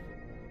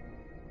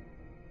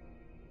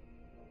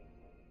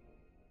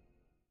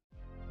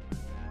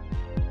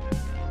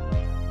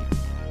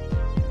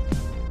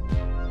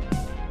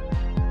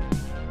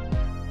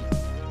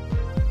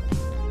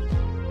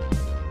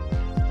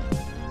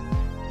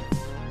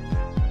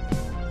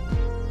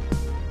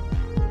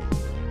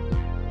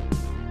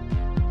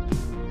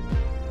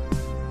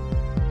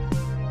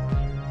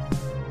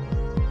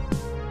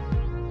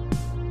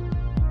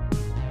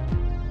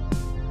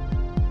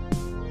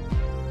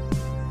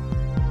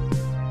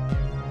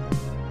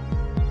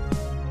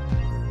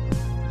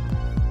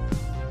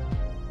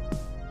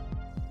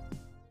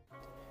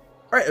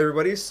 Alright,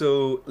 everybody,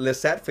 so let's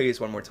sad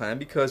face one more time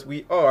because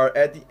we are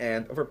at the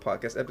end of our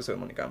podcast episode,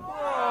 Monica.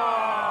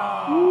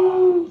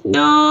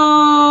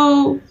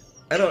 No.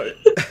 I know.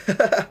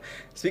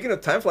 Speaking of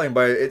time flying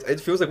by,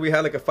 it feels like we had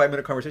like a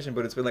 5-minute conversation,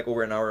 but it's been like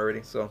over an hour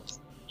already, so.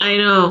 I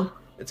know.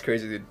 It's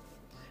crazy, dude.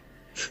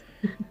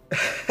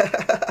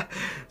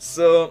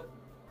 So,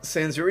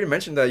 since you already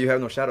mentioned that you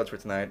have no shoutouts for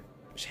tonight,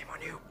 shame on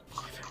you.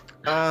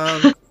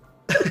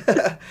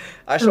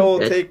 I shall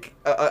take,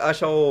 I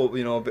shall,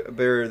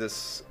 bear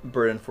this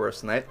burden for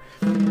us tonight.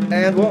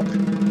 And, well,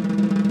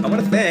 I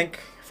want to thank,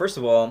 first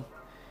of all,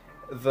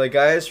 the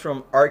guys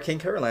from Arcane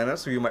Carolina.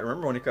 So you might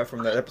remember, Monica,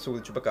 from that episode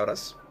with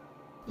Chupacabras.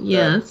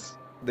 Yes.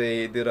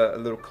 They did a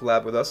little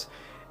collab with us.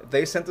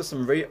 They sent us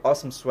some very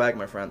awesome swag,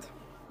 my friend.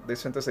 They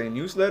sent us a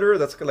newsletter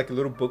that's like a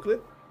little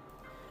booklet.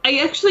 I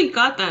actually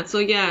got that, so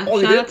yeah. Oh,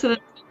 you shout did? out to them.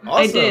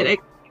 Awesome. I did. I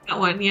got that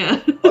one,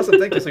 yeah. Awesome,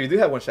 thank you. So you do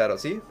have one shout out.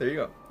 See, there you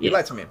go. You Yes.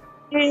 lied to me.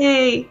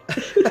 Yay.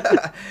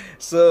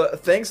 So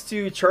thanks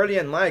to Charlie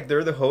and Mike.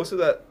 They're the hosts of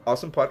that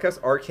awesome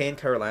podcast, Arcane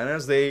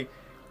Carolinas. They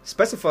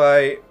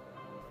specialize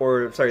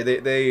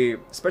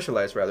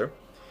rather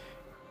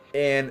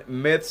in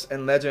myths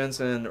and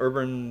legends and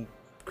urban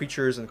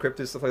creatures and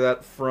cryptids, stuff like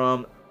that,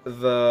 from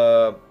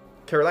the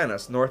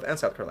Carolinas, North and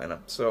South Carolina.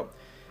 So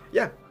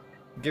yeah,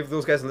 give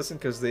those guys a listen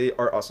because they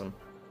are awesome.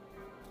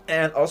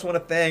 And I also want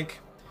to thank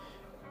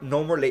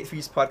No More Late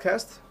Fees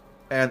podcast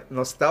and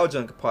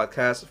Nostalgia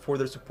podcast for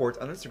their support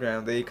on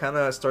Instagram. They kind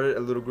of started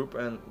a little group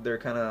and they're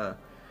kind of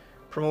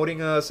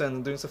promoting us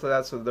and doing stuff like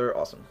that, so they're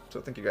awesome.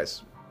 So thank you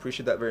guys.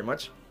 Appreciate that very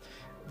much.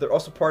 They're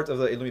also part of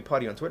the Illumi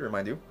Party on Twitter,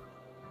 mind you.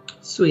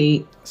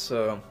 Sweet.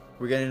 So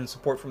we're getting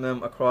support from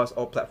them across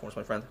all platforms,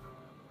 my friend.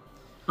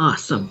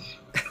 Awesome.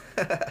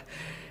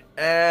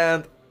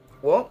 And,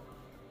 well,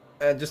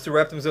 and just to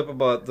wrap things up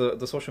about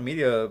the social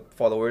media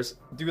followers,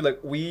 dude, like,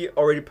 we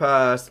already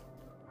passed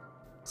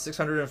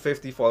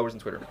 650 followers on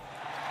Twitter.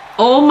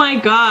 Oh my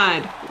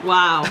god.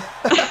 Wow.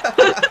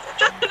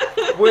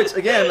 Which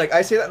again, like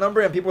I say that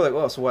number and people are like,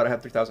 "Oh, so what? I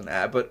have 3,000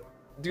 but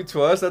dude,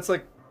 to us, that's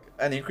like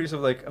an increase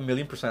of like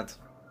 1,000,000%.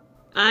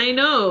 I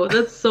know.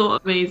 That's so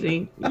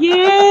amazing.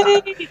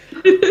 Yay!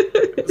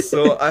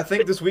 So I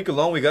think this week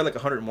alone we got like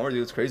 100 more,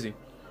 dude. It's crazy.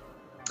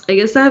 I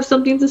guess I have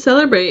something to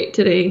celebrate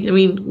today. I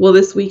mean, well,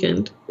 this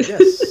weekend.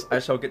 Yes, I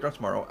shall get drunk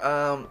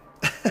tomorrow.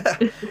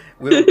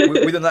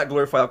 We do not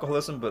glorify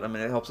alcoholism, but I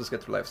mean it helps us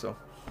get through life. So.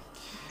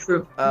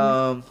 True.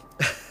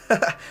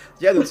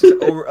 Yeah, dude, it's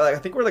over. I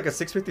think we're like at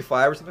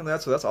 6:55 or something like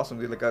that. So that's awesome,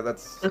 dude. Like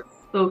that's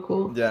So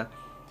cool. yeah.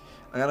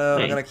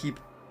 I'm gonna keep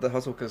the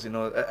hustle because and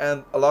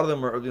a lot of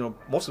them are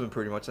most of them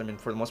pretty much. I mean,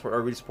 for the most part,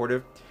 are really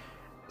supportive.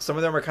 Some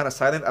of them are kind of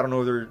silent. I don't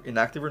know if they're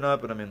inactive or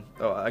not, but I mean,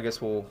 I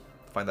guess we'll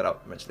find that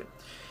out eventually.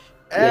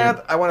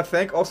 And I want to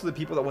thank also the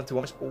people that went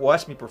to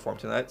watch me perform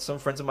tonight. Some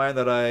friends of mine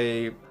that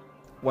I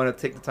want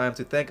to take the time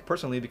to thank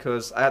personally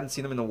because I hadn't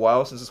seen them in a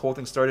while since this whole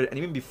thing started, and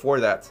even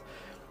before that,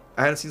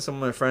 I hadn't seen some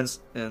of my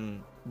friends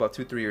in about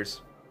 2-3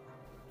 years.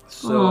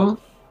 So,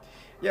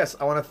 yes,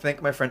 I want to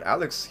thank my friend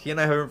Alex. He and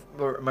I have,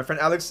 my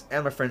friend Alex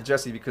and my friend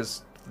Jesse,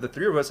 because the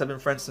three of us have been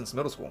friends since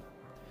middle school.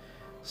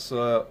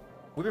 So,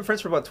 we've been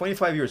friends for about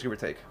 25 years, give or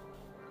take.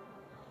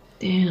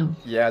 Damn.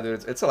 Yeah,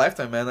 dude, it's a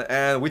lifetime, man.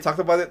 And we talked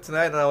about it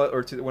tonight,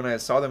 when I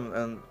saw them,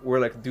 and we're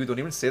like, dude, don't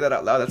even say that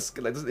out loud. That's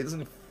like, it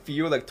doesn't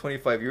feel like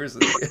 25 years.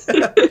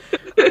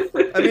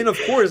 I mean, of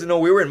course,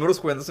 we were in middle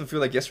school, and it doesn't feel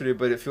like yesterday,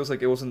 but it feels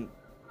like it wasn't.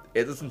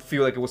 It doesn't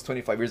feel like it was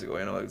 25 years ago.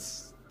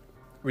 It's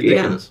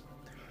ridiculous.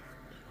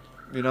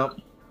 Yeah.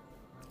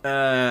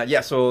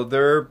 Yeah. So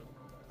they're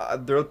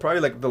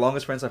probably like the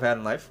longest friends I've had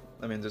in life.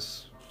 I mean,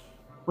 just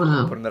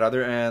putting that out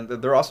there, and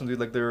they're awesome,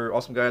 dude. Like they're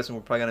awesome guys, and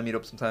we're probably gonna meet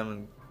up sometime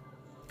and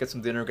get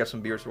some dinner, get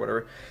some beers or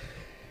whatever.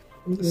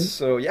 Mm-hmm.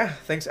 So yeah,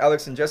 thanks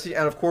Alex and Jesse,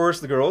 and of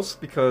course the girls,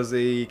 because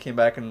they came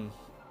back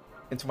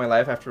into my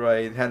life after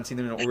I hadn't seen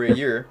them in over a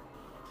year.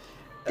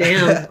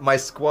 Damn. My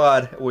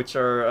squad, which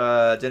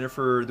are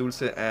Jennifer,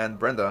 Dulce, and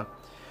Brenda.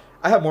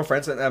 I have more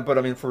friends, but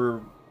I mean,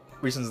 for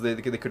reasons they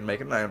couldn't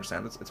make it, and I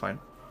understand. It's fine.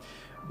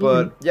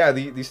 But yeah,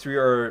 these three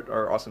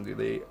are awesome, dude.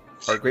 They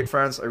are great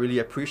friends. I really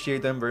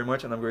appreciate them very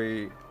much, and I'm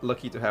very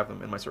lucky to have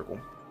them in my circle.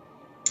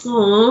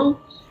 Aww.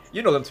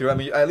 You know them too. I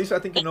mean, at least I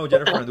think you know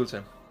Jennifer and Dulce.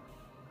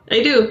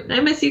 I do. I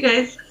miss you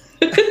guys.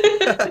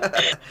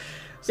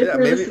 So yeah,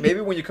 maybe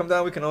when you come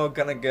down, we can all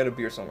kind of get a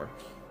beer somewhere.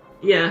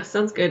 Yeah,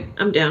 sounds good.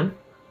 I'm down.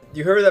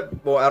 You heard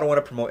that? Well, I don't want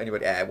to promote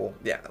anybody. Well,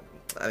 yeah.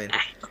 I mean,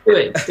 do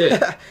it.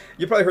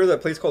 You probably heard of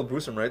that place called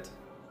Brewsome, right?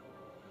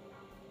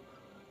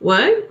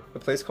 What? A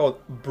place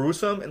called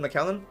Brewsome in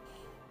McAllen?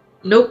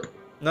 Nope.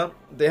 No,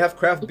 they have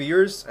craft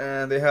beers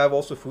and they have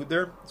also food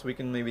there, so we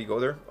can maybe go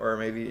there, or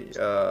maybe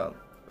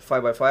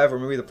 5x5, or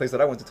maybe the place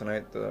that I went to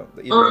tonight, the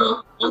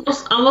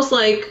almost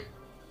like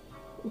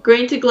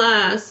Grain to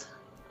Glass,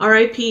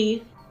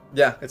 R.I.P.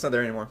 Yeah, it's not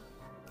there anymore.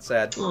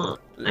 Sad. Oh,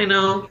 I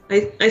know.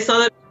 I saw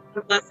that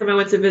last time I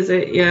went to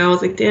visit. Yeah, I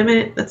was like, damn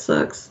it, that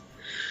sucks.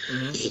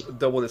 Mm-hmm.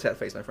 Double the sad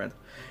face, my friend.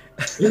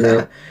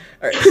 Yeah.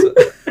 All right. So,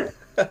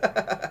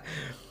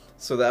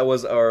 so that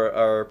was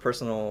our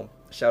personal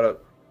shout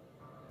out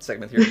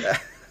segment here.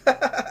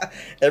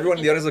 Everyone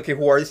in the audience, okay,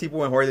 who are these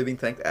people and who are they being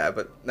thanked at?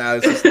 But now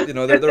it's just,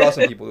 they're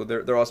awesome people.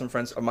 They're awesome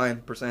friends of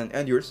mine,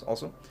 and yours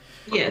also.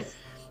 Yes.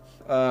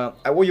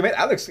 Well, you met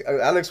Alex.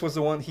 Alex was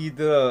the one, he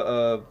did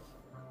an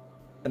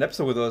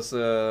episode with us,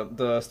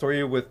 the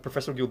story with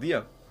Professor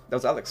Gildia. That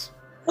was Alex.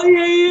 Oh,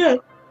 yeah.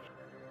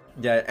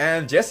 Yeah,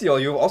 and Jesse,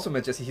 you've also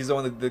met Jesse. He's the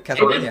one that did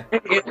Castlevania.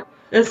 Yeah,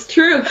 that's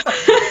true.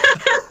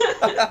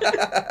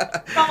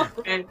 Oh,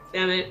 man,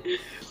 damn it.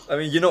 I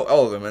mean, you know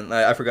all of them, and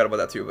I forgot about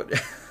that too, but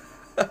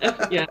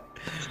yeah.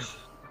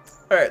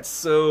 Alright,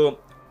 so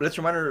let's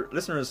remind our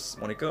listeners,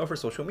 Monica, of our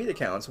social media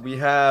accounts. We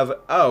have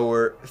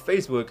our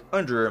Facebook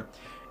under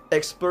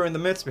Exploring the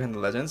Myths Behind the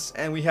Legends,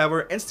 and we have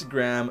our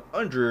Instagram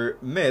under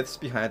Myths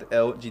Behind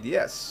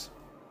LGDS.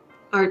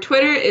 Our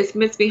Twitter is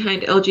Myths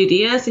Behind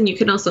LGDS, and you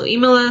can also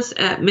email us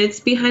at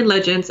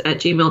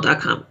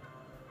mythsbehindlegends@gmail.com.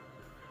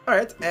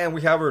 Alright, and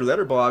we have our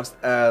letterboxd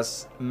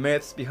as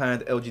Myths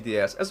Behind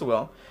LGDS as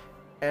well.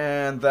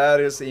 And that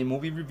is a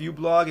movie review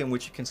blog in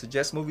which you can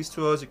suggest movies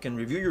to us. You can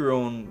review your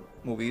own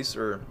movies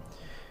or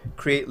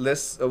create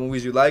lists of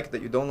movies you like,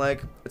 that you don't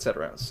like,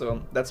 etc.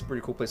 So that's a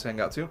pretty cool place to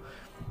hang out too.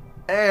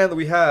 And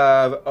we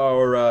have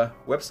our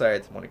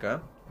website,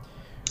 Monica,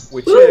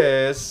 which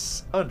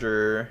is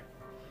under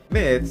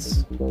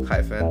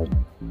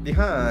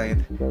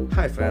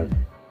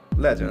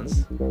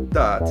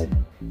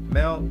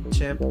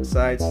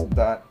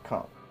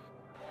myths-behind-legends.mailchimpsites.com.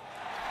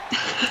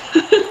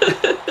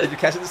 Did you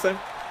catch it this time?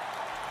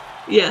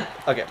 Yeah.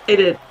 Okay. I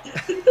did.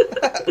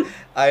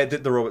 I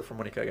did the robot for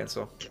Monica again,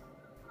 so.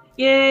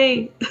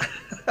 Yay!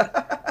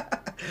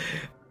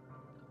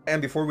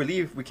 And before we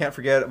leave, we can't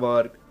forget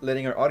about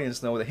letting our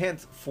audience know the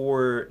hint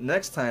for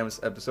next time's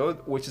episode,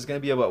 which is going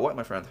to be about what,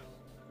 my friend?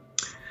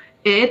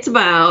 It's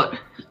about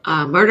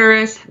a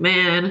murderous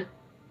man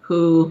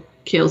who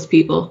kills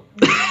people.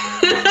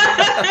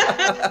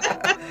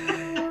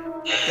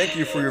 Thank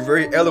you for your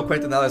very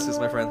eloquent analysis,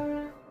 my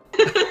friend.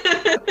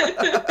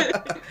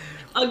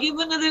 I'll give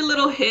another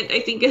little hint. I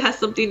think it has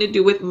something to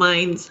do with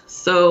mines.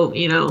 So,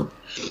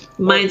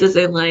 mines as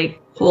in like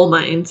whole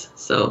mines.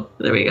 So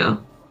there we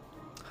go.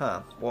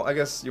 Huh. Well, I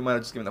guess you might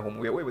have just given the whole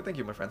movie away, but thank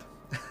you, my friend.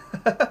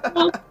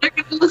 Well, they're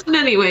gonna listen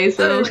anyway,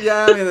 so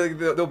Yeah, I mean,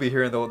 they'll be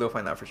here and they'll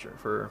find out for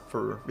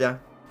sure. Yeah.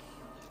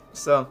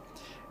 So,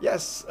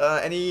 yes.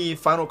 Any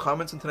final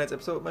comments on tonight's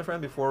episode, my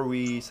friend, before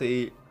we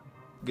say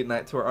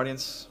goodnight to our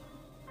audience?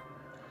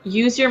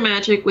 use your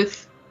magic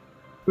with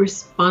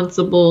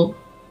responsible.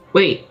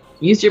 Wait,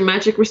 use your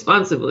magic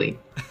responsibly.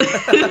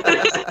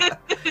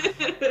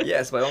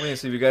 Yes, by all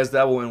means, if you guys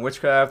dabble in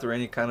witchcraft or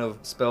any kind of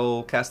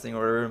spell casting or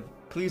whatever,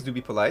 please do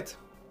be polite.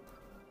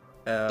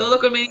 Todo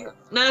con medida,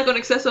 nada con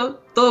exceso,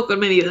 todo con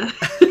medida.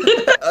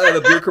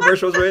 The beer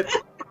commercials, right?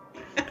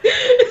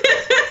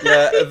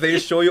 Yeah, they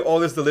show you all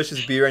this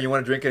delicious beer and you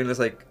want to drink it, and it's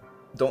like,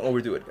 don't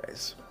overdo it,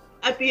 guys.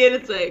 At the end,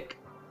 it's like,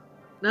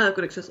 nada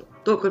con exceso,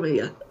 todo con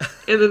medida.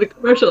 And then the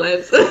commercial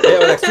ends. Yeah,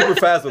 but like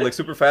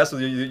super fast, so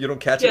you don't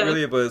catch it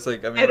really, but it's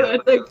like, I mean, I know,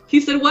 it's like, he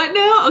said what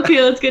now?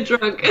 Okay, let's get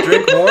drunk.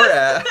 drink more.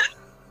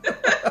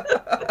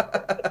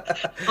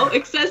 Oh,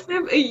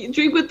 excessive?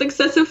 Drink with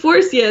excessive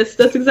force? Yes,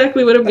 that's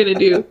exactly what I'm gonna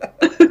do.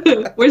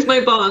 Where's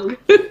my bong?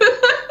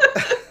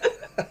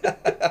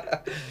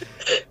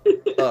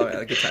 Oh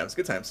man,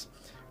 good times.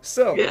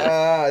 So,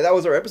 Yeah. that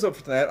was our episode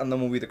for tonight on the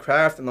movie The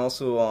Craft, and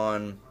also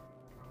on,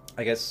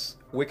 I guess,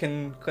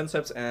 Wiccan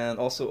concepts and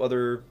also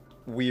other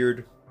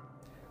weird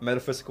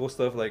metaphysical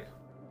stuff like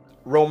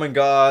Roman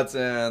gods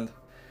and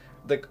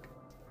the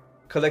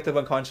collective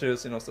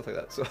unconscious, stuff like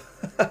that. So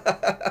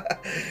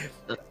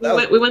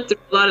We went through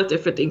a lot of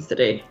different things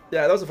today.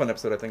 yeah, that was a fun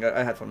episode. I think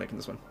I had fun making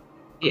this one.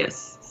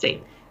 Yes,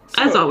 same.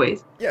 So, As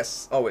always.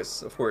 Yes,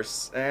 always, of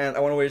course. And I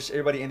want to wish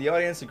everybody in the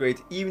audience a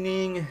great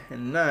evening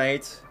and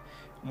night,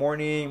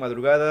 morning,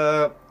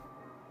 madrugada,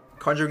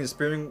 conjuring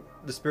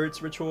the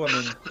spirits ritual. I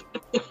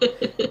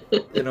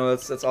mean,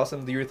 that's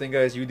awesome. Do your thing,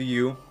 guys. You do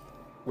you.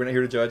 We're not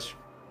here to judge.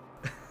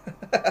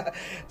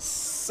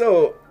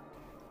 So,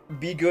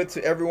 be good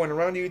to everyone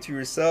around you, to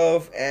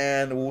yourself,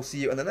 and we'll see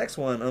you on the next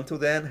one. Until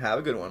then, have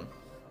a good one.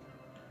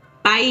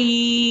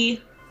 Bye.